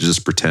loud. So you had to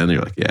just pretend.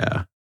 You're like,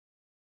 yeah.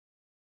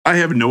 I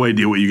have no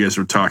idea what you guys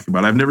were talking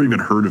about. I've never even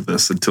heard of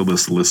this until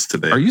this list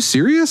today. Are you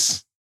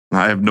serious?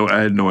 I had no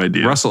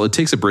idea. Russell, it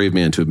takes a brave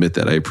man to admit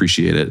that. I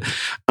appreciate it.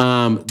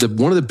 One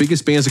of the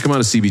biggest bands that come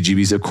out of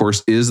CBGBs, of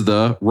course, is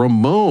the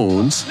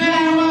Ramones.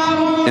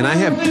 And I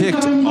have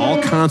picked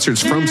all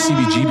concerts from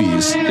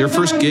CBGBs. Their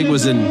first gig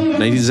was in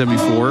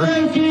 1974.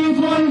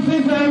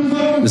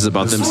 This is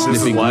about them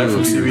sniffing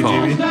glue. If you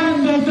recall.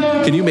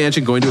 Can you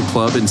imagine going to a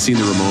club and seeing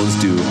the Ramones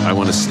do I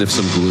Want to Sniff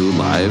Some Glue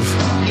live?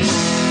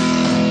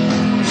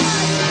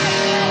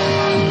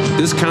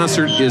 This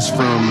concert is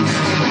from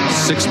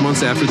 6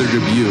 months after their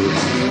debut.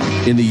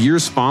 In the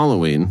years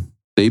following,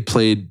 they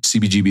played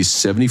CBGB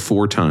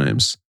 74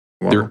 times.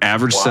 Wow. Their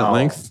average set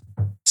length,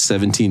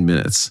 17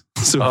 minutes.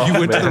 So if you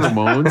went to the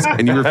Ramones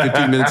and you were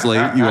 15 minutes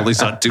late, you only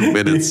saw 2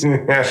 minutes.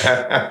 But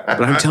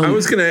I'm telling you.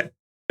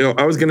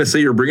 I was gonna say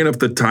you're bringing up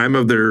the time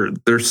of their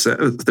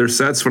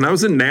sets. When I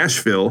was in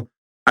Nashville,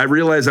 I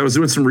realized I was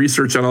doing some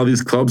research on all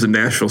these clubs in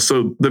Nashville.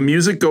 So the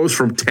music goes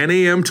from 10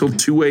 a.m. till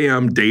 2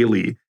 a.m.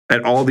 daily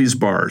at all these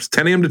bars.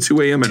 10 a.m. to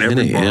 2 a.m. at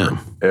every bar.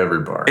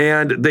 Every bar.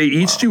 And they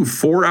each do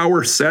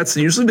 4-hour sets.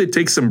 And usually they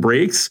take some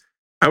breaks.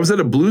 I was at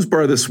a blues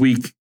bar this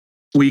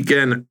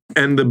weekend,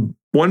 and the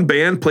one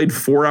band played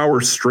 4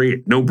 hours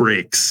straight, no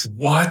breaks.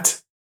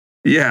 What?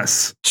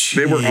 Yes. Jeez.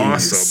 They were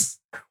awesome.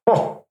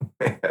 Oh,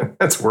 man.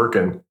 That's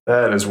working.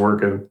 That is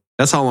working.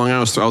 That's how long I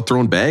was out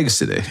throwing bags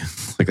today.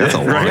 Like, that's a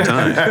long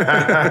time.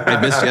 I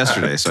missed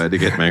yesterday, so I had to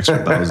get my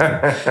extra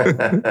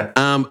 1,000.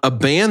 A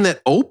band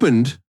that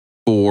opened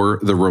for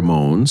the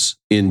Ramones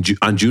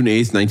on June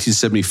 8th,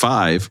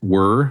 1975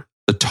 were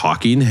the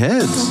Talking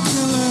Heads.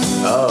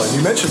 Oh,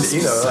 you mentioned,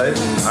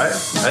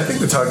 I think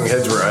the Talking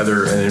Heads were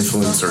either an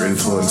influence or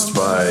influenced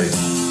by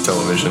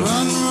television.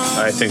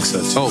 I think so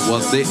too. Oh,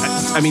 well,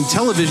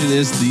 television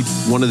is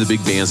one of the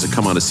big bands that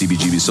come out of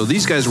CBGB. So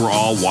these guys were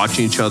all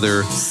watching each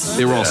other.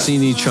 They were all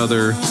seeing each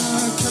other.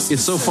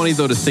 It's so funny,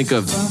 though, to think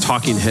of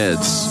Talking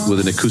Heads with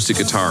an acoustic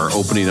guitar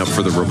opening up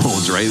for the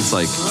Ramones, right? It's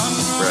like,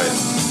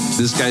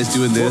 this guy's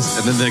doing this,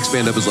 and then the next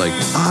band up is like,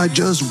 I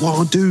just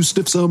want to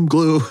sniff some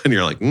glue. And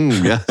you're like,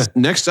 yeah.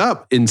 Next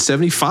up, in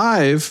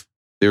 75,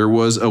 there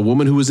was a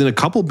woman who was in a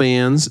couple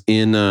bands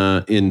in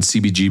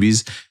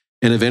CBGBs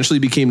and eventually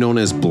became known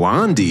as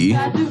Blondie.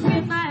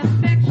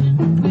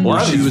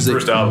 Blondie's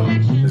first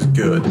album is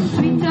good.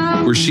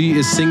 Where she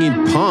is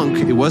singing punk.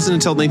 It wasn't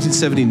until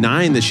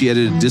 1979 that she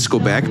added a disco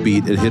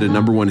backbeat and hit a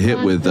 #1 hit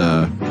with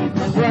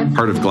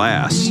Heart of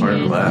Glass. Heart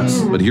of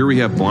Glass. But here we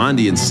have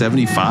Blondie in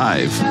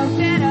 75.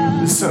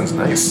 This sounds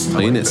nice.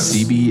 Playing at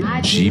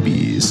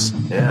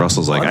CBGBs. Yeah.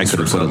 Russell's like, I could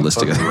have put a list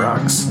together.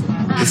 Rocks.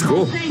 It's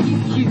cool.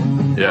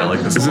 Yeah, I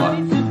like this a lot.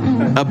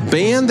 A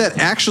band that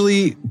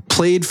actually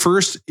played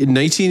first in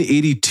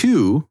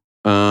 1982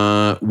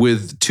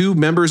 with two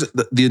members.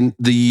 The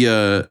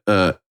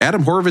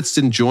Adam Horovitz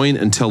didn't join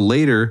until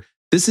later.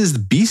 This is the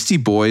Beastie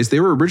Boys. They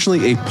were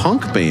originally a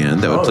punk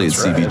band that would play at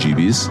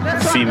CBGBs.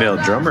 Female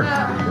drummer.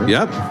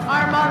 Yep.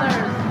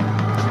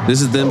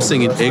 This is them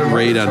singing Egg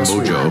Raid on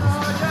Mojo.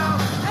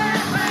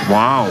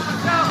 Wow.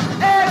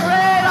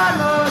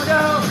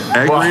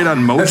 Egg Raid on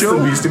Mojo? That's the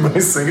Beastie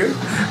Boys singing?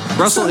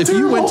 Russell, if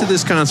you went to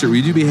this concert,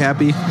 would you be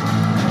happy?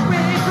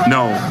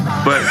 No,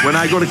 but when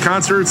I go to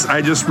concerts,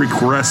 I just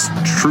request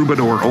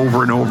Troubadour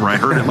over and over. I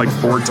heard it like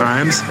 4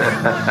 times.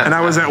 And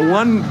I was at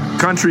one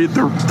country,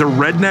 the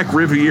Redneck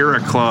Riviera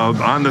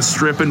Club on the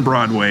Strip in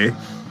Broadway.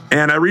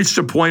 And I reached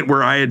a point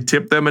where I had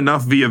tipped them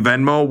enough via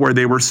Venmo where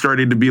they were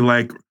starting to be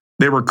like,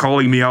 they were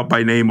calling me out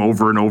by name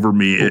over and over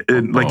me.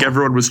 Like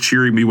everyone was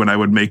cheering me when I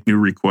would make new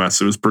requests.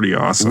 It was pretty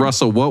awesome.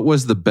 Russell, what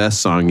was the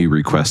best song you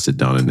requested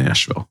down in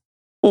Nashville?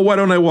 Well, why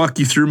don't I walk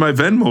you through my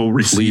Venmo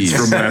receipts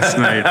from last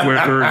night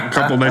or a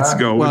couple nights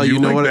ago? Well, you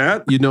know like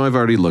that? You know I've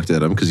already looked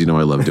at them because you know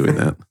I love doing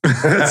that.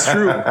 That's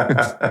true.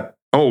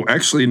 Oh,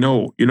 actually,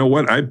 no. You know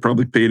what? I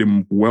probably paid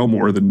him well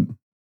more than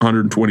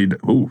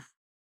 $120. Ooh.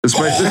 This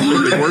might be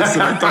worse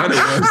than I thought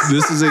it was.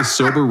 This is a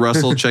sober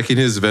Russell checking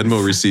his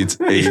Venmo receipts.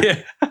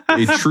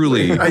 A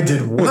truly. I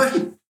did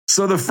what?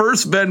 So the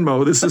first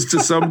Venmo, this is to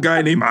some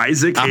guy named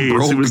Isaac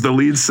Hayes, who was the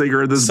lead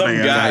singer of this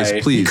band. Guys,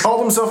 please. He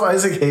called himself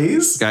Isaac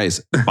Hayes?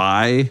 Guys,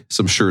 buy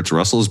some shirts.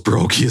 Russell's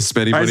broke. He is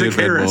spending money Isaac on Venmo.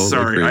 Harris,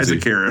 sorry, like crazy.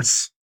 Isaac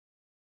Harris.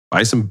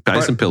 Buy some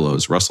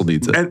pillows. Russell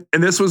needs it.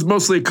 And this was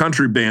mostly a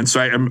country band, so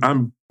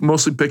I'm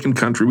mostly picking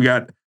country. We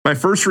got my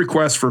first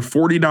request for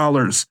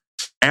 $40.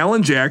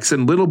 Alan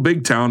Jackson, Little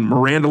Big Town,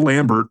 Miranda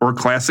Lambert, or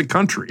classic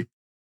country.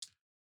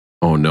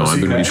 Oh no, So I'm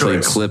you going to be got playing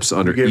choice. clips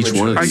under You gave each him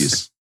one of choice.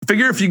 these.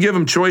 Figure if you give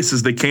them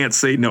choices, they can't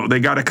say no. They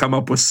got to come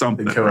up with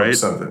something, Come up right? with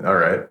something. All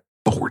right.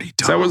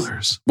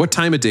 $40. What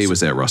time of day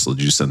was that, Russell?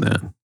 Did you send that?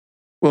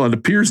 Well, it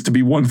appears to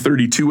be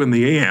 1:32 in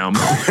the AM.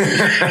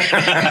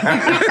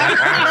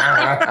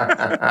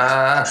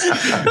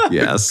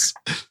 Yes.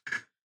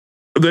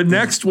 The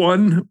next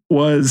one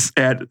was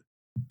at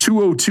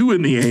 2:02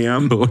 in the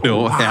AM. Oh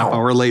no, a half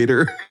hour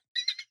later.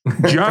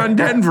 John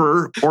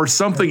Denver or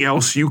something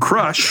else you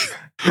crush.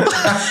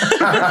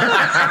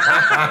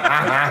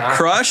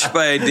 Crush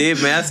by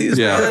Dave Matthews.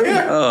 Yeah.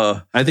 Man?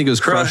 Oh, I think it was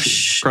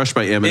Crush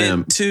by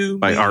Eminem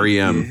by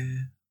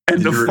REM.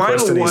 And the you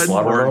request final any one,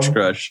 slobber Orange bone?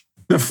 Crush.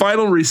 the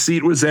final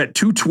receipt was at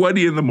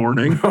 2:20 in the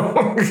morning.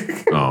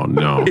 Oh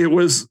no. It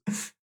was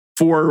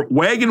for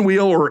Wagon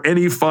Wheel or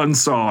Any Fun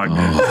Song.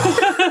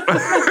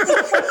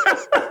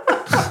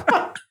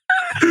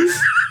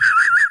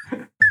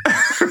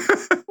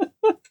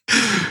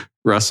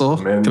 Russell,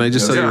 Man, can I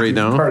just tell you right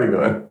now? Party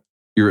going.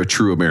 You're a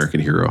true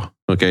American hero.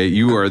 Okay.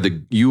 You are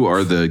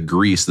the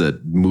grease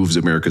that moves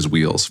America's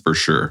wheels for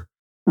sure.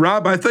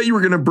 Rob, I thought you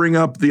were going to bring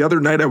up the other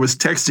night I was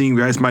texting you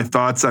guys my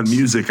thoughts on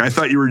music. I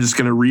thought you were just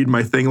going to read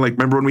my thing. Like,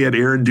 remember when we had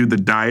Aaron do the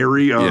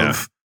diary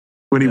of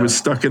when he was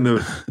stuck in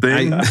the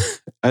thing? I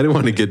didn't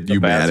want to get you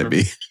mad at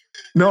me.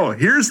 No,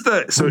 here's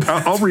the. So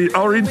I'll read.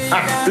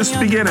 This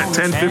began at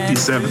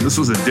 10:57. This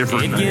was a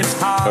different night.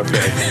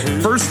 Okay.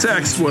 First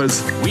text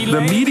was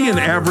the median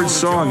average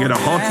song at a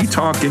honky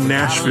tonk in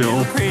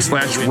Nashville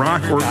 /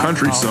 rock or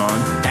country song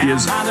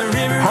is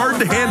Hard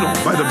to Handle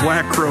by the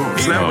Black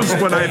Crowes. That was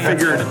what I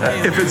figured.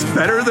 If it's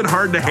better than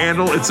Hard to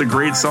Handle, it's a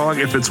great song.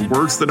 If it's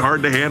worse than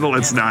Hard to Handle,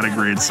 it's not a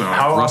great song.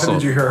 How Russell. often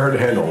did you hear Hard to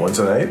Handle? Once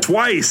a night?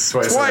 Twice.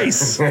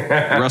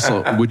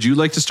 Russell, would you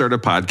like to start a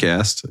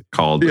podcast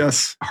called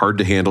Yes. Hard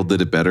to Handle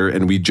Did It Better?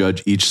 And we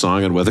judge each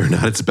song on whether or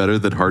not it's better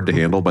than Hard to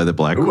Handle by the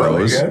Black Ooh, I like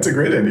Crowes. that. That's a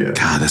great idea.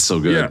 God, that's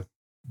so good. Yeah.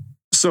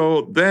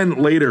 So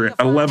then later at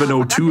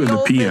 11:02 in the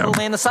PM,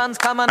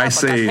 I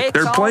say,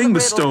 they're playing the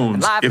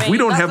Stones. If we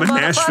don't have a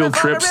Nashville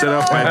trip set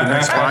up by the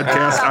next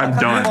podcast, I'm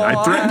done.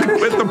 I threaten to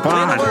quit the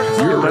pod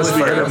unless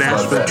we get a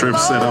Nashville trip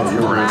set up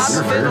for us.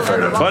 You're very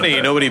fired up.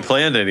 Funny, nobody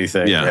planned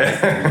anything. Yeah.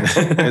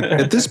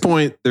 At this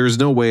point, there's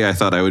no way I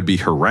thought I would be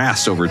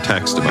harassed over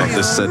text about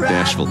this said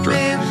Nashville trip.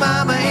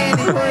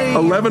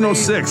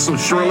 11:06, so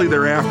shortly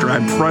thereafter,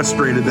 I'm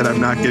frustrated that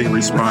I'm not getting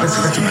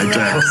responses to my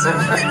texts.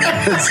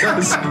 It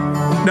says,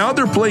 now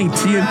they're playing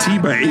TNT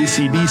by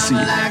AC/DC.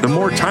 The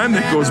more time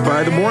that goes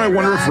by, the more I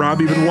wonder if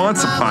Rob even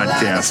wants a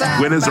podcast.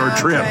 When is our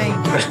trip?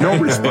 No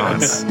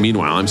response.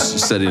 Meanwhile, I'm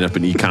setting up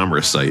an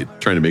e-commerce site,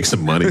 trying to make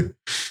some money.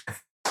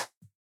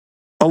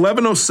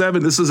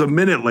 11:07, this is a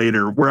minute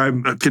later, where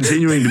I'm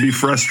continuing to be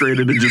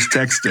frustrated and just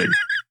texting.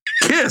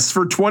 Kiss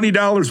for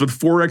 $20 with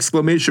 4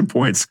 exclamation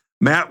points.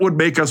 Matt would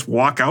make us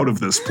walk out of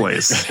this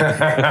place.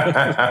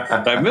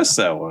 I missed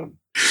that one.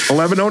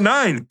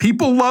 11:09,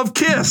 people love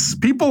Kiss.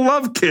 People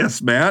love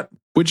Kiss, Matt.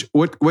 What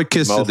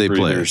Kiss did they play?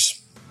 breathers.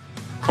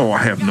 Oh, I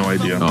have no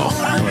idea. Oh. No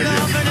idea.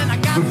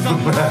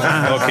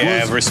 Okay, I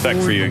have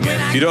respect for you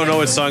again. If you don't know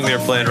what song they're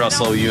playing,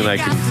 Russell, you and I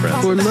can be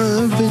friends. For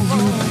loving you,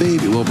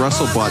 baby. Well,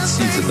 Russell bought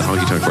seats at the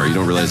Honky Tonk Bar. You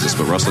don't realize this,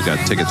 but Russell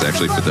got tickets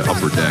actually for the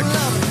upper deck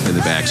in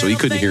the back, so he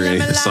couldn't hear any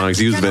of the songs.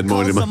 He was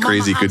Venmoing him like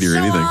crazy. He couldn't hear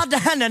anything.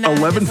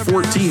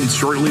 11:14,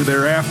 shortly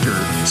thereafter,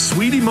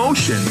 Sweet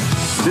Emotion.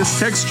 This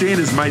text chain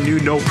is my new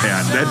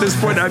notepad. At this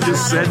point, I'm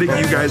just sending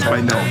you guys my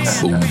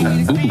notes. Boom,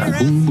 boom, boom, boom, boom,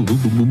 boom, boom,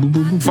 boom, boom,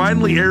 boom.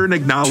 Finally, Aaron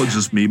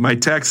acknowledges me. My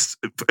text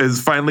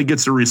finally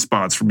gets a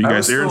response from you I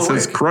guys. was Aaron still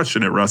says, awake.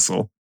 crushing it,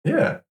 Russell.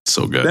 Yeah.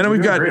 So good. Then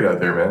we've You're got great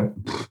out there, man.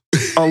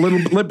 a little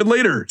bit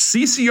later,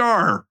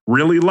 CCR,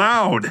 really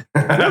loud.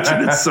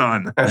 Fortunate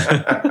Son.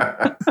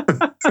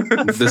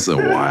 This is a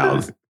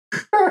wild.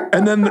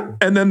 And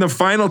then the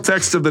final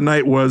text of the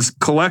night was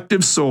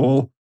Collective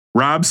Soul.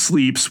 Rob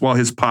sleeps while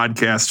his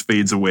podcast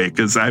fades away,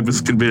 because I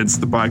was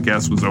convinced the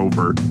podcast was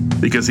over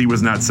because he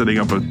was not setting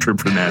up a trip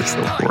for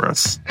Nashville for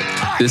us.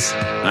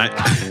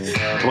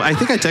 I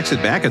think I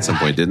texted back at some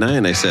point, didn't I?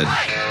 And I said,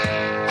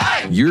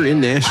 you're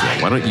in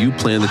Nashville. Why don't you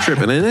plan the trip?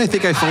 And then I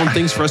think I found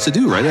things for us to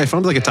do, right? I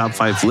found like a top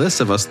 5 list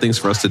of things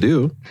for us to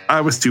do.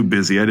 I was too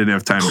busy. I didn't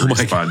have time to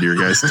respond to your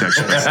guys' text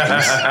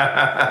messages.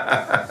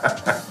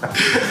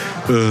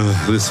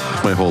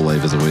 My whole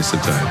life is a waste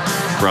of time.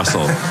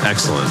 Russell,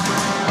 excellent.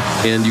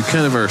 And you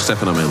kind of are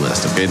stepping on my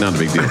list, okay? Not a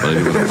big deal, but I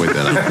didn't want to point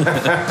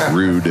that out.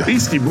 Rude.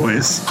 Beastie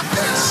Boys.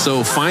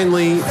 So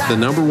finally, the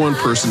number one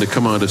person to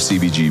come out of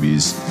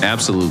CBGB's,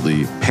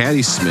 absolutely,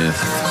 Patti Smith.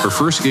 Her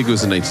first gig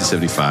was in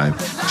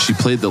 1975. She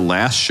played the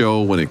last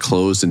show when it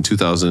closed in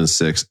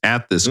 2006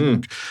 at this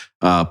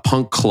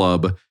punk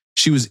club.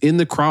 She was in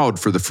the crowd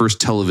for the first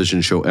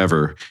television show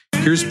ever.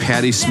 Here's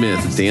Patti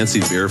Smith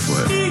dancing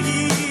barefoot.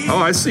 Oh,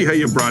 I see how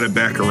you brought it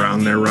back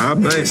around there, Rob.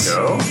 Nice.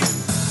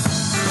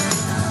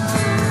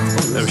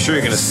 I'm sure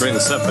you're going to bring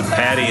this up, but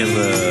Patty and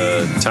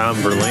the Tom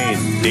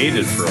Verlaine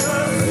dated for a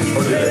while, right?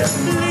 Oh, did they?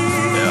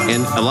 Yeah.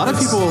 And a lot of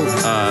people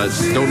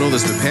don't know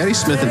this, but Patti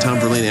Smith and Tom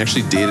Verlaine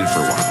actually dated for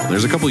a while.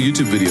 There's a couple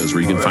YouTube videos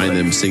where you can find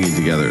them singing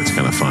together. It's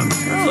kind of fun.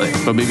 Really?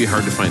 But maybe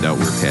hard to find out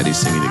where Patty's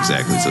singing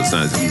exactly, so it's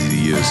not as easy to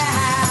use.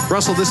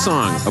 Russell, this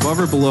song, Above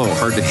or Below,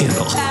 hard to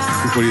handle.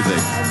 What do you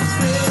think?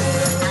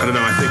 I don't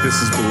know. I think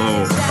this is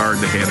below hard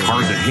to handle.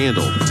 Hard to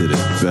handle did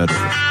it better.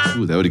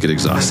 Ooh, that would get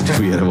exhausted if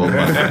we had a whole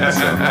podcast.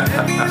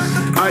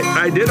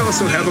 I did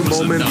also have a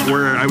moment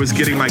where I was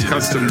getting my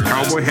custom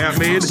cowboy hat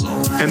made,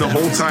 and the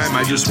whole time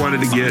I just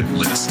wanted to get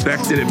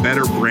Beck Did It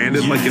Better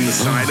branded like in the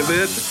side of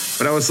it.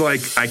 But I was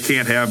like, I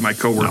can't have my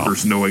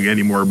coworkers knowing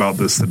any more about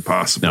this than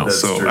possible. No,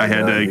 so true. I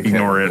had to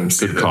ignore it.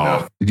 Good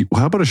call.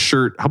 How about a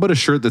shirt? How about a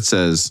shirt that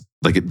says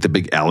like the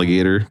big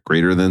alligator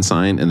greater than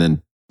sign, and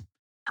then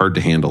hard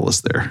to handle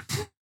is there?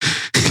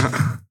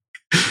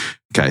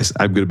 Guys,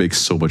 I'm going to make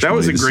so much money. That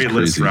was a This great is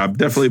list, crazy. Rob.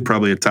 Definitely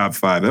probably a top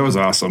 5. That was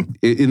awesome.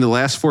 In the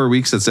last 4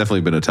 weeks, that's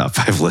definitely been a top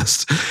 5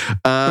 list.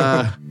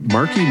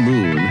 Marky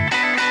Moon.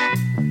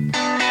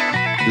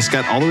 This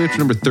got all the way up to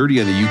number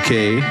 30 on the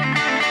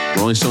UK.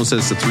 Rolling Stone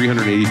says it's the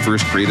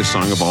 381st greatest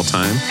song of all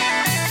time.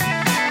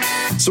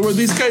 So are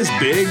these guys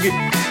big?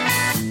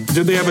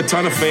 Did they have a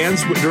ton of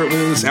fans when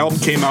this album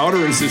came out,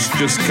 or is this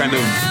just kind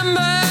of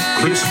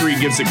history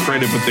gives it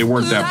credit, but they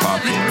weren't that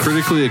popular?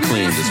 Critically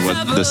acclaimed is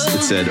what it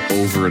said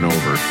over and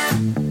over.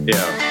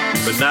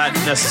 Yeah, but not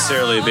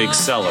necessarily a big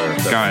seller.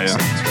 Gaia.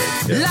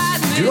 Yeah.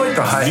 I do like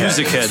the hi-hat.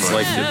 Music heads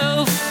liked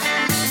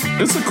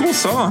it. It's a cool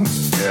song.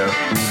 Yeah.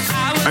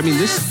 I mean,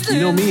 this, you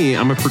know me,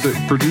 I'm a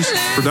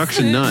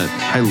production nut.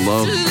 I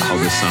love how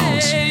this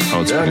sounds, how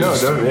it's Yeah, no,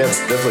 produced. it's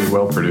definitely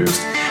well produced.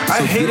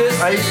 I hate it.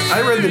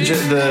 I read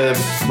the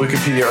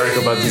Wikipedia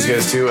article about these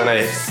guys too, and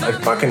I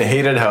fucking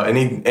hated how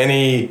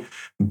any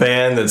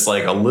band that's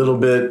like a little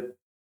bit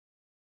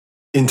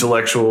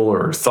intellectual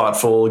or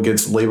thoughtful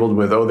gets labeled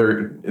with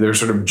they're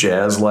sort of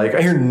jazz like.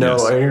 I hear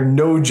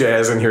no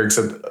jazz in here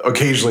except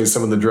occasionally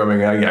some of the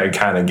drumming. I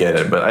kind of get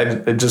it, but I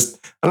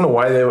don't know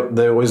why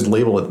they always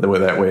label it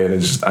that way,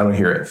 and I don't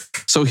hear it.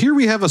 So here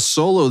we have a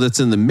solo that's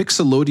in the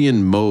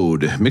Mixolydian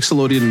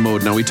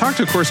mode. Now we talked,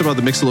 of course, about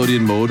the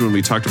Mixolydian mode when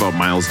we talked about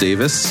Miles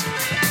Davis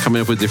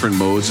coming up with different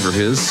modes for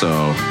his.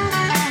 So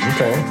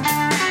Okay.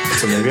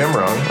 So maybe I'm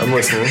wrong. I'm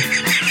listening.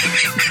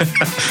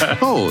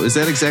 oh, is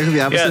that exactly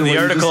the opposite? Yeah, of the what you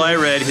article just I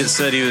said? read, it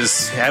said he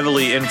was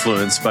heavily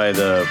influenced by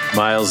the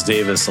Miles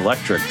Davis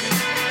Electric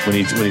when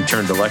he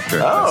turned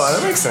electric. Oh,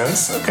 that makes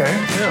sense. Okay.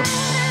 Yeah.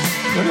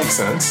 That makes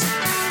sense.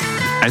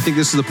 I think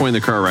this is the point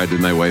in the car ride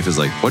when my wife is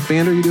like, "What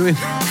band are you doing?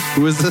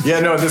 Who is this?"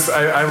 Yeah, no,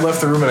 I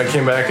left the room and I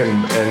came back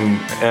and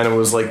Anna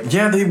was like,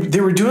 yeah, they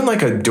were doing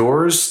like a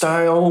Doors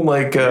style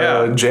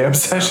jam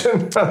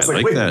session. I was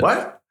like, wait, that.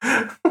 what?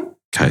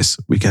 Guys,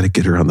 we got to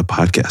get her on the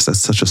podcast. That's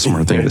such a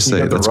smart thing to say.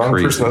 You got That's the wrong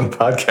crazy. person on the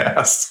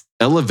podcast.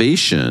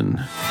 Elevation.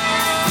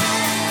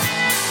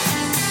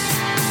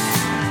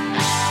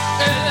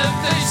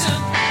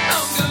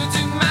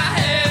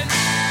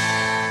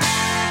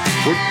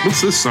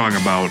 What's this song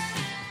about?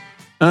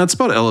 It's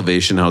about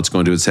elevation, how it's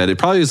going to its head. It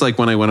probably is like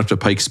when I went up to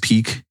Pikes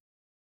Peak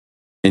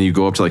and you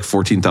go up to like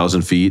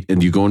 14,000 feet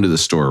and you go into the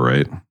store,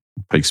 right?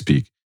 Pikes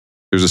Peak.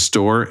 There's a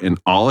store and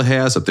all it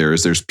has up there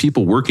is there's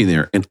people working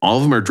there and all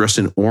of them are dressed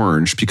in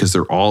orange because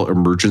they're all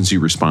emergency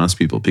response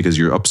people because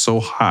you're up so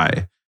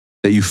high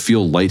that you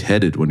feel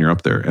lightheaded when you're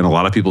up there. And a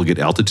lot of people get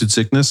altitude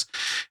sickness.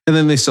 And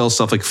then they sell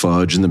stuff like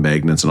fudge and the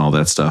magnets and all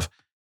that stuff.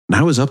 And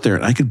I was up there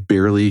and I could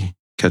barely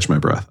catch my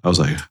breath. I was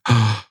like,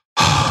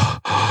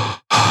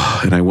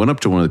 and I went up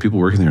to one of the people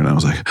working there and I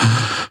was like,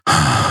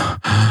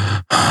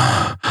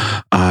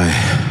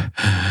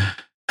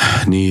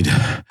 I need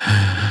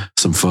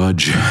some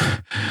fudge.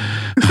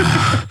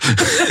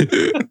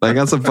 I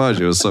got some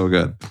fudge. It was so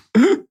good.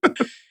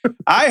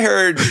 I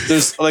heard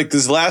there's like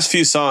these last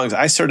few songs,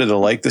 I started to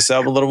like this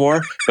album a little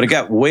more, but it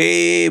got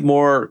way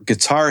more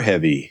guitar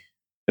heavy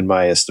in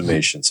my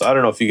estimation. So I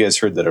don't know if you guys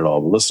heard that at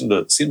all, but listen to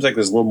it. Seems like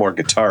there's a little more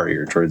guitar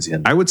here towards the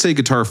end. I would say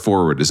guitar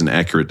forward is an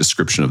accurate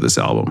description of this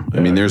album. I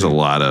mean, there's a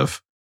lot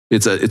of,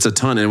 it's a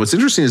ton. And what's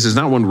interesting is there's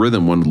not one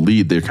rhythm, one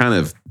lead. They're kind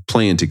of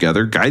playing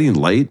together. Guiding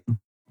Light.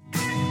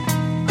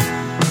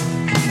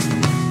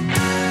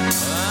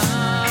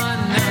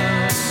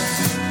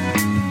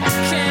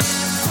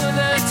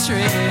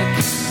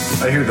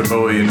 I hear the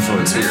Bowie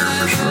influence here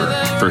for sure.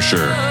 For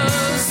sure.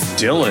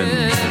 Dylan.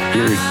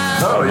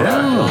 Oh,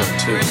 yeah.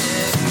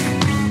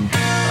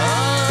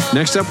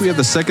 Next up, we have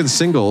the second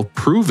single,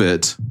 Prove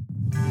It.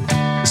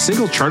 The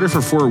single charted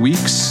for 4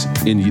 weeks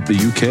in the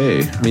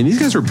UK. I mean, these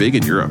guys are big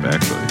in Europe,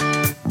 actually.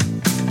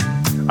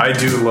 I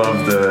do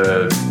love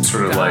the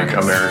sort of like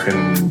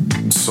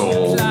American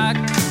soul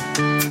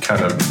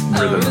kind of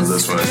rhythm of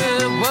this one.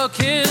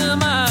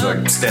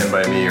 Like Stand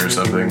By Me or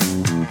something.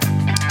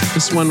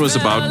 This one was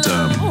about,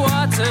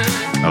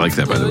 I like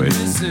that, by the way.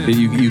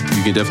 You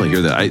can definitely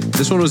hear that.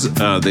 This one was,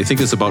 they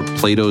think it's about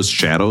Plato's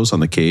shadows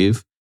on the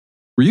cave.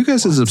 Were you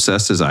guys as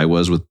obsessed as I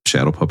was with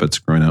shadow puppets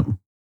growing up?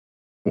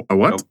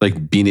 What?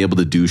 Like being able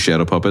to do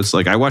shadow puppets?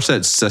 Like I watched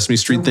that Sesame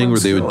Street thing where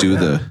they would do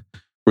the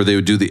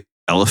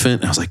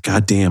elephant. And I was like,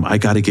 God damn, I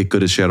got to get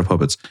good at shadow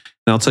puppets.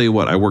 And I'll tell you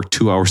what, I work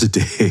 2 hours a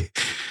day.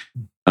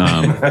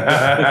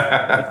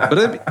 But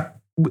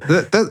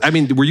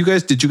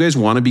did you guys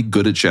want to be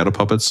good at shadow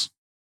puppets?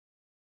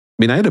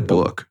 I mean, I had a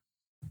book.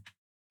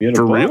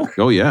 For real?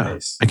 Oh, yeah.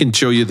 Nice. I can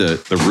show you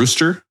the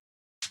rooster.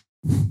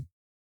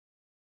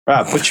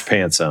 Rob, put your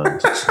pants on.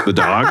 The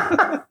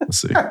dog. Let's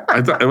see.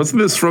 I thought,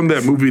 wasn't this from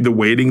that movie, The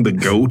Waiting, the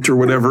Goat, or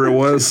whatever it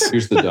was?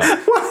 Here's the dog.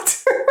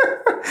 What?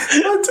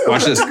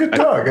 Watch That's this. a good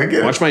dog. I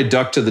get it. Watch my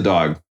duck to the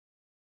dog.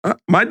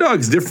 My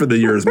dog's different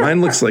than yours. Mine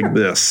looks like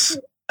this.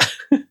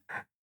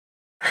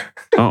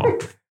 Oh,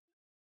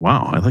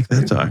 wow. I like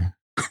that dog.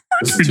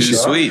 This is too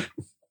Sweet.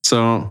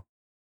 So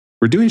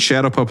we're doing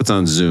shadow puppets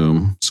on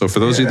Zoom. So for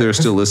those of you that are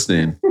still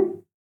listening,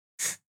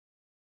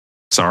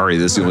 sorry,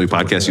 this is the only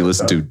podcast you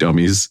listen to,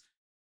 dummies.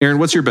 Aaron,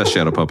 what's your best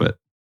shadow puppet?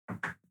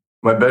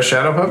 My best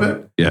shadow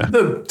puppet? Yeah.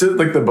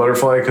 The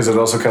butterfly, because it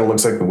also kind of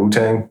looks like the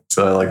Wu-Tang.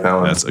 So I like that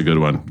one. That's a good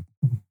one.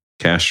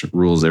 Cash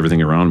rules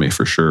everything around me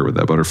for sure with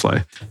that butterfly.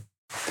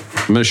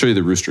 I'm going to show you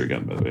the rooster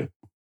again, by the way.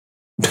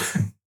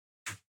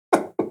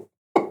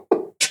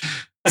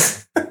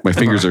 My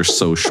fingers are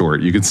so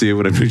short. You can see it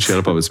when I'm doing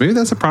shadow puppets. Maybe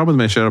that's a problem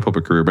with my shadow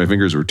puppet career. My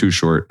fingers were too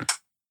short.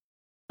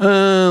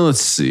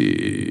 Let's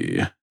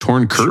see.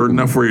 Torn Curtain. Short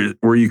enough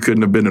where you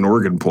couldn't have been an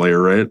organ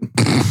player, right?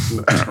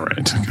 All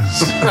right.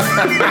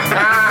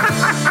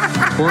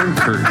 Torn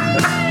Curtain.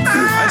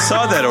 I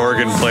saw that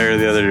organ player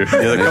the other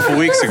couple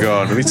weeks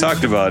ago, and we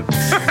talked about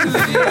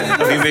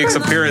he makes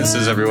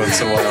appearances every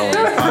once in a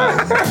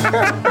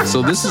while.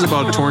 So this is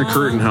about Torn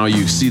Curtain, how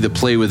you see the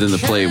play within the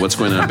play, what's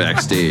going on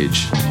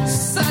backstage.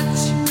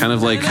 Kind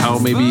of like how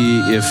maybe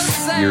if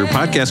your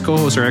podcast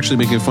co-hosts are actually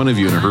making fun of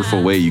you in a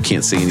hurtful way, you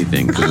can't say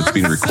anything because it's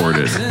being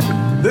recorded.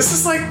 This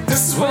is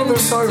one of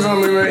those songs I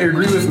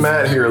agree with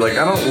Matt here. Like,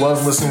 I don't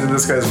love listening to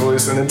this guy's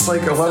voice, and it's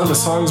like a lot of the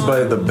songs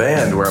by the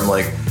band where I'm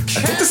like,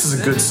 I think this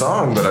is a good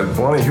song, but I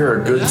want to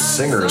hear a good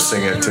singer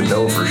sing it to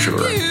know for sure.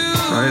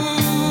 Right?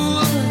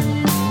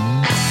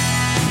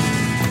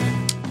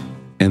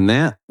 And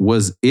that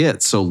was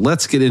it. So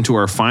let's get into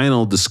our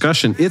final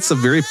discussion. It's a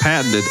very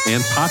patented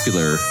and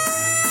popular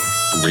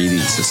rating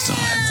system.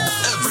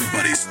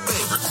 Everybody's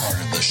favorite part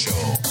of the show.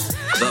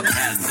 The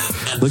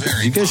patented and Look, do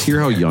you guys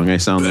hear how young I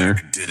sound there?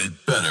 did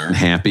it better. And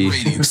happy,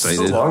 Rating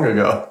excited. So long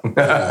ago.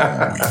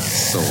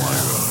 So long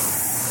ago.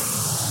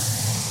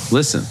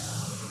 Listen,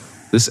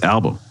 this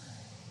album,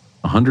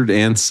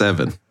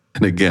 107,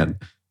 and again,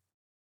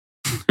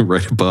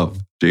 right above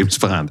James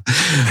Bond,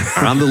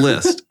 are on the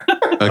list.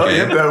 Okay. Oh,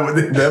 yeah,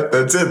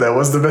 that's it. That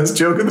was the best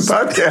joke of the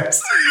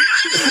podcast.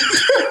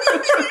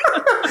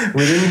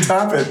 We didn't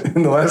top it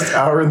in the last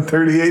hour and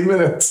 38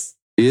 minutes.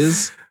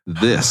 Is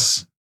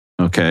this,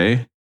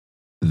 okay,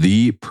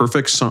 the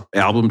perfect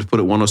album to put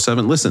at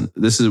 107? Listen,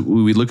 this is,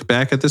 we look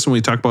back at this when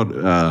we talk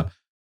about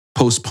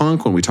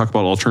post-punk, when we talk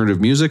about alternative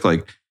music,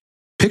 like,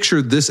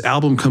 picture this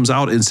album comes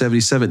out in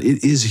 77.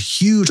 It is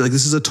huge. Like,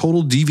 this is a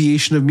total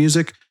deviation of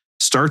music.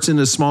 Starts in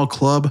a small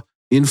club,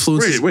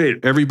 influences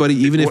everybody,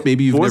 even if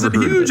maybe you've never heard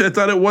huge? of it. I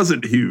thought it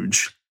wasn't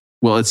huge.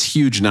 Well, it's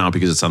huge now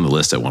because it's on the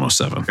list at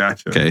 107.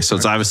 Gotcha. Okay, so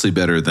it's obviously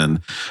better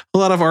than a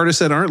lot of artists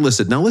that aren't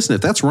listed. Now, listen,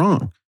 if that's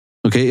wrong,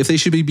 okay, if they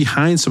should be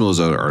behind some of those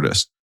other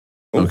artists,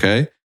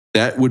 okay,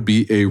 that would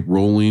be a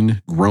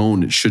rolling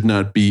groan. It should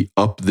not be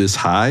up this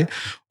high.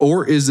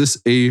 Or is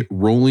this a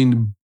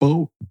rolling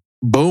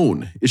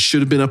bone? It should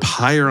have been up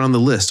higher on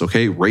the list,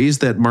 okay? Raise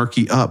that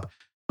marquee up,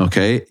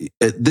 okay?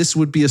 This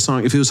would be a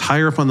song, if it was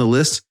higher up on the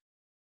list,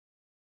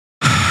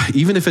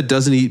 even if it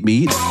doesn't eat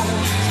meat,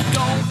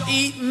 Don't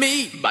eat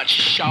meat,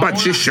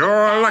 but you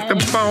sure like the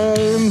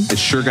bone. it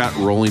sure got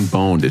rolling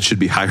boned. It should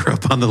be higher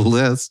up on the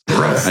list.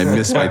 I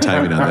missed my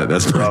timing on that.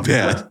 That's pretty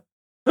bad.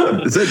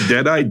 Is that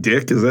Dead-Eye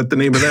Dick? Is that the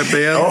name of that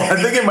band? Oh,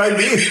 I think it might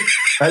be.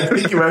 I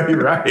think you might be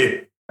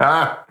right.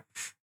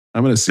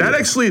 I'm going to see. That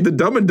actually, the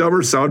Dumb and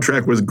Dumber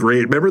soundtrack was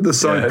great. Remember the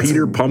song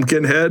Peter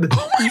Pumpkinhead?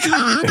 Oh my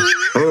God.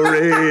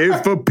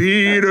 Hooray for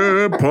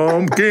Peter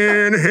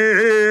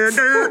Pumpkinhead.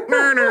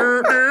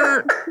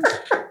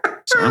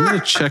 So I'm going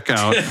to check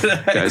out,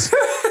 guys.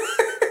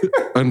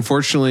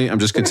 Unfortunately, I'm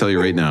just going to tell you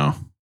right now.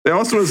 There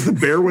also was The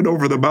Bear Went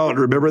Over the Mountain.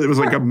 Remember, it was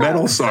like a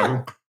metal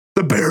song.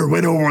 The bear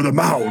went over the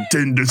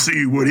mountain to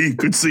see what he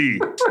could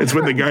see. It's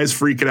when the guy's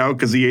freaking out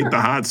because he ate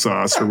the hot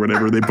sauce or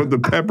whatever. They put the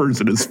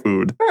peppers in his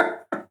food.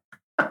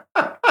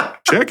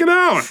 Check it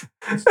out.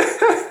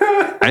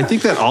 I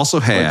think that also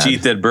had.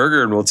 Eat that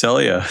burger and we'll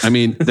tell you. I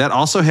mean, that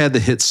also had the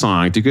hit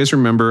song. Do you guys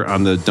remember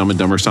on the Dumb and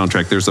Dumber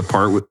soundtrack? There's a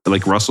part with,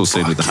 like Russell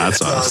saying with the hot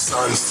sauce.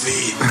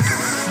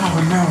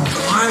 Oh no!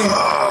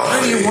 Why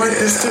do you want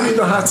this to be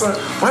the hot sauce?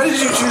 Why did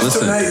you choose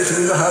tonight to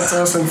be the hot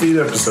sauce and feed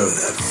episode?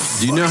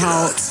 Do you know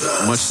how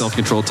much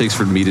self-control it takes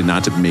for me to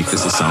not to make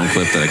this a sound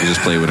clip that I can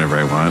just play whenever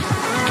I want?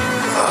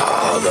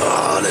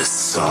 Oh, the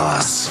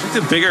sauce.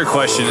 The bigger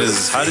question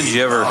is, how did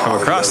you ever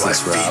come across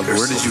this, Rob?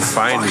 Where did you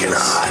find this?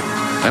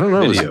 I don't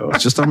know.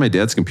 It's just on my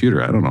dad's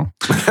computer. I don't know.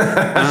 She's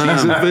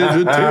a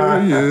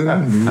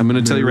vegetarian. I'm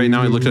going to tell you right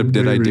now, I looked up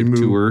Dead Eye Dick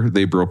Tour.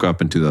 They broke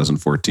up in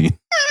 2014.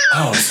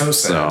 Oh, so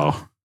sad. So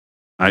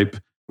I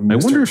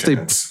wonder if they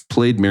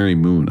played Mary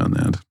Moon on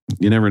that.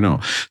 You never know.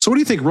 So what do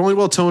you think? Rolling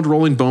Well Toned,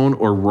 Rolling Bone,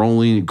 or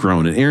Rolling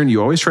Groan? And Aaron,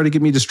 you always try to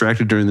get me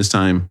distracted during this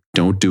time.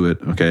 Don't do it,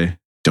 okay?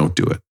 Don't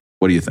do it.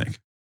 What do you think?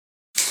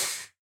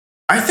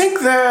 I think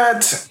that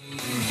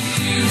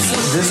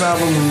this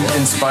album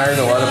inspired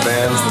a lot of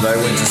bands that I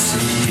went to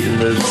see in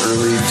the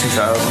early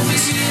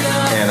 2000s,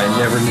 and I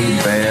never knew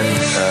the band.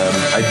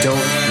 I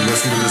don't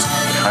listen to this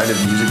kind of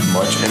music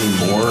much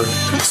anymore,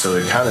 so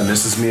it kind of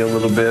misses me a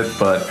little bit,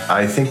 but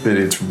I think that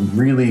it's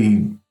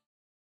really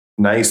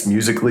nice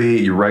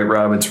musically. You're right,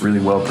 Rob. It's really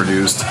well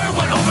produced.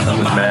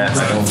 With Matt,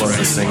 I don't love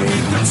the singing.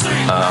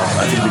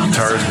 I think the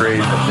guitar is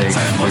great. I think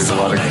there's a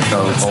lot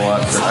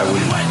that I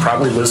would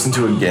probably listen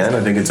to again.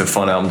 I think it's a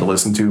fun album to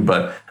listen to,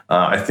 but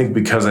I think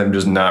because I'm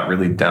just not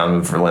really down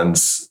with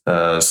Verlaine's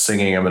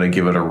singing, I'm going to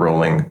give it a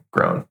Rolling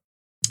Groan.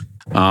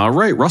 All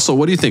right, Russell,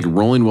 what do you think?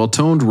 Rolling Well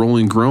Toned,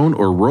 Rolling Groan,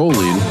 or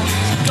Rolling?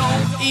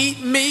 Don't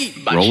eat me.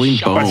 Rolling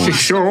Bone.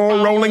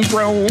 Sure, Rolling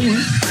Groan.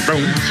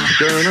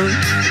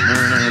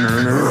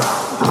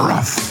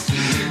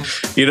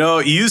 Rough. You know,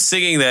 you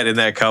singing that in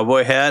that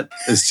cowboy hat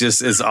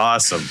is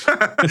awesome. You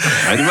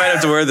might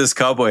have to wear this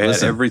cowboy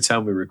hat every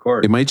time we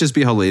record. It might just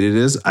be how late it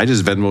is. I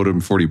just Venmo'd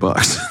him $40.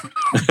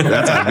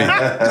 That's on me.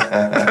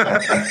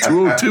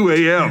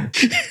 2:02 a.m.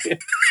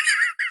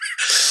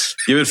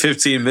 Give it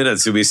 15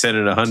 minutes, you'll be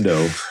sending a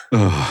hundo.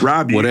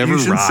 Rob, whatever you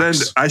should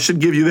rocks. I should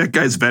give you that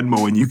guy's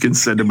Venmo and you can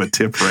send him a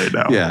tip right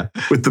now. Yeah.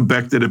 With the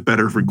Beck Did It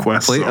Better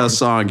request. Play a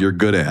song you're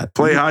good at.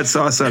 Play Hot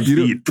Sauce on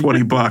Feet,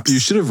 $20. You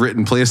should have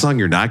written play a song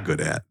you're not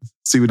good at.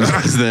 See what he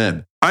does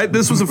then.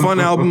 This was a fun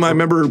album. I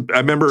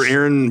remember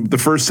Aaron, the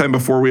first time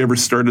before we ever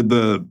started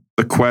the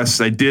quest,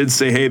 I did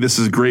say, hey, this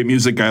is great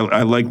music.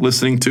 I like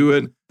listening to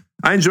it.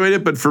 I enjoyed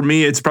it, but for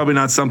me, it's probably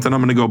not something I'm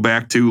going to go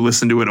back to,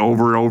 listen to it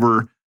over and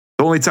over.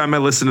 The only time I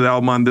listened to the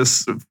album on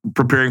this,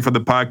 preparing for the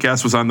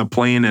podcast, was on the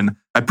plane, and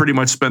I pretty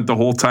much spent the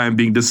whole time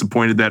being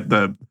disappointed that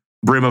the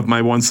brim of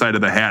my one side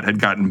of the hat had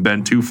gotten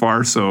bent too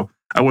far, so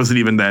I wasn't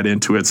even that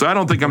into it. So I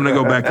don't think I'm going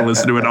to go back and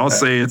listen to it. I'll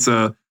say it's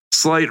a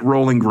slight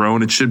Rolling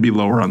Groan. It should be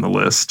lower on the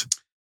list.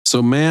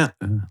 So Matt,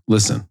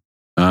 listen.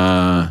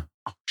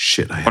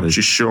 Shit, I had a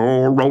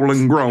show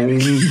Rolling Groan.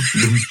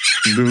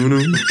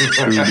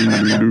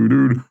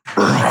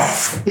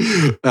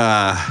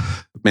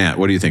 Matt,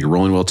 what do you think?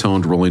 Rolling Well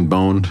Toned, Rolling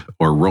Boned,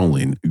 or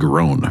Rolling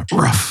Groan?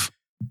 Rough.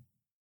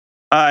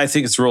 I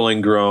think it's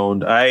Rolling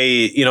Groan.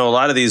 A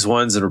lot of these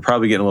ones that are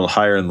probably getting a little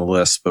higher in the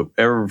list, but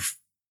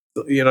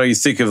you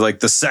think of like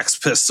the Sex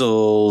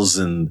Pistols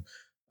and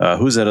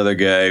who's that other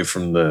guy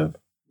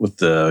with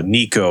the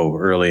Nico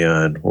early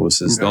on? What was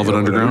his Velvet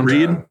Underground?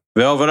 Reed?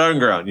 Velvet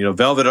Underground,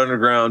 Velvet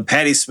Underground,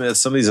 Patti Smith,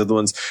 some of these other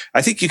ones.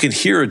 I think you can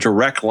hear a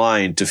direct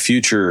line to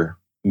future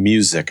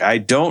music. I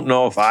don't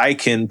know if I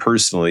can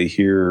personally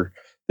hear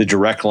the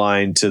direct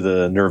line to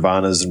the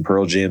Nirvanas and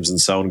Pearl Jams and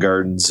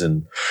Soundgardens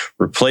and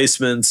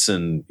Replacements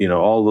and,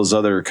 all those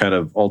other kind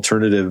of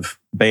alternative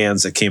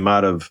bands that came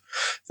out of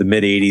the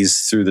mid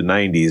 80s through the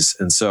 90s.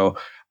 And so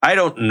I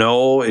don't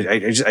know.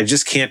 I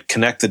just can't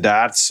connect the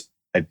dots.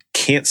 I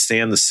can't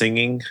stand the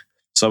singing.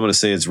 So I'm going to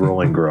say it's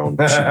Rolling Groan.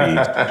 It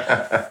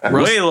should be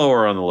way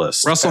lower on the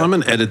list. Russell, I'm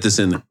going to edit this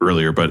in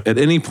earlier, but at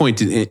any point,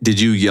 did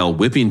you yell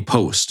whipping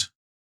post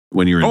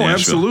when you were in Nashville?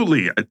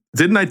 Absolutely.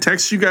 Didn't I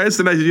text you guys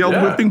that I yelled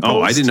whipping post?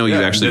 Oh, I didn't know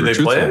you actually were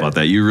truthful about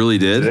that. You really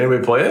did? Did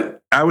anybody play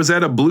it? I was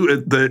at a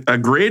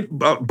great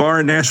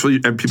bar in Nashville,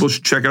 and people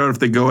should check it out if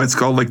they go. It's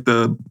called like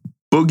the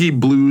Boogie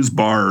Blues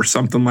Bar or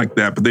something like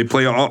that. But they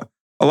play a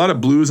lot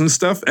of blues and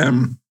stuff.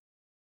 And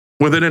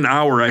within an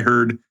hour, I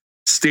heard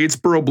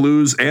Statesboro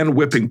Blues and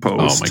Whipping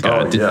Post. Oh my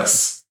God.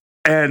 Yes.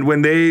 And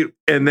then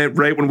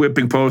right when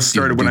Whipping Post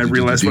started, when I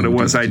realized what it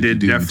was, I did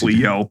definitely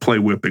yell, play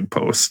Whipping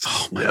Post.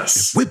 Oh my God.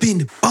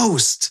 Whipping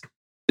Post.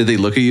 Did they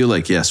look at you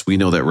like, yes, we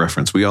know that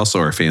reference. We also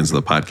are fans of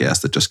the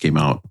podcast that just came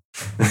out.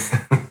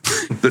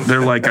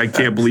 They're like, I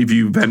can't believe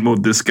you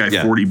Venmo'd this guy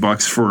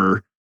 $40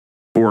 for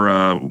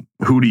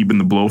Hootie and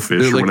the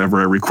Blowfish or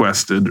whatever I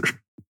requested.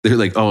 They're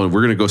like, oh,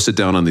 we're going to go sit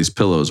down on these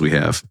pillows we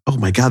have. Oh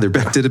my God, they're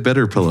Beck Did It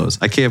Better pillows.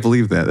 I can't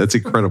believe that. That's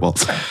incredible.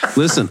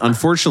 Listen,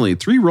 unfortunately,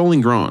 3 rolling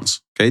groans.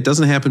 Okay. It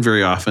doesn't happen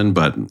very often,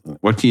 but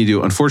what can you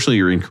do? Unfortunately,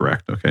 you're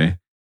incorrect. Okay.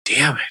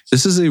 Damn it.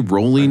 This is a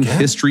rolling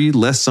history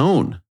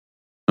lesson.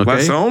 Okay.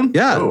 Lassone?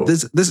 Yeah. Oh.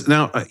 This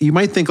now you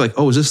might think like,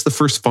 oh, is this the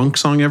first funk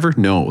song ever?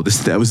 No,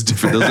 that was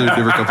different. Those are a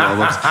different couple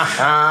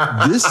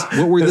albums.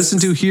 What we're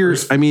listening to here,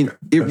 I mean,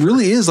 it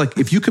really is like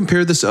if you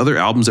compare this to other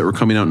albums that were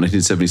coming out in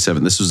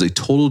 1977, this was a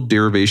total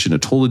derivation, a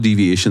total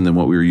deviation than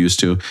what we were used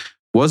to.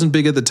 Wasn't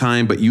big at the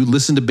time, but you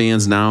listen to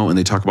bands now and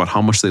they talk about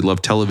how much they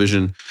love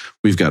television.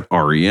 We've got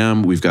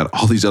REM. We've got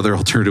all these other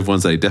alternative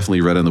ones that I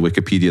definitely read on the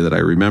Wikipedia that I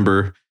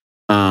remember.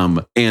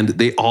 And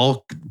they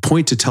all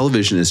point to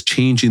television as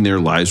changing their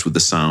lives with the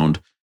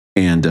sound.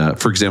 And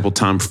for example,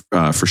 Tom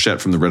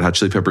Frechette from the Red Hot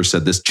Chili Peppers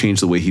said this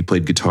changed the way he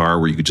played guitar,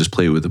 where you could just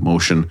play with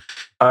emotion.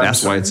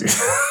 That's why it's...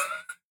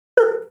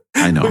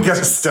 I know. We got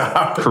to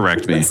stop.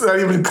 Correct me. It's not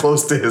even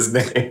close to his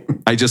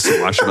name. I just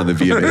watched him on the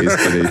VMAs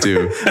today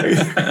too.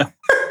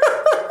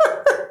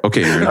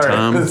 Okay, Aaron, All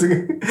Tom. Right.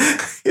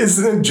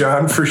 Isn't it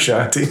John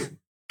Frusciante?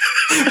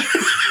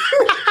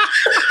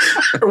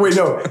 Or wait,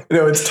 no,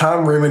 it's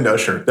Tom Raymond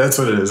Usher. That's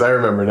what it is. I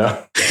remember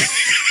now.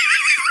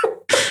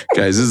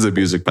 Guys, this is a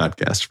music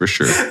podcast for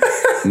sure.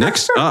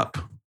 Next up.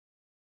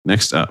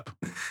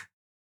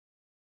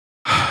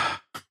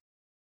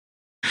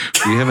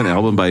 We have an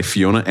album by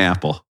Fiona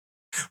Apple.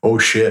 Oh,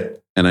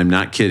 shit. And I'm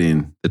not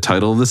kidding. The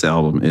title of this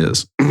album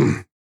is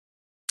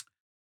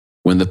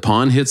When the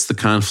Pawn Hits the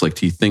Conflict,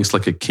 He Thinks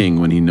Like a King.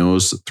 When he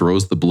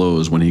throws the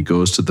blows, when he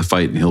goes to the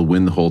fight, and he'll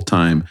win the whole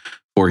time.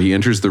 For he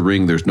enters the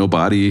ring, there's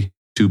nobody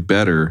to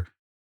batter.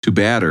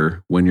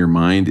 When your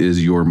mind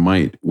is your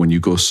might. When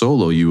you go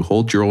solo, you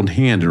hold your own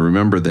hand and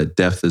remember that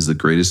death is the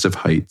greatest of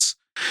heights.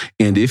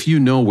 And if you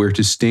know where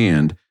to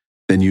stand,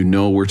 then you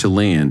know where to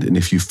land. And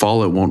if you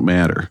fall, it won't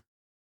matter.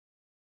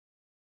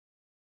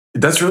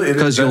 That's really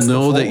because you'll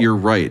know that you're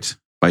right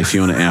by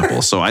Fiona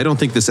Apple. So I don't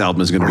think this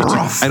album is going to be.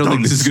 I don't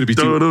think this is going to be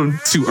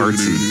too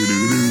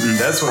artsy.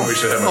 That's what we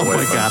should have. Oh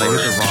my god! I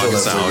hit the wrong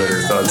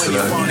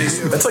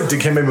sound. That's like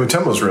Dikembe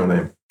Mutombo's real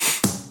name.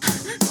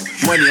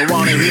 When you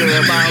want to hear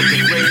about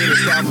the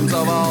greatest albums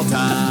of all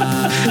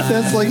time.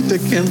 That's like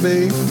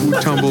Dikembe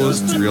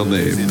Mutombo's real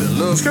name.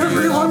 It's got a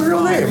pretty long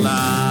real name.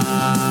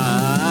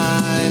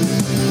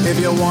 If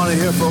you want to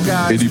hear folk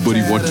guys,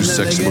 anybody want to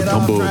sex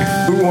Mutombo?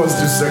 Who wants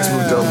to sex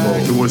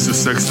Mutombo? Who wants to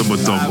sex the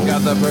Mutombo? I've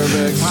got the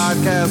perfect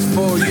podcast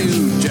for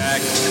you,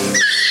 Jack.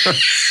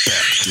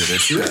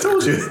 I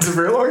told you, it's a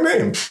very long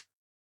name.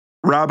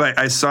 Rob,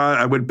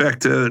 I went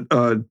back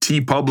to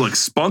T-Public.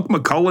 Spunk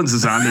McCullens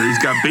is on there. He's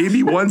got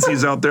baby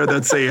onesies out there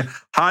that say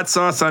hot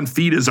sauce on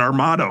feet is our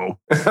motto.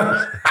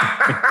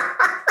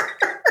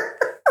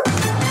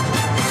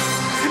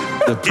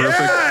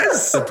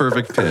 The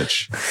perfect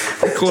pitch.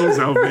 Close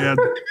out, man.